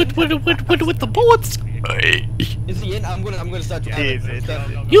 Dude, with the bullets. Is he in? I'm gonna start.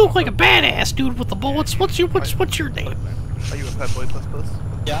 You look like a badass, dude, with the bullets. What's your name? Are you a Pet Boy Plus Plus?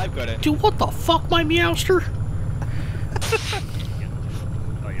 Yeah, I've got it. Dude, what the fuck, my meowster?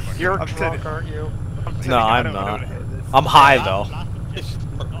 You're drunk, aren't you? No, I'm not. I'm high though. Not a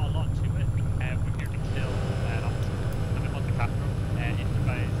lot to it. We're here to kill I'm on the capture him. If the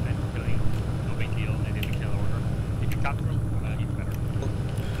guy is meant to killing, no big deal. It is a kill order. If you capture him, he's better.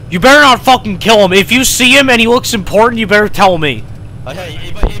 You better not fucking kill him. If you see him and he looks important, you better tell me. Okay,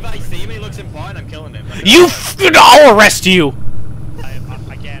 if I see him, he looks important, I'm killing him. I'll arrest you.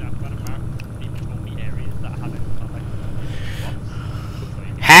 Again, I'm gonna mark the areas that haven't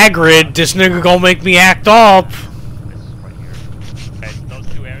Hagrid, this nigga gonna make me act up. This right here. Okay, those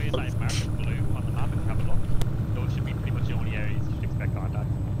 2 areas I marked in blue on the map, if you have a look, those should be pretty much the only areas you should expect contact.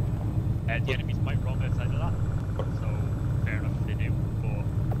 The enemies might roam outside of that, so fair enough if they do, but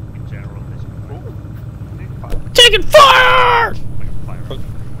in general, they should be Taking fire!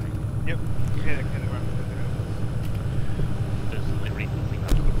 Yep. There's literally nothing that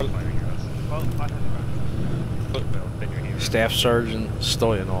could be firing at us. Well, I had Staff Sergeant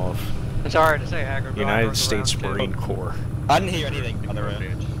Stoyanov, It's hard to say, Hagrid. United States Marine Corps. I didn't hear anything, by the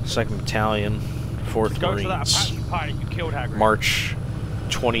way. 2nd Battalion, 4th Go to that Marines, Apache party you killed Hagrid. March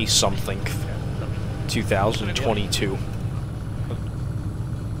 20-something, 2022.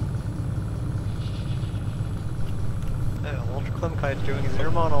 Yeah, Walter Klimkite's doing his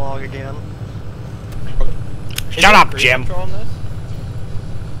inner monologue again. Shut up, Jim!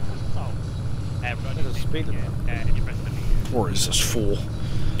 Or is this fool?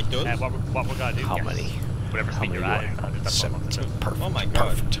 It does? What we're gonna do? How many? Whatever How speed many you're do I at. have? 17. Perfect. Oh my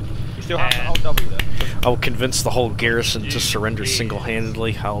god. Perfect. You still have the whole W there. I will convince the whole garrison to surrender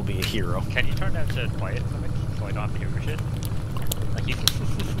single-handedly. I will be a hero. Can you turn down to quiet so I don't have to hear your shit? Thank you.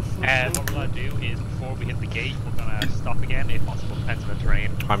 And what we're gonna do is before we hit the gate, we're gonna stop again if possible, depends on the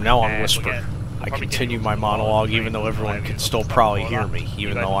terrain. I'm now on And Whisper. I continue my monologue even though everyone can still probably hear me,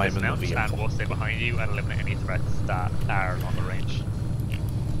 even though I'm in the And vehicle. we'll stay behind you and eliminate any threats that are on the range.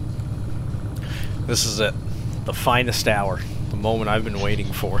 This is it. The finest hour. The moment I've been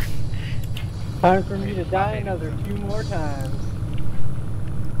waiting for. Time for me to die another 2 more times.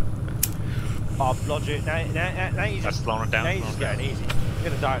 Oh, logic. Now you just slowing it down. Now you're just getting easy. You're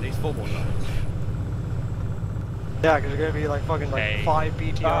gonna die at least 4 more times. Yeah, because there's gonna be like fucking like 5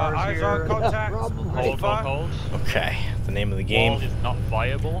 BTRs eyes here. on contact. Hold. Okay, the name of the game. Wall is not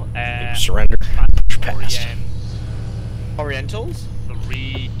viable. Surrender. Passed. Orientals?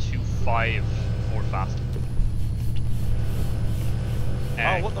 3 to 5 or fast.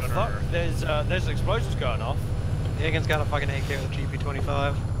 Oh, what the fuck? There's explosions going off. Higgins got a fucking AK with a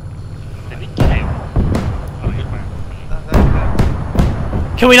GP25. Did he kill?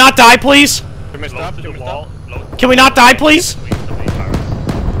 Can we not die, please? Can we not die, please? They're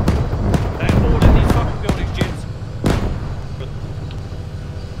all in these fucking buildings, Jims.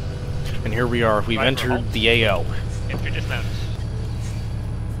 And here we are. We've entered the AO. Infantry dismount.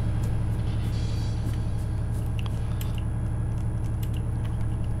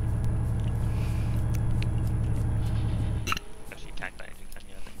 Actually, you can't buy anything, can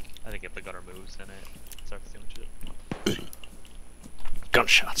you? I think if the gunner moves, then it starts doing shit.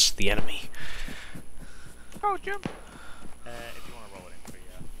 Gunshots. The enemy. Oh, Jim. If you want to roll it in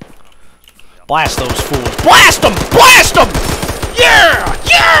for Blast those fools. Blast them! Blast them! Yeah!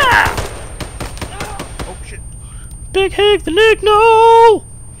 Yeah! Oh shit. Big Hig the Nick, no!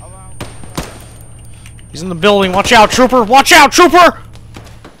 He's in the building. Watch out, trooper! Watch out, trooper!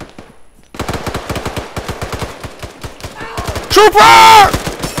 Trooper!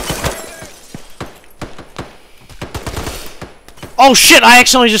 Oh shit, I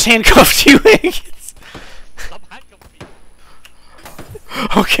accidentally just handcuffed you, Higgins.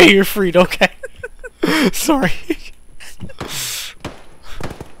 Okay, you're freed, okay. Sorry.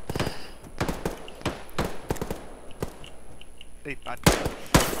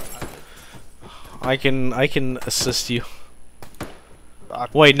 I can assist you.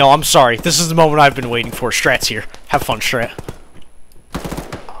 Wait, no, I'm sorry. This is the moment I've been waiting for. Strat's here. Have fun, Strat.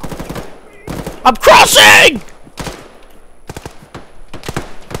 I'm crossing!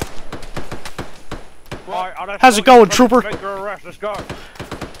 Right, how's it going, trooper? Make your arrest. Let's go.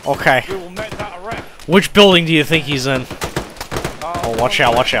 Okay. We will make that arrest. Which building do you think he's in? Oh, watch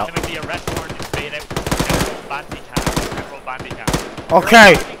out, watch out. The arrest warrant is made out bandy cam.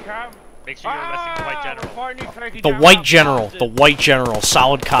 Okay. Make sure you're arresting the white general. The white general. The white general.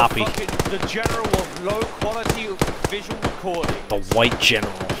 Solid copy. The general of low quality visual recording. The white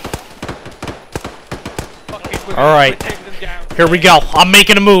general. Alright. Here we go. I'm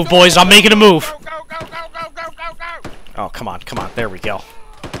making a move, boys. I'm making a move. Oh, come on, come on. There we go.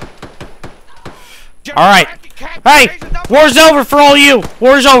 Alright. Hey! War's over for all you!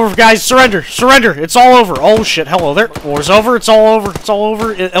 War's over, guys. Surrender. Surrender. It's all over. Oh, shit. Hello there. War's over. It's all over. It's all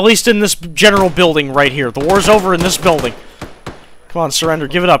over. At least in this general building right here. The war's over in this building. Come on, surrender.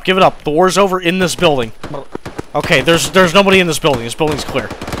 Give it up. Give it up. The war's over in this building. Okay, there's nobody in this building. This building's clear.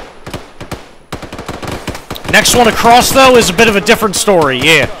 Next one across, though, is a bit of a different story.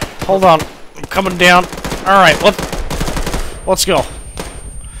 Yeah. Hold on. I'm coming down. Alright, let's go.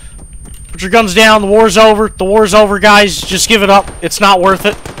 Put your guns down. The war's over. The war's over, guys. Just give it up. It's not worth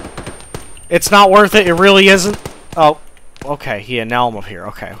it. It's not worth it. It really isn't. Oh. Okay. Yeah, now I'm up here.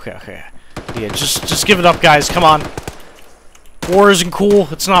 Okay, okay, okay. Yeah, just give it up, guys. Come on. War isn't cool.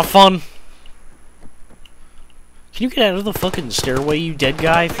 It's not fun. Can you get out of the fucking stairway, you dead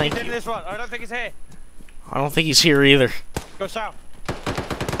guy? Thank you. I don't think he's here. I don't think he's here either. Go south.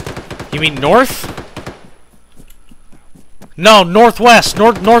 You mean north? No, northwest.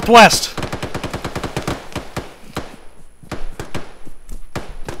 Northwest.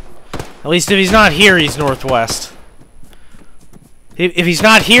 At least if he's not here, he's northwest. If he's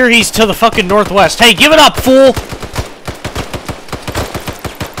not here, he's to the fucking northwest. Hey, give it up, fool!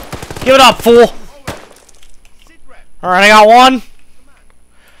 Give it up, fool! Alright, I got one.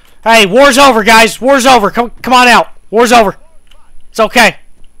 Hey, war's over, guys. War's over. Come on out. War's over. It's okay.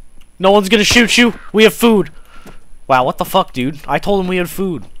 No one's gonna shoot you. We have food. Wow, what the fuck, dude? I told him we had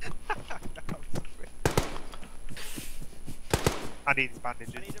food. I need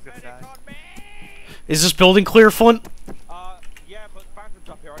bandages. He's gonna die. Is this building clear, Flint? Yeah, but Phantom's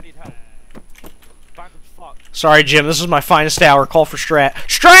up here. I need help. Phantom's fucked. Sorry, Jim. This is my finest hour. Call for Strat.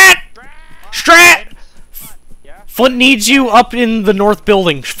 Strat! Strat! Flint needs you up in the north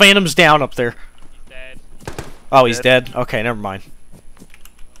building. Phantom's down up there. Dead. Oh, he's dead? Okay, never mind.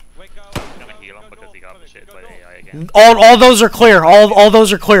 All those are clear. All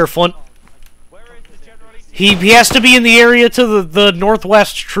those are clear, Flint. He has to be in the area to the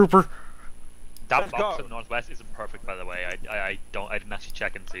northwest, trooper. That box to the northwest isn't perfect, by the way. I didn't actually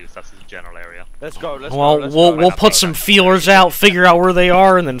check and see if that's the general area. Let's go. Well, we'll put some feelers out, figure out where they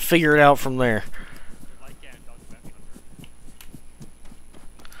are, and then figure it out from there.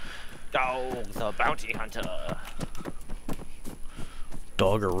 Oh, the bounty hunter.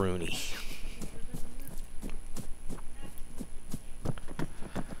 Doggeroony.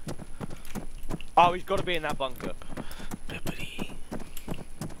 Oh, he's got to be in that bunker. Bippity.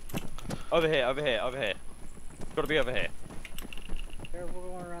 Over here. Got to be over here. Here, we're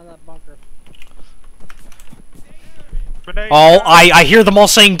going around that bunker. Oh, I hear them all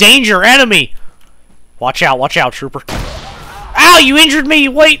saying, danger, enemy! Watch out, trooper. Ow, you injured me!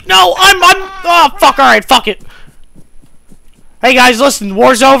 Wait, no, oh, fuck, alright, fuck it. Hey guys, listen,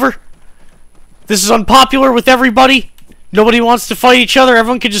 war's over. This is unpopular with everybody. Nobody wants to fight each other.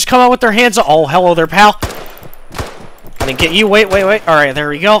 Everyone can just come out with their hands up. Oh, hello there, pal. I didn't get you. Wait. Alright, there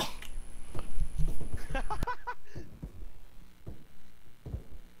we go.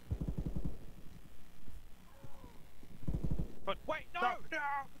 But wait, no!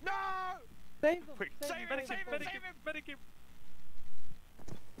 Save him! Save him!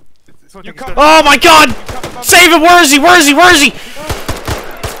 Oh my god! Save him! Where is he?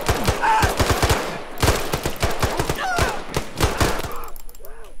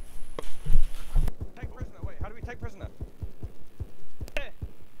 Take prisoner, wait, how do we take prisoner?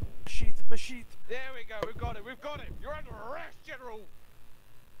 Machine. There we go, we've got it! You're under arrest, General!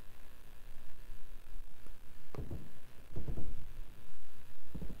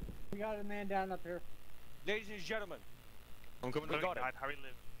 We got a man down up here. Ladies and gentlemen, I'm coming. we got it. Harry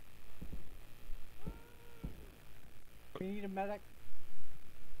live. We need a medic.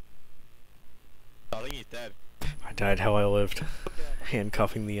 I think he's dead. I died how I lived.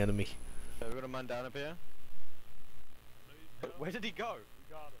 Handcuffing the enemy. So we got a man down up here. Where did he go?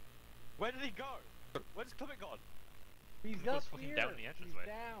 Where did he go? Where's Klimkite gone? He's He was up fucking here. down in the He's entranceway.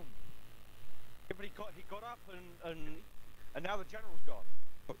 down. Yeah, but he got up and now the general's gone.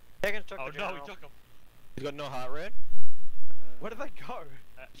 Higgins took Oh the no, general. he took him. He's got no heart rate. Where did they go?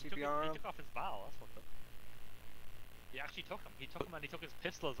 He took CPR. off his valve, that's what the... He actually took him. He took him and he took his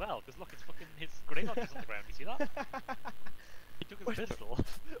pistol as well. Because look, it's fucking his grenade launcher's on the ground. You see that? He took his pistol.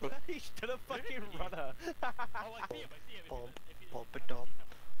 He's still a fucking runner. Oh, I see him. Bump it up.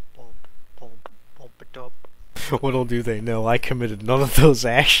 Bump it up. Little do they know, I committed none of those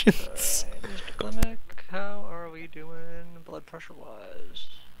actions. Mr. Klimek, how are we doing blood pressure wise?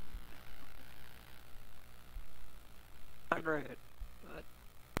 Not great, but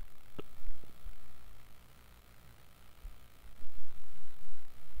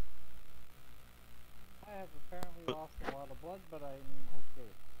I have apparently lost a lot of blood, but I'm okay.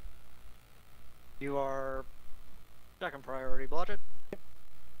 you are second priority blooded.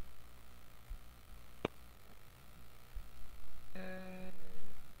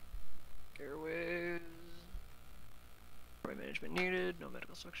 Airways. Right management needed. No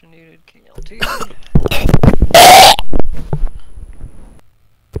medical suction needed. King LT.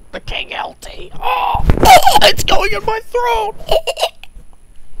 The King LT. Oh, it's going in my throat.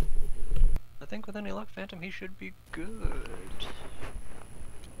 I think with any luck, Phantom, he should be good.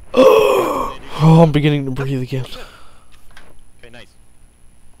 Oh, I'm beginning to breathe again. Okay, nice.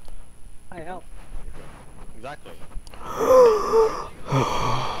 I help. Exactly.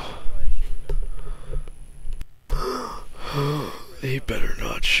 They better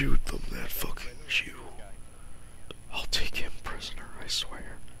not shoot them, that fucking Jew. I'll take him prisoner, I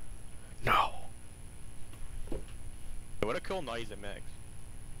swear. No. What a cool noise it makes.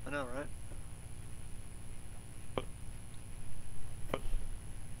 I know, right?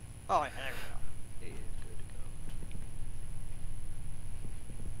 Oh, yeah, there we go. He is good to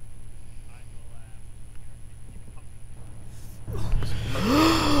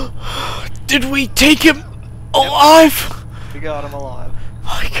go. Did we take him alive? We got him alive.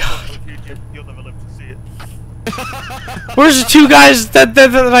 My god. You'll never live to see it. Where's the two guys that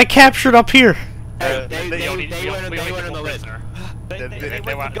I captured up here? They We only were did on one the list. prisoner. They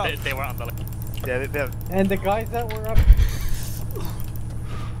They were on the list. Yeah, they And the guys that were up.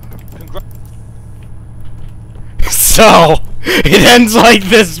 So, it ends like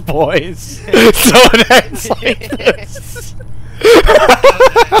this, boys. So it ends like this.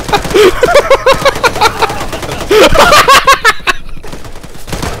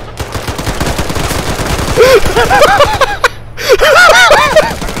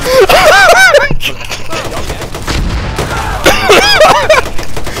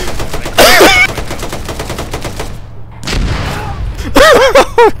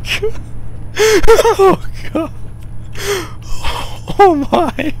 Oh god. Oh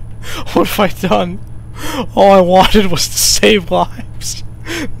my. What have I done? All I wanted was to save lives,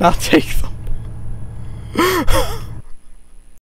 not take them.